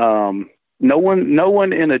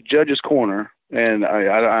one in a judge's corner, and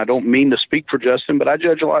I don't mean to speak for Justin, but I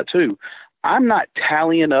judge a lot too. I'm not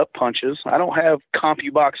tallying up punches. I don't have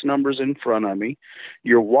CompuBox numbers in front of me.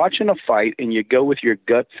 You're watching a fight and you go with your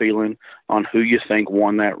gut feeling on who you think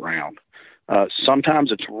won that round.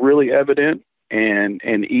 Sometimes it's really evident and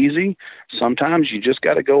easy. Sometimes you just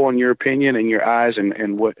got to go on your opinion and your eyes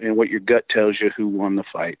and what your gut tells you who won the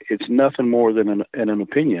fight. It's nothing more than an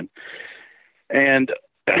opinion. And,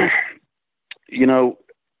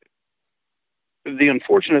 the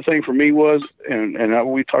unfortunate thing for me was, and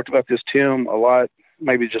we talked about this, Tim, a lot,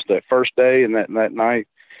 maybe just that first day and that night,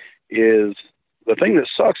 is the thing that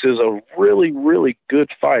sucks is a really, really good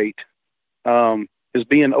fight is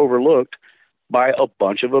being overlooked by a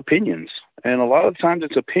bunch of opinions. And a lot of times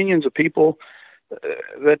it's opinions of people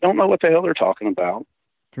that don't know what the hell they're talking about,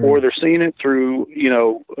 or they're seeing it through,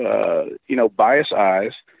 biased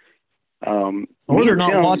eyes. Or they're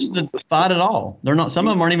not watching the fight at all. They're not. Some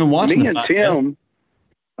of them aren't even watching the fight. Me and Tim,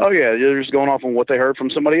 they're just going off on what they heard from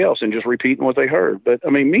somebody else and just repeating what they heard. But,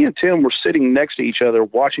 me and Tim were sitting next to each other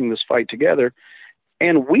watching this fight together,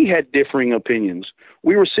 and we had differing opinions.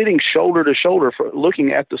 We were sitting shoulder to shoulder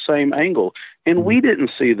looking at the same angle, and we didn't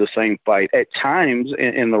see the same fight. At times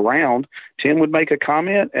in the round, Tim would make a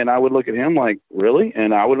comment, and I would look at him like, really?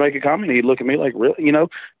 And I would make a comment, and he'd look at me like, really?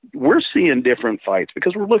 We're seeing different fights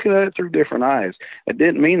because we're looking at it through different eyes. It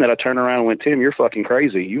didn't mean that I turned around and went, Tim, you're fucking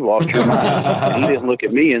crazy. You lost your mind. And he didn't look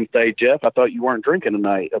at me and say, Jeff, I thought you weren't drinking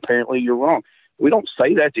tonight. Apparently you're wrong. We don't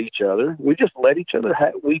say that to each other. We just let each other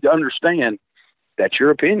we understand that's your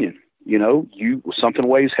opinion. Something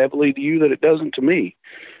weighs heavily to you that it doesn't to me.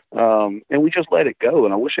 And we just let it go.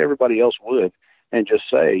 And I wish everybody else would and just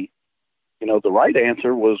say, the right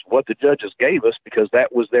answer was what the judges gave us because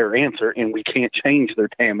that was their answer and we can't change their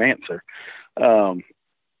damn answer. And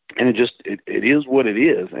it is what it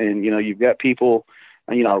is. And, you've got people,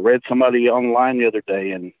 I read somebody online the other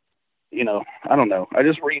day and, I don't know. I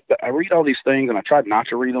read all these things and I tried not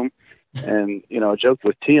to read them. And, I joked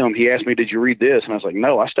with Tim. He asked me, did you read this? And I was like,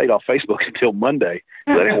 no, I stayed off Facebook until Monday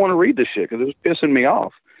because I didn't want to read this shit because it was pissing me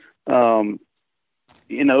off.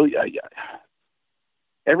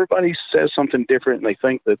 Everybody says something different and they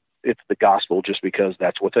think that it's the gospel just because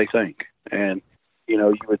that's what they think. And,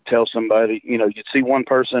 you would tell somebody, you'd see one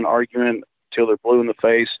person arguing till they're blue in the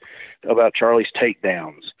face about Charlie's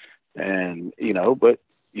takedowns. And, but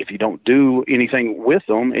if you don't do anything with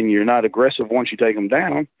them and you're not aggressive once you take them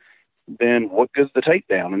down, then what good's the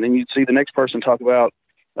takedown? And then you'd see the next person talk about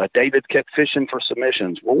David kept fishing for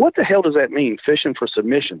submissions. Well, what the hell does that mean, fishing for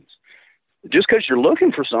submissions? just because you're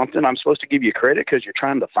looking for something, I'm supposed to give you credit because you're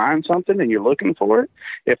trying to find something and you're looking for it.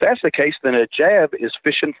 If that's the case, then a jab is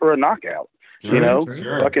fishing for a knockout.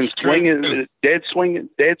 Fucking swinging, dead swinging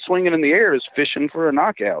in the air is fishing for a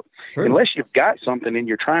knockout. Unless you've got something and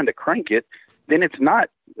you're trying to crank it, then it's not.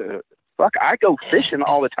 I go fishing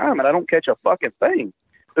all the time and I don't catch a fucking thing.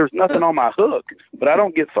 There's nothing on my hook, but I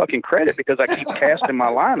don't get fucking credit because I keep casting my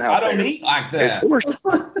line out. I don't eat like that.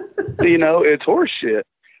 It's horse shit.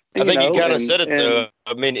 I think you kind of said it, though.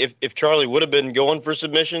 I mean, if Charlie would have been going for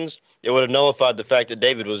submissions, it would have nullified the fact that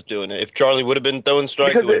David was doing it. If Charlie would have been throwing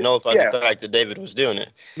strikes, it would have nullified the fact that David was doing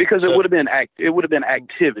it. Because it would have been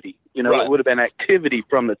activity. It would have been activity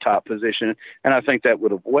from the top position, and I think that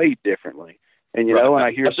would have weighed differently. And and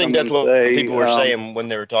I think that's what people were saying when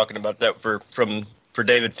they were talking about that for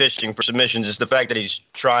David fishing for submissions, is the fact that he's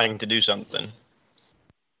trying to do something.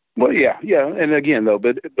 Well, yeah, and again though,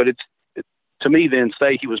 but it's to me then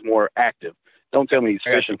say he was more active. Don't tell me he's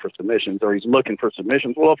fishing for submissions or he's looking for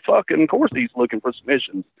submissions. Well, fucking of course he's looking for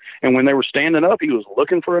submissions. And when they were standing up, he was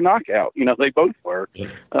looking for a knockout. They both were.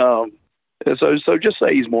 So just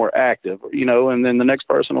say he's more active. And then the next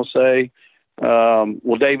person will say,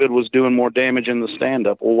 well, David was doing more damage in the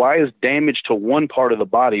stand-up. Well, why is damage to one part of the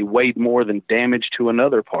body weighed more than damage to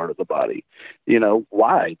another part of the body?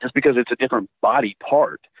 Why? Just because it's a different body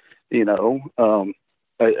part.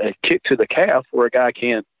 A kick to the calf where a guy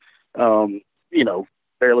can't,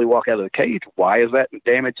 barely walk out of the cage. Why is that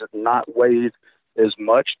damage not weighed as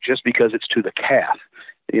much just because it's to the calf?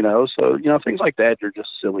 So things like that are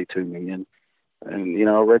just silly to me. And I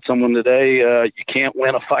read someone today, you can't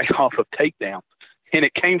win a fight off of takedowns. And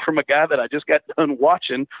it came from a guy that I just got done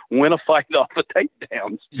watching win a fight off of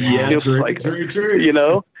takedowns. Yeah, true. I'm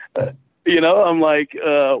like,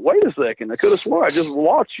 wait a second. I could have swore I just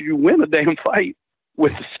watched you win a damn fight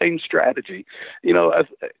with the same strategy.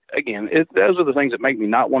 Again, those are the things that make me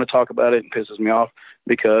not want to talk about it and pisses me off,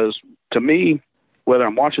 because to me, whether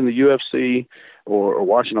I'm watching the UFC or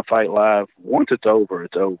watching a fight live, once it's over,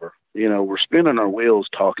 it's over. We're spinning our wheels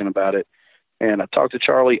talking about it. And I talked to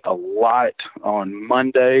Charlie a lot on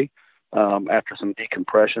Monday after some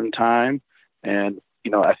decompression time. And,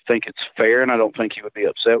 I think it's fair, and I don't think he would be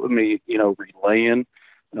upset with me, relaying,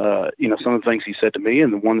 some of the things he said to me.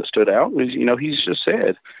 And the one that stood out was, he's just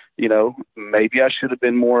said, maybe I should have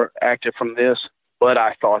been more active from this, but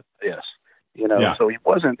I thought this, So he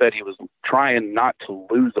wasn't that he was trying not to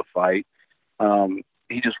lose a fight.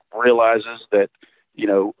 He just realizes that,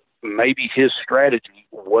 maybe his strategy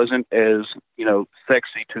wasn't as,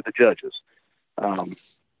 sexy to the judges. And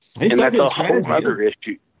that's a whole other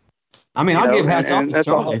issue. I mean, I'll give hats off to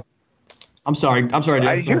Charlie. I'm sorry.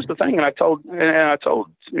 Here's the thing, and I told,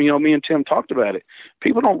 me and Tim talked about it.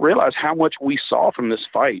 People don't realize how much we saw from this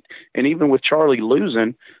fight. And even with Charlie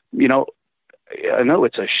losing, I know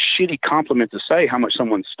it's a shitty compliment to say how much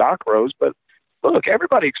someone's stock rose, but look,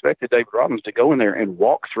 everybody expected David Robbins to go in there and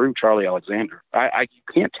walk through Charlie Alexander. You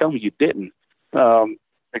can't tell me you didn't,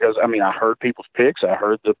 because I heard people's picks, I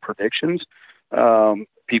heard the predictions.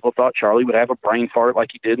 People thought Charlie would have a brain fart like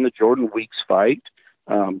he did in the Jordan Weeks fight.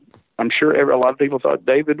 I'm sure a lot of people thought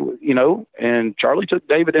David, and Charlie took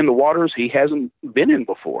David into waters he hasn't been in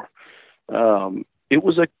before. It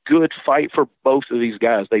was a good fight for both of these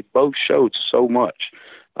guys. They both showed so much.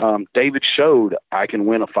 David showed I can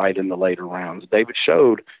win a fight in the later rounds. David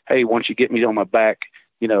showed, hey, once you get me on my back,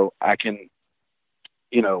 I can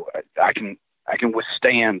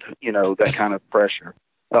withstand, that kind of pressure.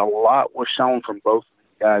 A lot was shown from both of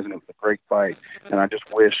these guys, and it was a great fight. And I just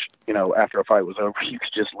wish, after a fight was over, you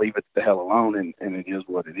could just leave it the hell alone, and it is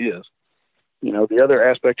what it is. The other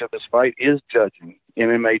aspect of this fight is judging,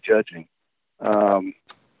 MMA judging.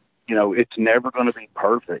 It's never going to be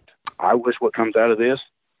perfect. I wish what comes out of this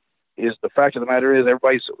is the fact of the matter is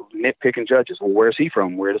everybody's nitpicking judges. Well, where's he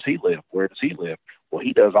from? Where does he live? Where does he live? Well,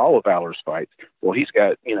 he does all of Valor's fights. Well, he's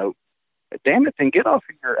got, damn it, then get off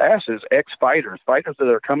of your asses, ex-fighters, fighters that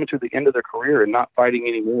are coming to the end of their career and not fighting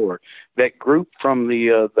anymore. That group from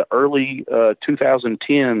the early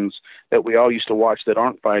 2010s that we all used to watch that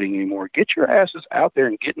aren't fighting anymore. Get your asses out there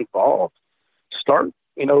and get involved. Start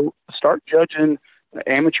judging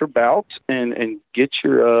amateur bouts and get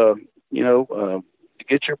your,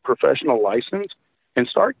 get your professional license and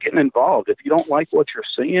start getting involved. If you don't like what you're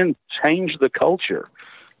seeing, change the culture.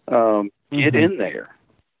 Get in there.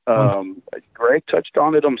 Greg touched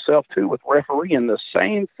on it himself too with refereeing, the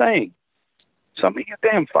same thing. Some of you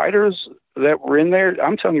damn fighters that were in there,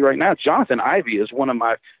 I'm telling you right now, Jonathan Ivey is one of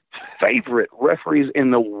my favorite referees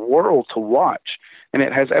in the world to watch. And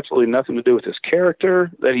it has absolutely nothing to do with his character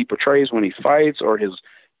that he portrays when he fights or his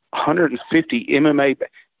 150 MMA.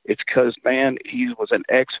 It's because, man, he was an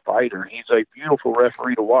ex-fighter. He's a beautiful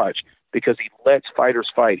referee to watch because he lets fighters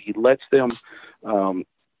fight. He lets them,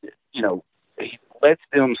 he lets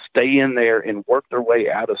them stay in there and work their way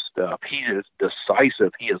out of stuff. He is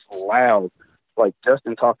decisive. He is loud. Like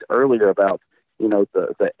Justin talked earlier about,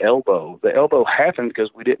 the elbow. The elbow happened because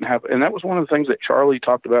we didn't have, and that was one of the things that Charlie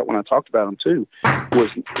talked about when I talked about him too, was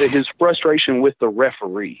his frustration with the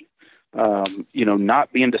referee.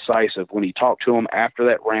 Not being decisive when he talked to him after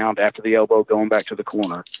that round, after the elbow going back to the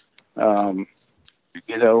corner. I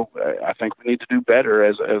think we need to do better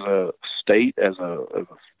as a state, as a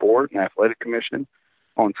sport and athletic commission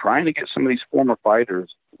on trying to get some of these former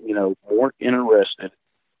fighters, more interested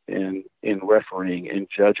in refereeing and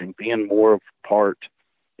judging, being more of part,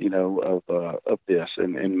 of this.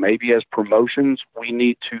 And maybe as promotions, we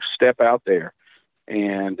need to step out there.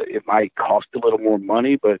 And it might cost a little more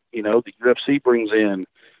money, but, the UFC brings in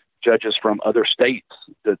judges from other states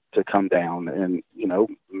to come down. And,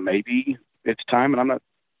 maybe it's time. And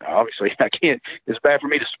obviously I can't, it's bad for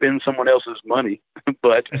me to spend someone else's money.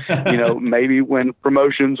 But, maybe when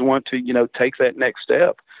promotions want to, take that next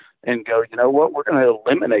step and go, you know what, we're going to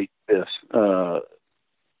eliminate this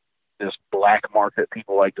black market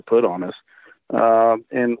people like to put on us.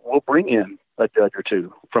 And we'll bring in a judge or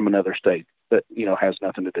two from another state that, has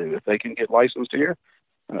nothing to do. If they can get licensed here,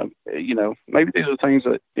 maybe these are things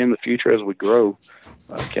that in the future as we grow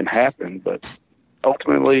can happen. But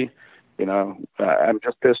ultimately, I'm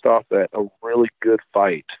just pissed off that a really good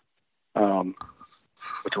fight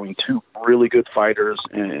between two really good fighters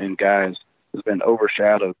and guys has been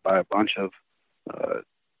overshadowed by a bunch of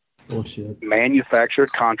bullshit,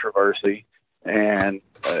 manufactured controversy and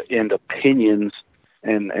opinions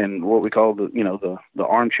and what we call the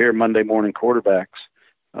armchair Monday morning quarterbacks.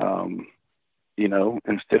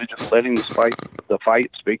 Instead of just letting the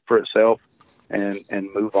fight speak for itself and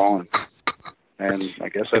move on. And I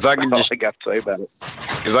guess that's all I got to say about it.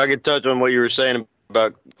 If I could touch on what you were saying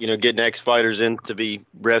about, getting ex-fighters in to be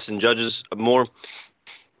refs and judges more,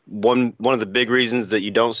 one of the big reasons that you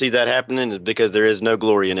don't see that happening is because there is no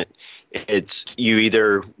glory in it. It's you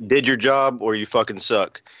either did your job or you fucking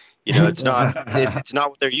suck. It's not it's not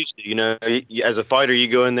what they're used to. As a fighter, you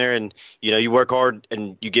go in there and you work hard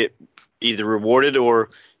and you get either rewarded or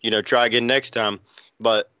try again next time.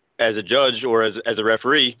 But as a judge or as a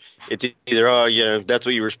referee, it's either that's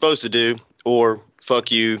what you were supposed to do, or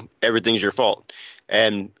fuck you, everything's your fault.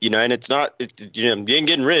 And and it's not, you ain't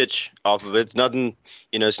getting rich off of it. It's nothing,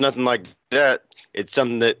 it's nothing like that. It's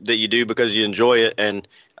something that you do because you enjoy it. And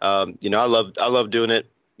I love doing it,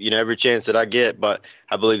 every chance that I get. But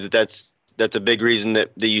I believe that's a big reason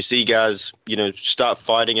that you see guys, stop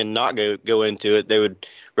fighting and not go into it. They would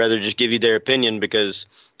rather just give you their opinion because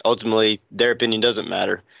ultimately their opinion doesn't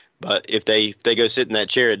matter. But if they go sit in that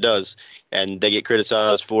chair, it does, and they get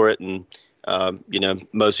criticized for it. And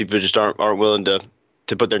most people just aren't willing to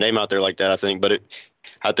put their name out there like that, I think. But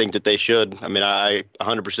I think that they should. I mean, I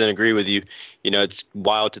 100% agree with you. It's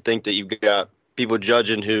wild to think that you've got people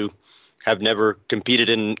judging who have never competed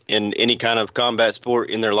in any kind of combat sport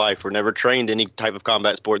in their life or never trained any type of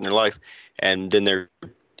combat sport in their life, and then they're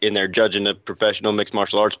in there judging a professional mixed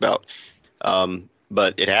martial arts bout.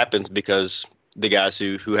 But it happens because the guys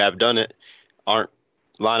who have done it aren't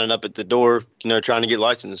lining up at the door, trying to get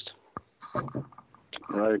licensed.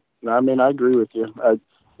 Right. I mean, I agree with you. I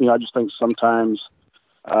just think sometimes,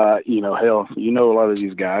 hell, a lot of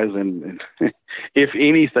these guys, and if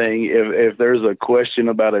anything, if there's a question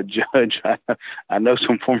about a judge, I know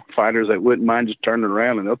some former fighters that wouldn't mind just turning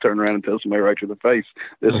around, and they'll turn around and tell somebody right to the face,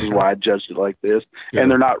 this is why I judged it like this. Yeah.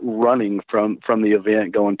 And they're not running from the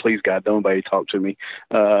event going, please God, don't nobody talk to me.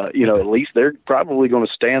 At least they're probably going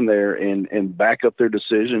to stand there and back up their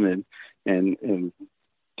decision and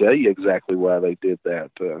tell you exactly why they did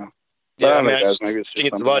that. I just think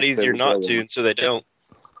it's a lot easier not to, and so they don't.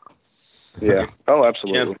 Yeah. Oh,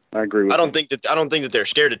 absolutely. I agree with you. I don't think that they're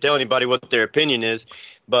scared to tell anybody what their opinion is,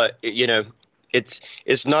 but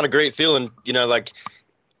it's not a great feeling. Like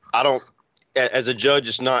I don't, as a judge,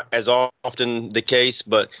 it's not as often the case,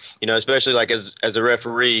 but especially like as a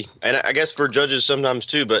referee, and I guess for judges sometimes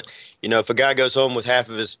too. But if a guy goes home with half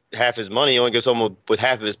his money, he only goes home with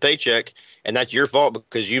half of his paycheck, and that's your fault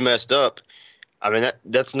because you messed up. I mean,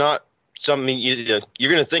 that's not something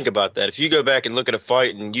you're going to think about that. If you go back and look at a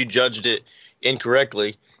fight and you judged it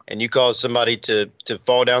incorrectly and you caused somebody to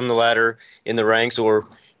fall down the ladder in the ranks or,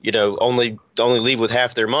 only leave with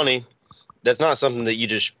half their money, that's not something that you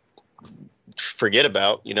just forget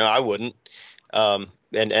about. I wouldn't. And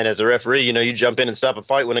as a referee, you jump in and stop a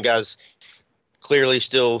fight when a guy's clearly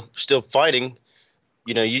still fighting.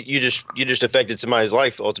 you just affected somebody's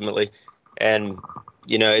life ultimately. And,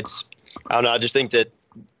 I don't know. I just think that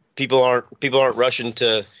people aren't rushing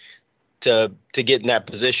to get in that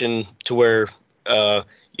position to where,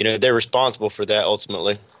 they're responsible for that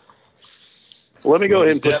ultimately. Let me go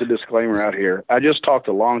ahead and put the disclaimer out here. I just talked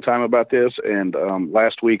a long time about this, and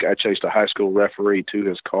last week I chased a high school referee to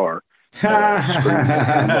his car. About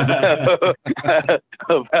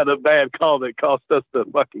a bad call that cost us the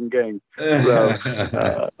fucking game. So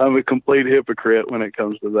I'm a complete hypocrite when it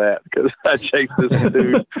comes to that, because I chased this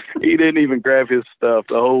dude. He didn't even grab his stuff.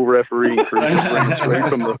 The whole referee ran straight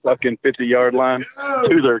from the fucking 50-yard line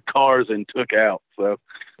to their cars and took out. So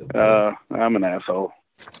I'm an asshole.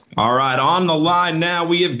 All right, on the line now,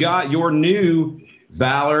 we have got your new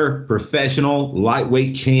Valor professional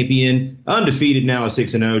lightweight champion, undefeated now at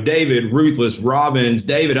 6-0, David Ruthless Robbins.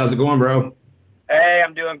 David, how's it going, bro? Hey,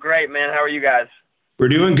 I'm doing great, man. How are you guys? We're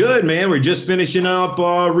doing good, man. We're just finishing up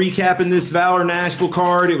recapping this Valor Nashville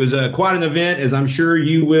card. It was quite an event, as I'm sure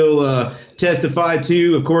you will testify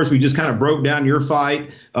to. Of course, we just kind of broke down your fight.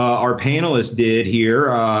 Our panelists did here,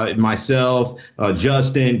 myself,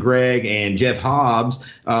 Justin, Greg, and Jeff Hobbs.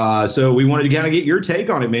 So we wanted to kind of get your take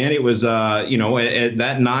on it, man. It was, at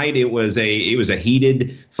that night, it was a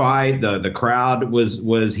heated fight. The crowd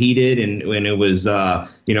was heated, and when it was,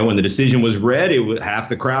 when the decision was read, half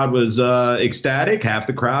the crowd was ecstatic, half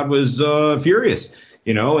the crowd was furious.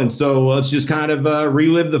 And so let's just kind of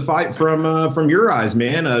relive the fight from your eyes,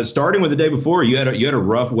 man. Starting with the day before, you had a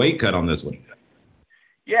rough weight cut on this one.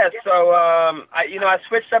 Yeah, so I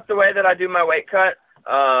switched up the way that I do my weight cut.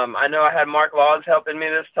 I know I had Mark Laws helping me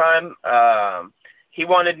this time. He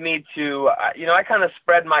wanted me to, I kind of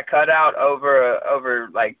spread my cut out over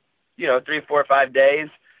 3, 4, 5 days.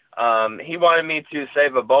 He wanted me to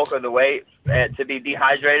save a bulk of the weight and to be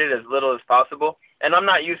dehydrated as little as possible. And I'm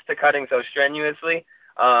not used to cutting so strenuously.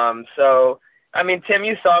 Tim,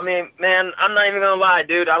 you saw me, man. I'm not even going to lie,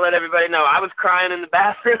 dude. I let everybody know. I was crying in the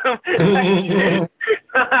bathroom.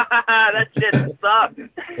 That shit sucked.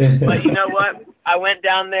 But you know what? I went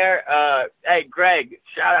down there. Hey, Greg,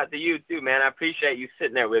 shout out to you, too, man. I appreciate you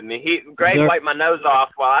sitting there with me. Greg wiped my nose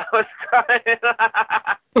off while I was crying.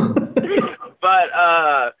 But,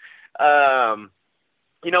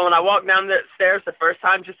 when I walked down the stairs the first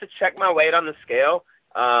time just to check my weight on the scale,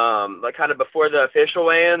 kind of before the official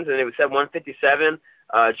weigh-ins, and it said 157.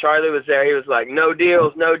 Charlie was there. He was like, "No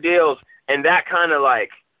deals, no deals," and that kind of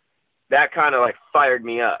fired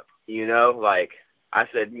me up. I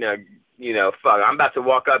said, fuck, I'm about to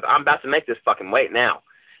walk up. I'm about to make this fucking weight now.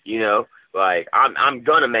 I'm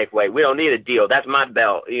gonna make weight. We don't need a deal. That's my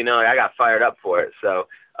belt. I got fired up for it. So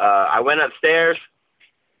I went upstairs.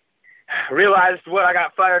 Realized what I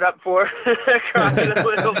got fired up for. Cried a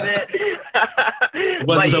little bit.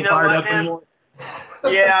 Wasn't so fired up anymore?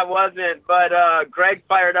 Yeah, I wasn't. But Greg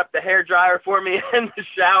fired up the hair dryer for me in the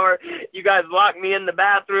shower. You guys locked me in the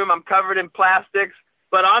bathroom. I'm covered in plastics.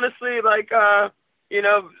 But honestly, it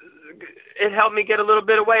helped me get a little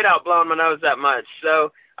bit of weight out blowing my nose that much.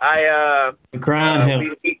 So the crown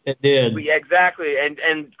helped. It did. Exactly.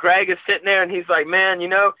 And Greg is sitting there and he's like, "Man,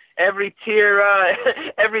 every tear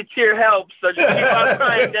helps. So just keep on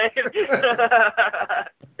trying, Dave."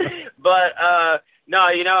 But no,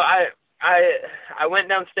 I went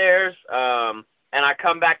downstairs and I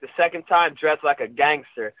come back the second time dressed like a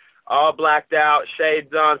gangster, all blacked out,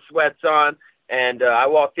 shades on, sweats on, and I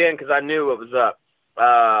walked in because I knew what was up.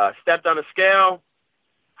 Stepped on a scale.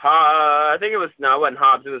 I think it wasn't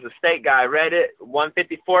Hobbs. It was a state guy. Read it,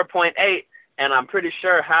 154.8, and I'm pretty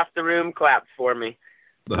sure half the room clapped for me.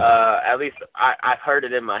 At least I've heard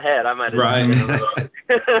it in my head. I might have. Right.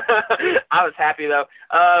 I was happy though.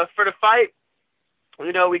 For the fight,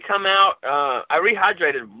 we come out. I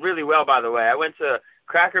rehydrated really well, by the way. I went to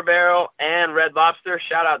Cracker Barrel and Red Lobster.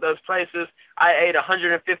 Shout out those places. I ate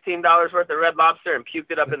 $115 worth of Red Lobster and puked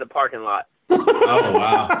it up in the parking lot. Oh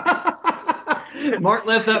wow. Mark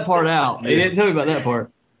left that part out. He didn't tell me about that part.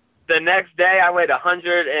 The next day, I weighed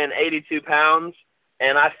 182 pounds,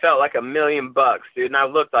 and I felt like $1 million, dude, and I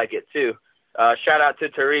looked like it, too. Shout out to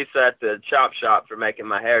Teresa at the Chop Shop for making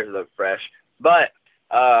my hair look fresh. But,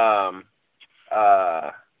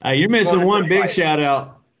 hey, you're missing one big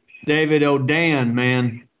shout-out, David. Dan,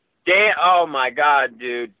 man. Dan, oh, my God,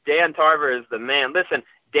 dude. Dan Tarver is the man. Listen,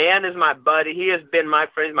 Dan is my buddy. He has been my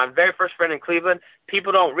friend, my very first friend in Cleveland.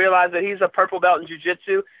 People don't realize that he's a purple belt in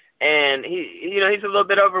jiu-jitsu, and he's a little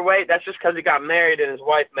bit overweight. That's just because he got married and his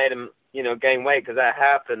wife made him, gain weight, because that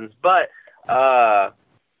happens. But,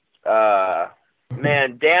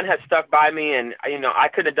 man, Dan has stuck by me, and, I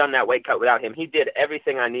couldn't have done that weight cut without him. He did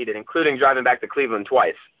everything I needed, including driving back to Cleveland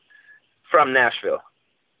twice from Nashville.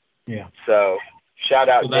 Yeah. So shout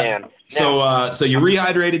out Dan. So you're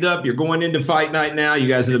rehydrated up. You're going into fight night now. You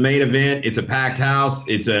guys are the main event. It's a packed house.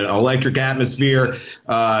 It's an electric atmosphere.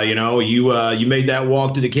 You made that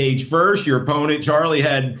walk to the cage first. Your opponent, Charlie,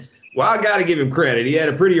 had. Well, I got to give him credit. He had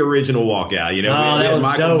a pretty original walkout. We had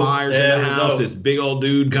Michael dope. Myers in the house. Dope. This big old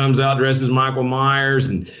dude comes out dressed as Michael Myers,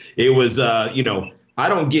 and it was, I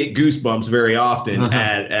don't get goosebumps very often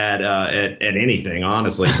at anything,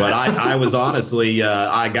 honestly. But I was honestly,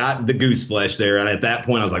 I got the goose flesh there, and at that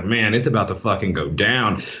point, I was like, man, it's about to fucking go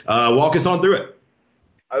down. Walk us on through it.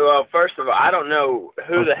 Well, first of all, I don't know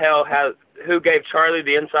who gave Charlie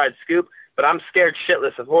the inside scoop, but I'm scared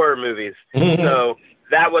shitless of horror movies. So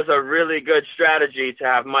that was a really good strategy to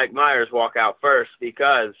have Mike Myers walk out first,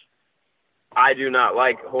 because I do not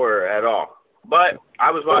like horror at all. But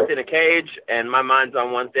I was locked in a cage, and my mind's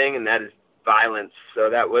on one thing, and that is violence. So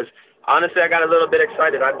that was, honestly, I got a little bit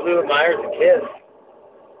excited. I blew Myers a kiss.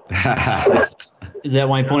 Is that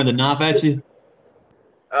why he pointed the knife at you?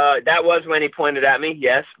 That was when he pointed at me,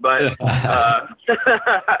 yes, but it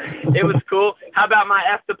was cool. How about my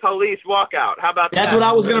F the police walkout? How about that? That's what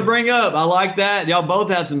I was going to bring up. I like that. Y'all both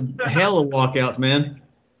had some hella walkouts, man.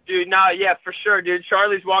 Dude, yeah, for sure, dude.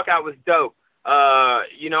 Charlie's walkout was dope.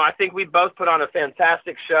 I think we both put on a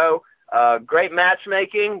fantastic show. Great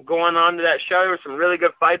matchmaking going on to that show. There were some really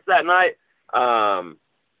good fights that night.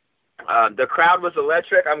 The crowd was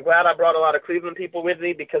electric. I'm glad I brought a lot of Cleveland people with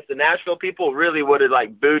me, because the Nashville people really would have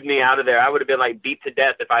booed me out of there. I would have been beat to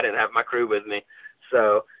death if I didn't have my crew with me.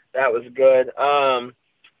 So that was good.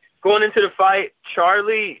 Going into the fight,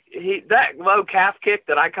 Charlie, that low calf kick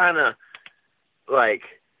that I kind of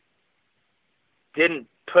didn't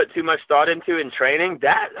put too much thought into in training,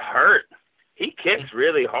 that hurt. He kicks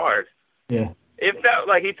really hard. Yeah. It felt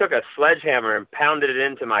like he took a sledgehammer and pounded it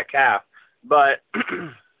into my calf. But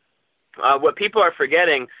what people are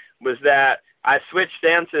forgetting was that I switched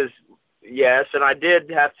stances, yes, and I did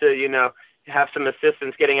have to, have some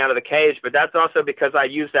assistance getting out of the cage, but that's also because I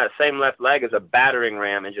used that same left leg as a battering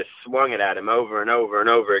ram and just swung it at him over and over and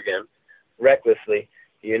over again, recklessly,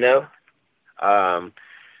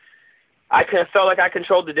 I felt like I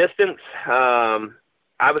controlled the distance.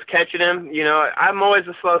 I was catching him. I'm always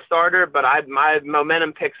a slow starter, but my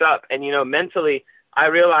momentum picks up. And, mentally, I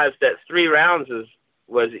realized that 3 rounds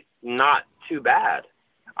was not too bad.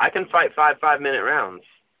 I can fight 5-minute rounds.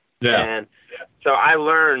 Yeah. And so I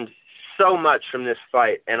learned so much from this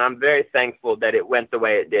fight, and I'm very thankful that it went the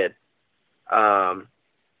way it did.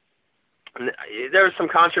 There was some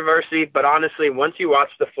controversy, but honestly, once you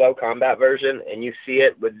watch the Flow Combat version and you see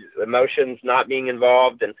it with emotions not being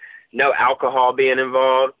involved and no alcohol being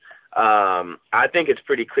involved, I think it's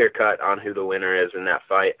pretty clear cut on who the winner is in that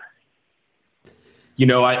fight. We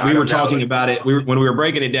were talking about it when we were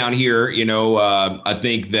breaking it down here. I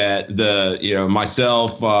think that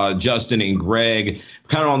myself, Justin, and Greg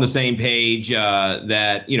kind of on the same page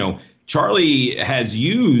that Charlie has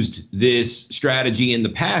used this strategy in the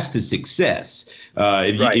past to success.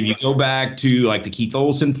 If you go back to the Keith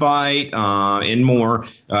Olson fight and more,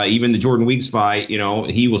 even the Jordan Weeks fight,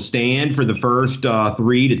 he will stand for the first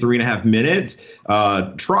 3 to 3.5 minutes,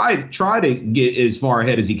 try to get as far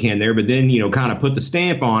ahead as he can there, but then kind of put the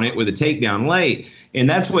stamp on it with a takedown late. And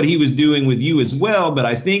that's what he was doing with you as well. But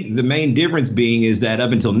I think the main difference being is that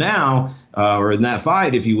up until now, or in that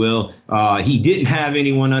fight, if you will, he didn't have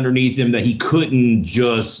anyone underneath him that he couldn't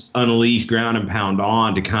just unleash ground and pound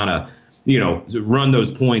on to kind of, run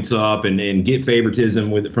those points up and get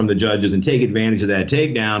favoritism from the judges and take advantage of that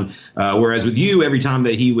takedown. Whereas with you, every time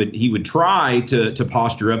that he would try to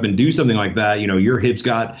posture up and do something like that, your hips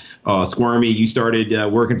got squirmy. You started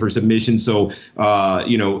working for submission. So,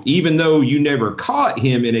 even though you never caught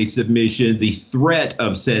him in a submission, the threat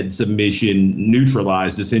of said submission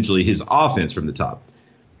neutralized essentially his offense from the top.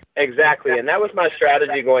 Exactly, and that was my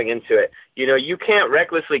strategy going into it. You can't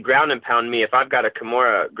recklessly ground and pound me if I've got a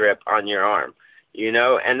Kimura grip on your arm,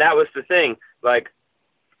 and that was the thing. I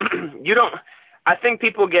think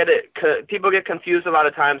people get confused a lot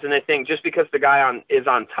of times, and they think just because the guy is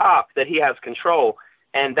on top that he has control,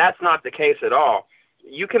 and that's not the case at all.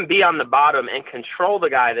 You can be on the bottom and control the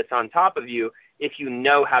guy that's on top of you if you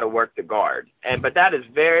know how to work the guard, but that is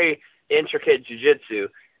very intricate jiu-jitsu.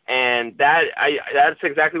 And that's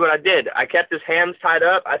exactly what I did. I kept his hands tied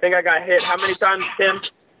up. I think I got hit how many times, Tim?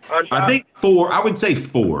 On top? I think 4. I would say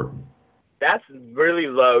 4. That's really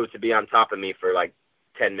low to be on top of me for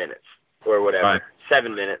 10 minutes or whatever. Right.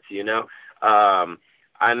 7 minutes, I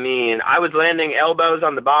was landing elbows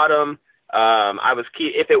on the bottom.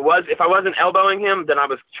 If I wasn't elbowing him, then I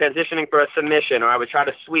was transitioning for a submission, or I would try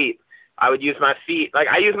to sweep. I would use my feet. Like,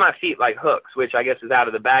 I use my feet like hooks, which I guess is out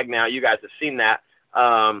of the bag now. You guys have seen that.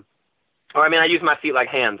 I use my feet like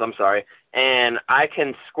hands, I'm sorry. And I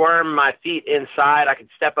can squirm my feet inside. I can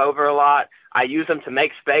step over a lot. I use them to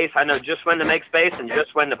make space. I know just when to make space and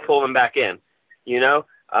just when to pull them back in, you know?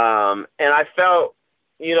 And I felt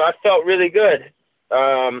really good.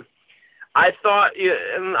 I thought,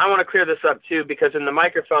 and I want to clear this up too, because in the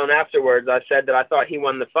microphone afterwards, I said that I thought he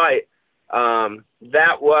won the fight.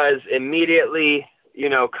 That was immediately,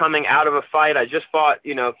 coming out of a fight. I just fought,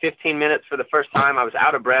 15 minutes for the first time. I was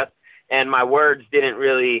out of breath, and my words didn't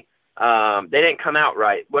really, they didn't come out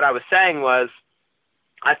right. What I was saying was,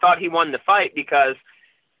 I thought he won the fight because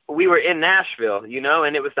we were in Nashville,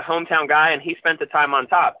 and it was the hometown guy, and he spent the time on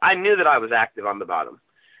top. I knew that I was active on the bottom.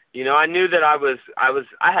 I knew that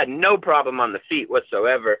I had no problem on the feet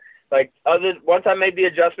whatsoever. Like, once I made the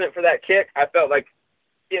adjustment for that kick, I felt like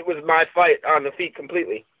it was my fight on the feet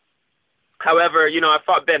completely. However, I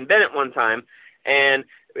fought Ben Bennett one time, and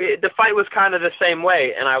the fight was kind of the same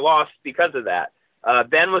way, and I lost because of that.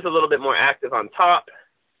 Ben was a little bit more active on top,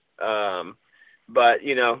 but,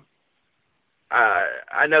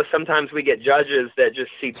 I know sometimes we get judges that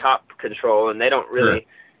just see top control, and they don't really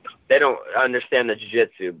they don't understand the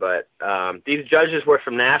jiu-jitsu. But these judges were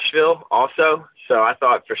from Nashville also, so I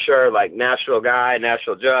thought for sure, like, Nashville guy,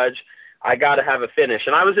 Nashville judge, I got to have a finish.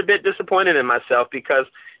 And I was a bit disappointed in myself because,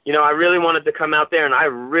 I really wanted to come out there, and I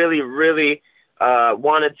really, really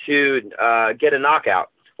wanted to get a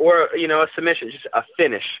knockout or, a submission, just a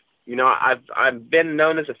finish. I've been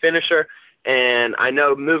known as a finisher, and I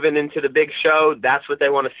know moving into the big show, that's what they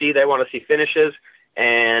want to see. They want to see finishes.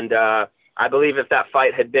 And I believe if that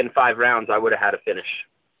fight had been 5 rounds, I would have had a finish.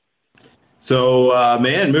 So,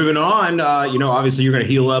 moving on, obviously you're going to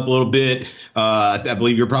heal up a little bit. I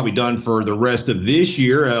believe you're probably done for the rest of this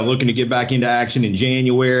year, looking to get back into action in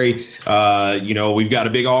January. We've got a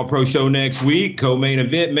big all-pro show next week. Co-main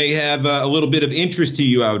event may have a little bit of interest to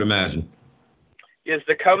you, I would imagine. Is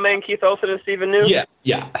the co-main Keith Olson and Stephen New? Yeah.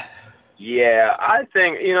 Yeah, I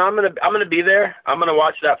think, I'm gonna be there. I'm going to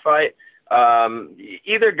watch that fight.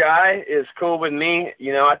 Either guy is cool with me.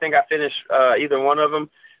 I think I finish either one of them.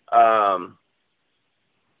 One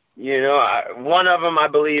of them I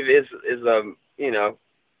believe is can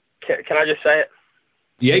I just say it?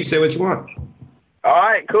 Yeah, you say what you want. All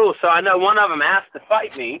right, cool. So I know one of them asked to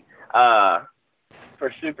fight me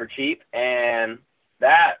for super cheap, and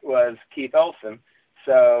that was Keith Olson.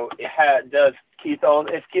 So if Keith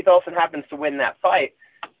Olson happens to win that fight,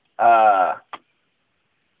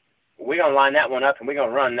 we're going to line that one up, and we're going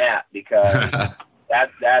to run that because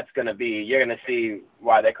that's going to be – you're going to see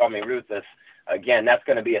why they call me ruthless. Again, that's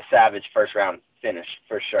going to be a savage first-round finish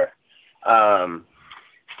for sure.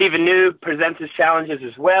 Stephen New presents his challenges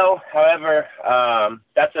as well. However,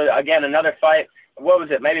 that's, again, another fight. What was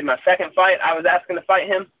it, maybe my second fight? I was asking to fight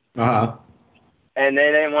him. Uh-huh. And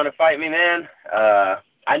they didn't want to fight me, man.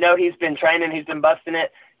 I know he's been training. He's been busting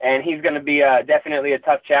it. And he's going to be definitely a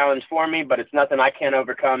tough challenge for me, but it's nothing I can't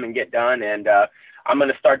overcome and get done. And I'm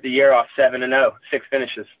going to start the year off 7-0, 6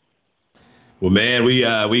 finishes. Well, man, we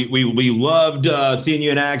loved seeing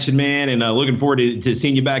you in action, man, and looking forward to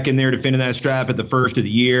seeing you back in there defending that strap at the first of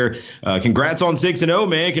the year. Congrats on 6-0,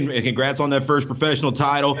 man. Congrats on that first professional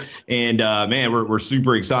title. And man, we're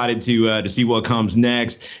super excited to see what comes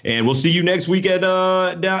next. And we'll see you next week at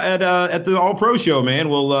the All Pro show, man.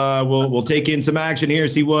 We'll take in some action here,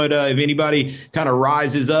 see what if anybody kind of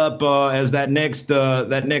rises up as that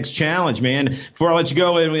next challenge, man. Before I let you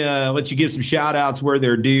go and let you give some shout outs where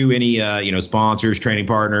they're due, any sponsors, training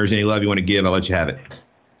partners, any love you want to give, I'll let you have it.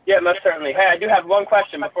 Yeah, most certainly. Hey, I do have one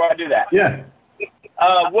question before I do that. Yeah.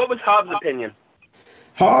 What was Hobbs' opinion?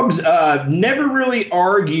 Hobbs never really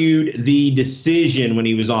argued the decision when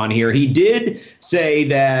he was on here. He did say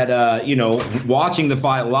that, watching the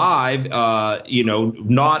fight live,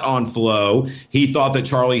 not on flow, he thought that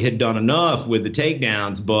Charlie had done enough with the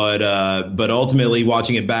takedowns. But ultimately,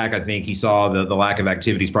 watching it back, I think he saw the lack of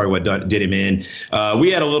activity is probably what did him in.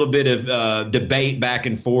 We had a little bit of debate back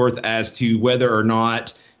and forth as to whether or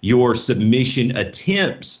not your submission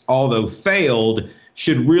attempts, although failed,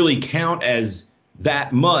 should really count as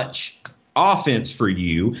that much offense for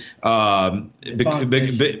you,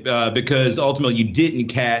 because ultimately you didn't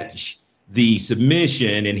catch the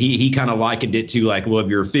submission, and he kind of likened it to like, well, if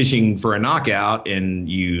you're fishing for a knockout and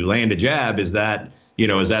you land a jab, is that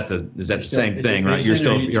is that the same thing, right? You're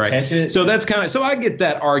still right. So that's so I get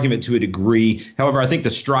that argument to a degree. However, I think the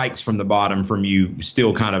strikes from the bottom from you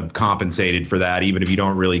still kind of compensated for that, even if you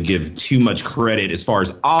don't really give too much credit as far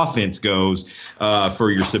as offense goes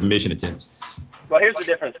for your submission attempts. Well, here's the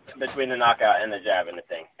difference between the knockout and the jab and the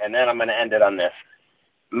thing, and then I'm going to end it on this.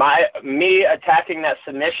 Me attacking that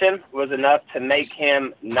submission was enough to make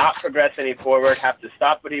him not progress any forward, have to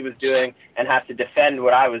stop what he was doing, and have to defend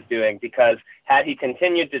what I was doing, because had he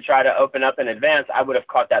continued to try to open up and advance, I would have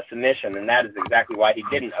caught that submission, and that is exactly why he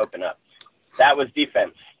didn't open up. That was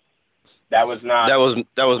defense. That was not. That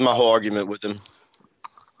was my whole argument with him.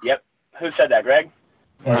 Yep. Who said that, Greg?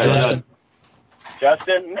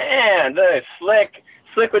 Justin? Man, slick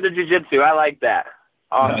with the jiu-jitsu. I like that.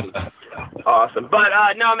 Awesome. Awesome. But,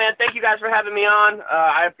 no, man, thank you guys for having me on.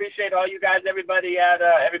 I appreciate all you guys, everybody at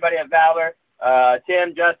Valor.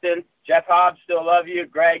 Tim, Justin, Jeff Hobbs, still love you.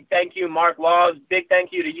 Greg, thank you. Mark Laws, big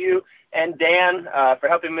thank you to you and Dan for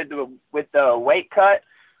helping with the weight cut.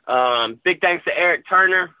 Big thanks to Eric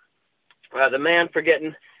Turner, the man, for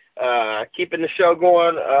keeping the show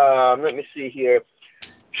going. Let me see here.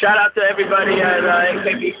 Shout out to everybody at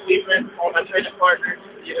NKB Cleveland, all my training partners,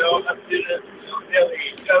 my students,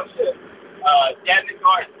 Billy, Joseph, Dan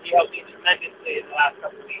McCartan. He helped me tremendously in the last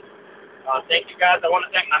couple of weeks. Thank you, guys. I want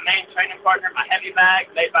to thank my main training partner, my heavy bag,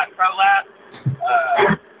 made by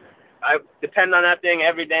ProLab. I depend on that thing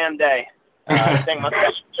every damn day. Thank my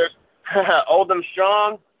sponsors, Oldham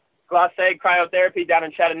Strong, Glacé Cryotherapy down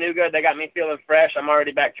in Chattanooga. They got me feeling fresh. I'm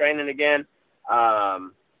already back training again.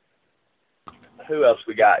 Who else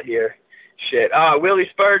we got here? Willie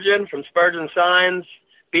Spurgeon from Spurgeon Signs,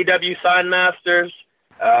 BW Sign Masters,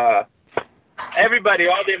 everybody,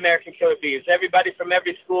 all the American Killer Bees, everybody from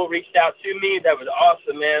every school reached out to me. That was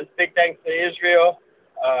awesome, man. Big thanks to Israel,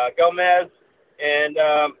 Gomez, and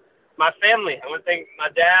my family. I want to thank my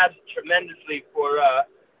dad tremendously for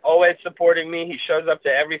always supporting me. He shows up to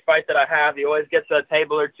every fight that I have. He always gets a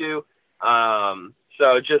table or two.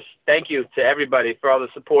 So just thank you to everybody for all the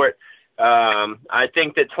support. I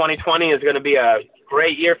think that 2020 is going to be a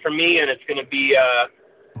great year for me, and it's going to be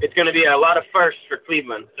a lot of firsts for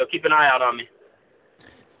Cleveland. So keep an eye out on me.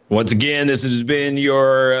 Once again, this has been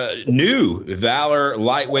your new Valor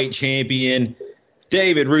lightweight champion,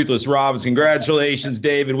 David Ruthless Robbins. Congratulations,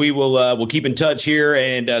 David. We will we'll keep in touch here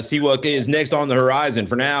and see what is next on the horizon.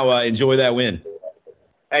 For now, enjoy that win.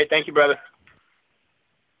 Hey, thank you, brother.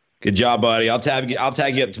 Good job, buddy. I'll tag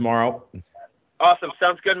you up tomorrow. Awesome.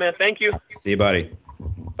 Sounds good, man. Thank you. See you, buddy.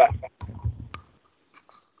 Bye.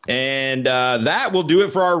 And that will do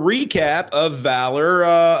it for our recap of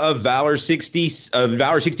Valor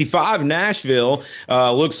 65 Nashville.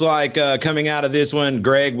 Looks like coming out of this one,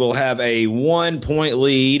 Greg will have a 1-point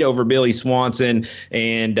lead over Billy Swanson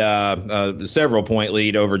and several point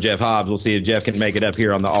lead over Jeff Hobbs. We'll see if Jeff can make it up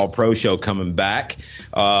here on the All Pro Show coming back.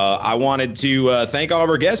 I wanted to thank all of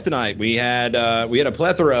our guests tonight. We had a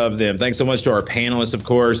plethora of them. Thanks so much to our panelists, of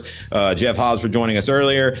course. Jeff Hobbs for joining us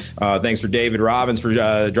earlier. Thanks for David Robbins for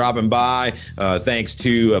dropping by. Thanks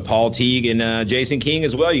to Paul Teague and Jason King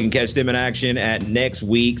as well. You can catch them in action at next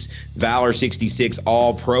week's Valor 66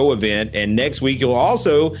 All Pro event. And next week you'll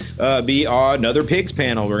also be on another picks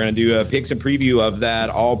panel. We're going to do a picks and preview of that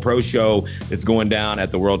All Pro show that's going down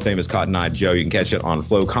at the world famous Cotton Eye Joe. You can catch it on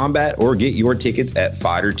Flow Combat or get your tickets at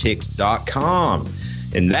fightertix.com.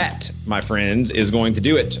 And that, my friends, is going to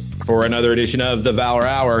do it for another edition of the Valor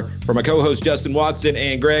Hour. For my co-host Justin Watson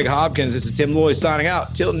and Greg Hopkins, this is Tim Loy signing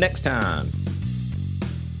out. Till next time.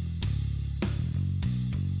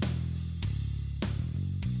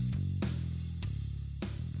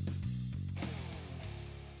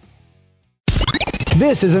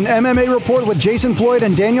 This is an MMA Report with Jason Floyd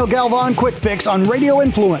and Daniel Galvan Quick Fix on Radio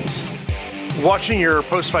Influence. Watching your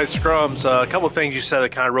post-fight scrums, a couple of things you said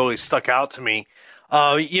that kind of really stuck out to me.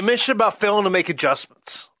 You mentioned about failing to make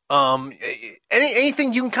adjustments.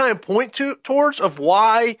 Anything you can kind of point towards of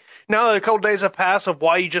why, now that a couple of days have passed, of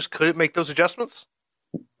why you just couldn't make those adjustments?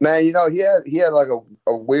 Man, he had like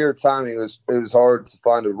a weird timing. It was hard to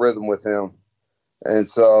find a rhythm with him. And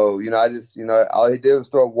so, all he did was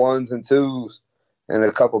throw ones and twos and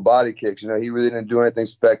a couple body kicks. He really didn't do anything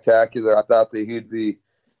spectacular. I thought that he'd be,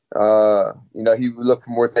 he would look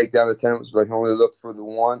for more takedown attempts, but he only looked for the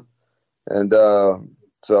one. And just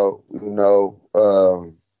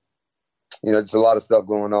a lot of stuff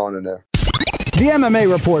going on in there. The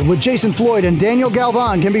MMA Report with Jason Floyd and Daniel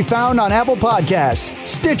Galvan can be found on Apple Podcasts,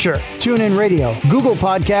 Stitcher, TuneIn Radio, Google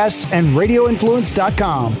Podcasts, and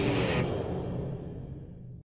RadioInfluence.com.